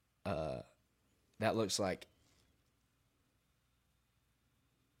 All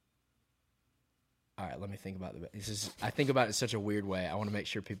right, let me think about I think about it in such a weird way. I want to make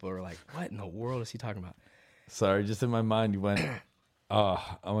sure people are like, what in the world is he talking about? Sorry, just in my mind, you went, I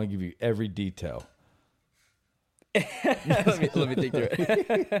want to give you every detail. let me think through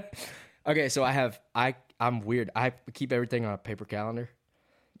it. Okay, so I'm weird. I keep everything on a paper calendar.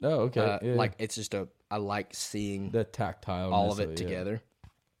 Oh, okay. Like it's just I like seeing the tactile, all of it together.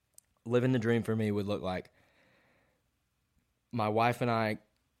 Living the dream for me would look like my wife and I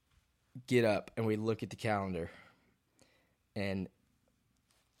get up and we look at the calendar, and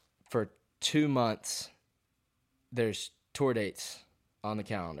for 2 months there's tour dates on the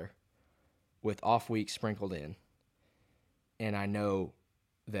calendar with off weeks sprinkled in, and I know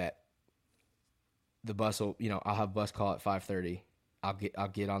that the bus will, I'll have a bus call at 5:30. I'll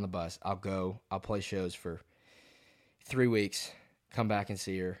get on the bus. I'll go. I'll play shows for 3 weeks. Come back and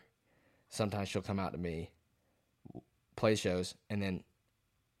see her. Sometimes she'll come out to me, play shows, and then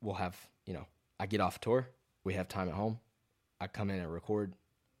we'll have, I get off tour. We have time at home. I come in and record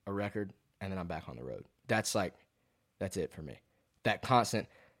a record, and then I'm back on the road. That's it for me. That constant,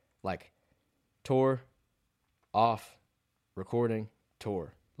 like, tour, off, recording,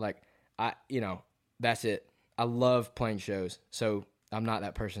 tour. Like, that's it. I love playing shows, so I'm not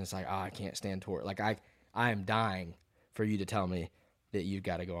that person that's like, I can't stand tour. Like, I am dying for you to tell me that you've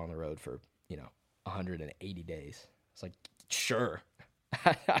got to go on the road for, 180 days. It's like, sure.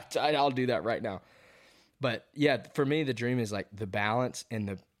 I'll do that right now. But, yeah, for me, the dream is, like, the balance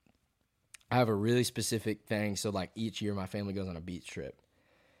and I have a really specific thing. So, like, each year my family goes on a beach trip.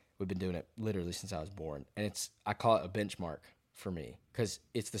 We've been doing it literally since I was born. And I call it a benchmark for me because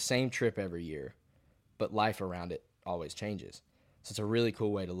it's the same trip every year, but life around it always changes. So it's a really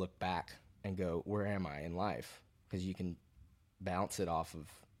cool way to look back and go, where am I in life? Because you can bounce it off of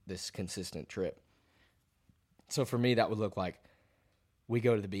this consistent trip. So for me, that would look like we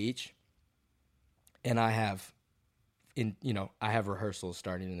go to the beach, and I have rehearsals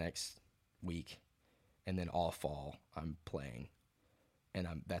starting the next week, and then all fall I'm playing, and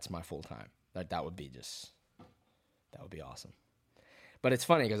that's my full time. That would be awesome. But it's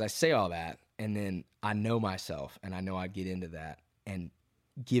funny because I say all that, and then I know myself, and I know I'd get into that and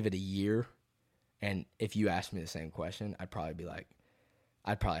give it a year. And if you asked me the same question, I'd probably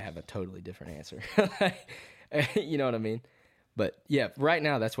have a totally different answer. You know what I mean? But yeah, right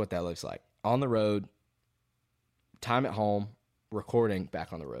now that's what that looks like. On the road, time at home, recording,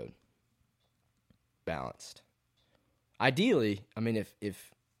 back on the road. Balanced. Ideally, I mean,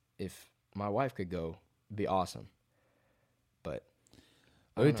 if my wife could go, it'd be awesome. But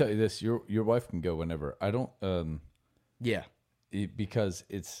let me tell you this: your wife can go whenever. I don't. Yeah. Because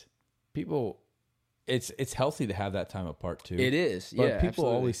it's people. It's healthy to have that time apart too. It is, but yeah. People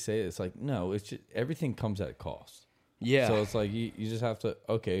absolutely. always say it's like no, it's just everything comes at a cost. Yeah. So it's like you just have to.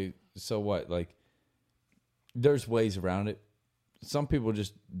 Okay, so what? Like, there's ways around it. Some people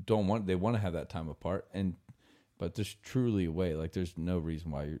just don't want. They want to have that time apart, but there's truly a way. Like, there's no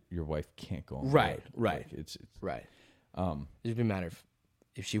reason why your wife can't go on. Right. The road. Right. Like, it's right. It'd be a matter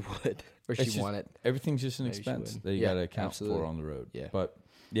if she would or she wanted. Everything's just an expense that you got to account for on the road. Yeah. But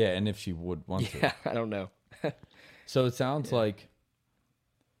yeah, and if she would want to. Yeah, I don't know. So it sounds like,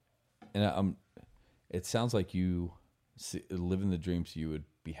 and it sounds like you living the dreams. You would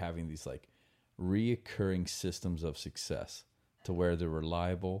be having these like reoccurring systems of success to where they're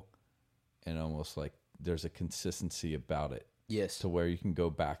reliable and almost like there's a consistency about it. Yes. To where you can go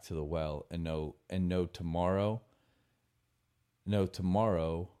back to the well and know tomorrow.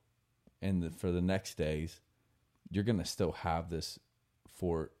 And for the next days, you're gonna still have this.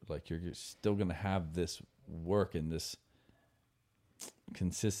 You're still gonna have this work and this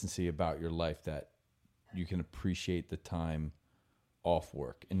consistency about your life that you can appreciate the time off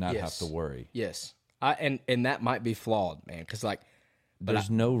work and not have to worry. Yes. And that might be flawed, man, because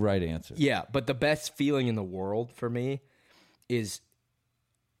there's no right answer. Yeah, but the best feeling in the world for me is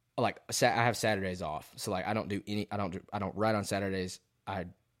like I have Saturdays off, so like I don't write on Saturdays. I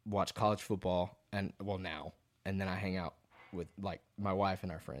watch college football, and now, and then I hang out with like my wife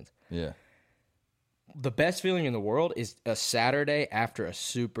and our friends. Yeah. The best feeling in the world is a Saturday after a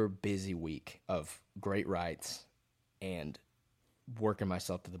super busy week of great rides and working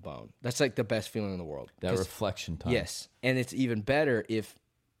myself to the bone. That's like the best feeling in the world. That reflection time. Yes. And it's even better if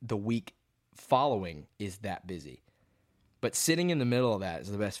the week following is that busy. But sitting in the middle of that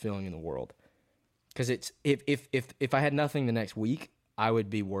is the best feeling in the world. Because it's if I had nothing the next week, I would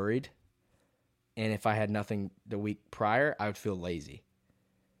be worried. And if I had nothing the week prior, I would feel lazy.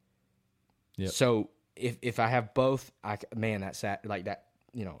 Yep. So if I have both, that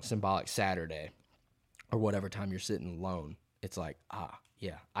symbolic Saturday or whatever time you're sitting alone, it's like,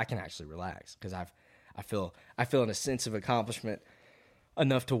 yeah, I can actually relax because I feel in a sense of accomplishment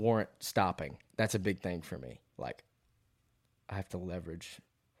enough to warrant stopping. That's a big thing for me. Like, I have to leverage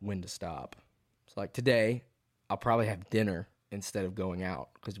when to stop. So like today, I'll probably have dinner instead of going out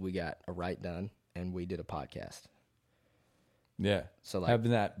because we got a write done and we did a podcast. Yeah. So like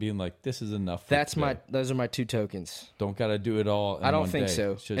having that being like, this is enough. Those are my 2 tokens. Don't got to do it all. I don't think day.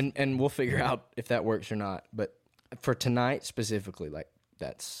 so. Just, and we'll figure out if that works or not. But for tonight specifically, like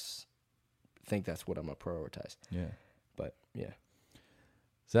I think that's what I'm going to prioritize. Yeah. But yeah.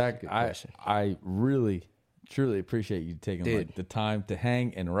 Zach, I really, truly appreciate you taking like the time to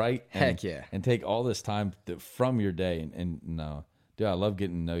hang and write. Heck yeah. And take all this time from your day. And no, dude, I love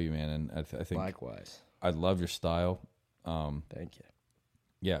getting to know you, man. And I think likewise. I love your style. Thank you.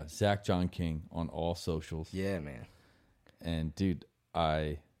 Yeah, Zach John King on all socials. Yeah, man. And dude,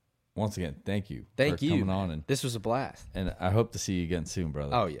 once again thank you for coming on, and this was a blast. And I hope to see you again soon,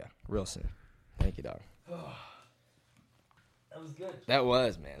 brother. Oh yeah, real soon. Thank you, dog. That was good. That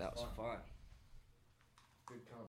was, man. That was fun. Good conversation.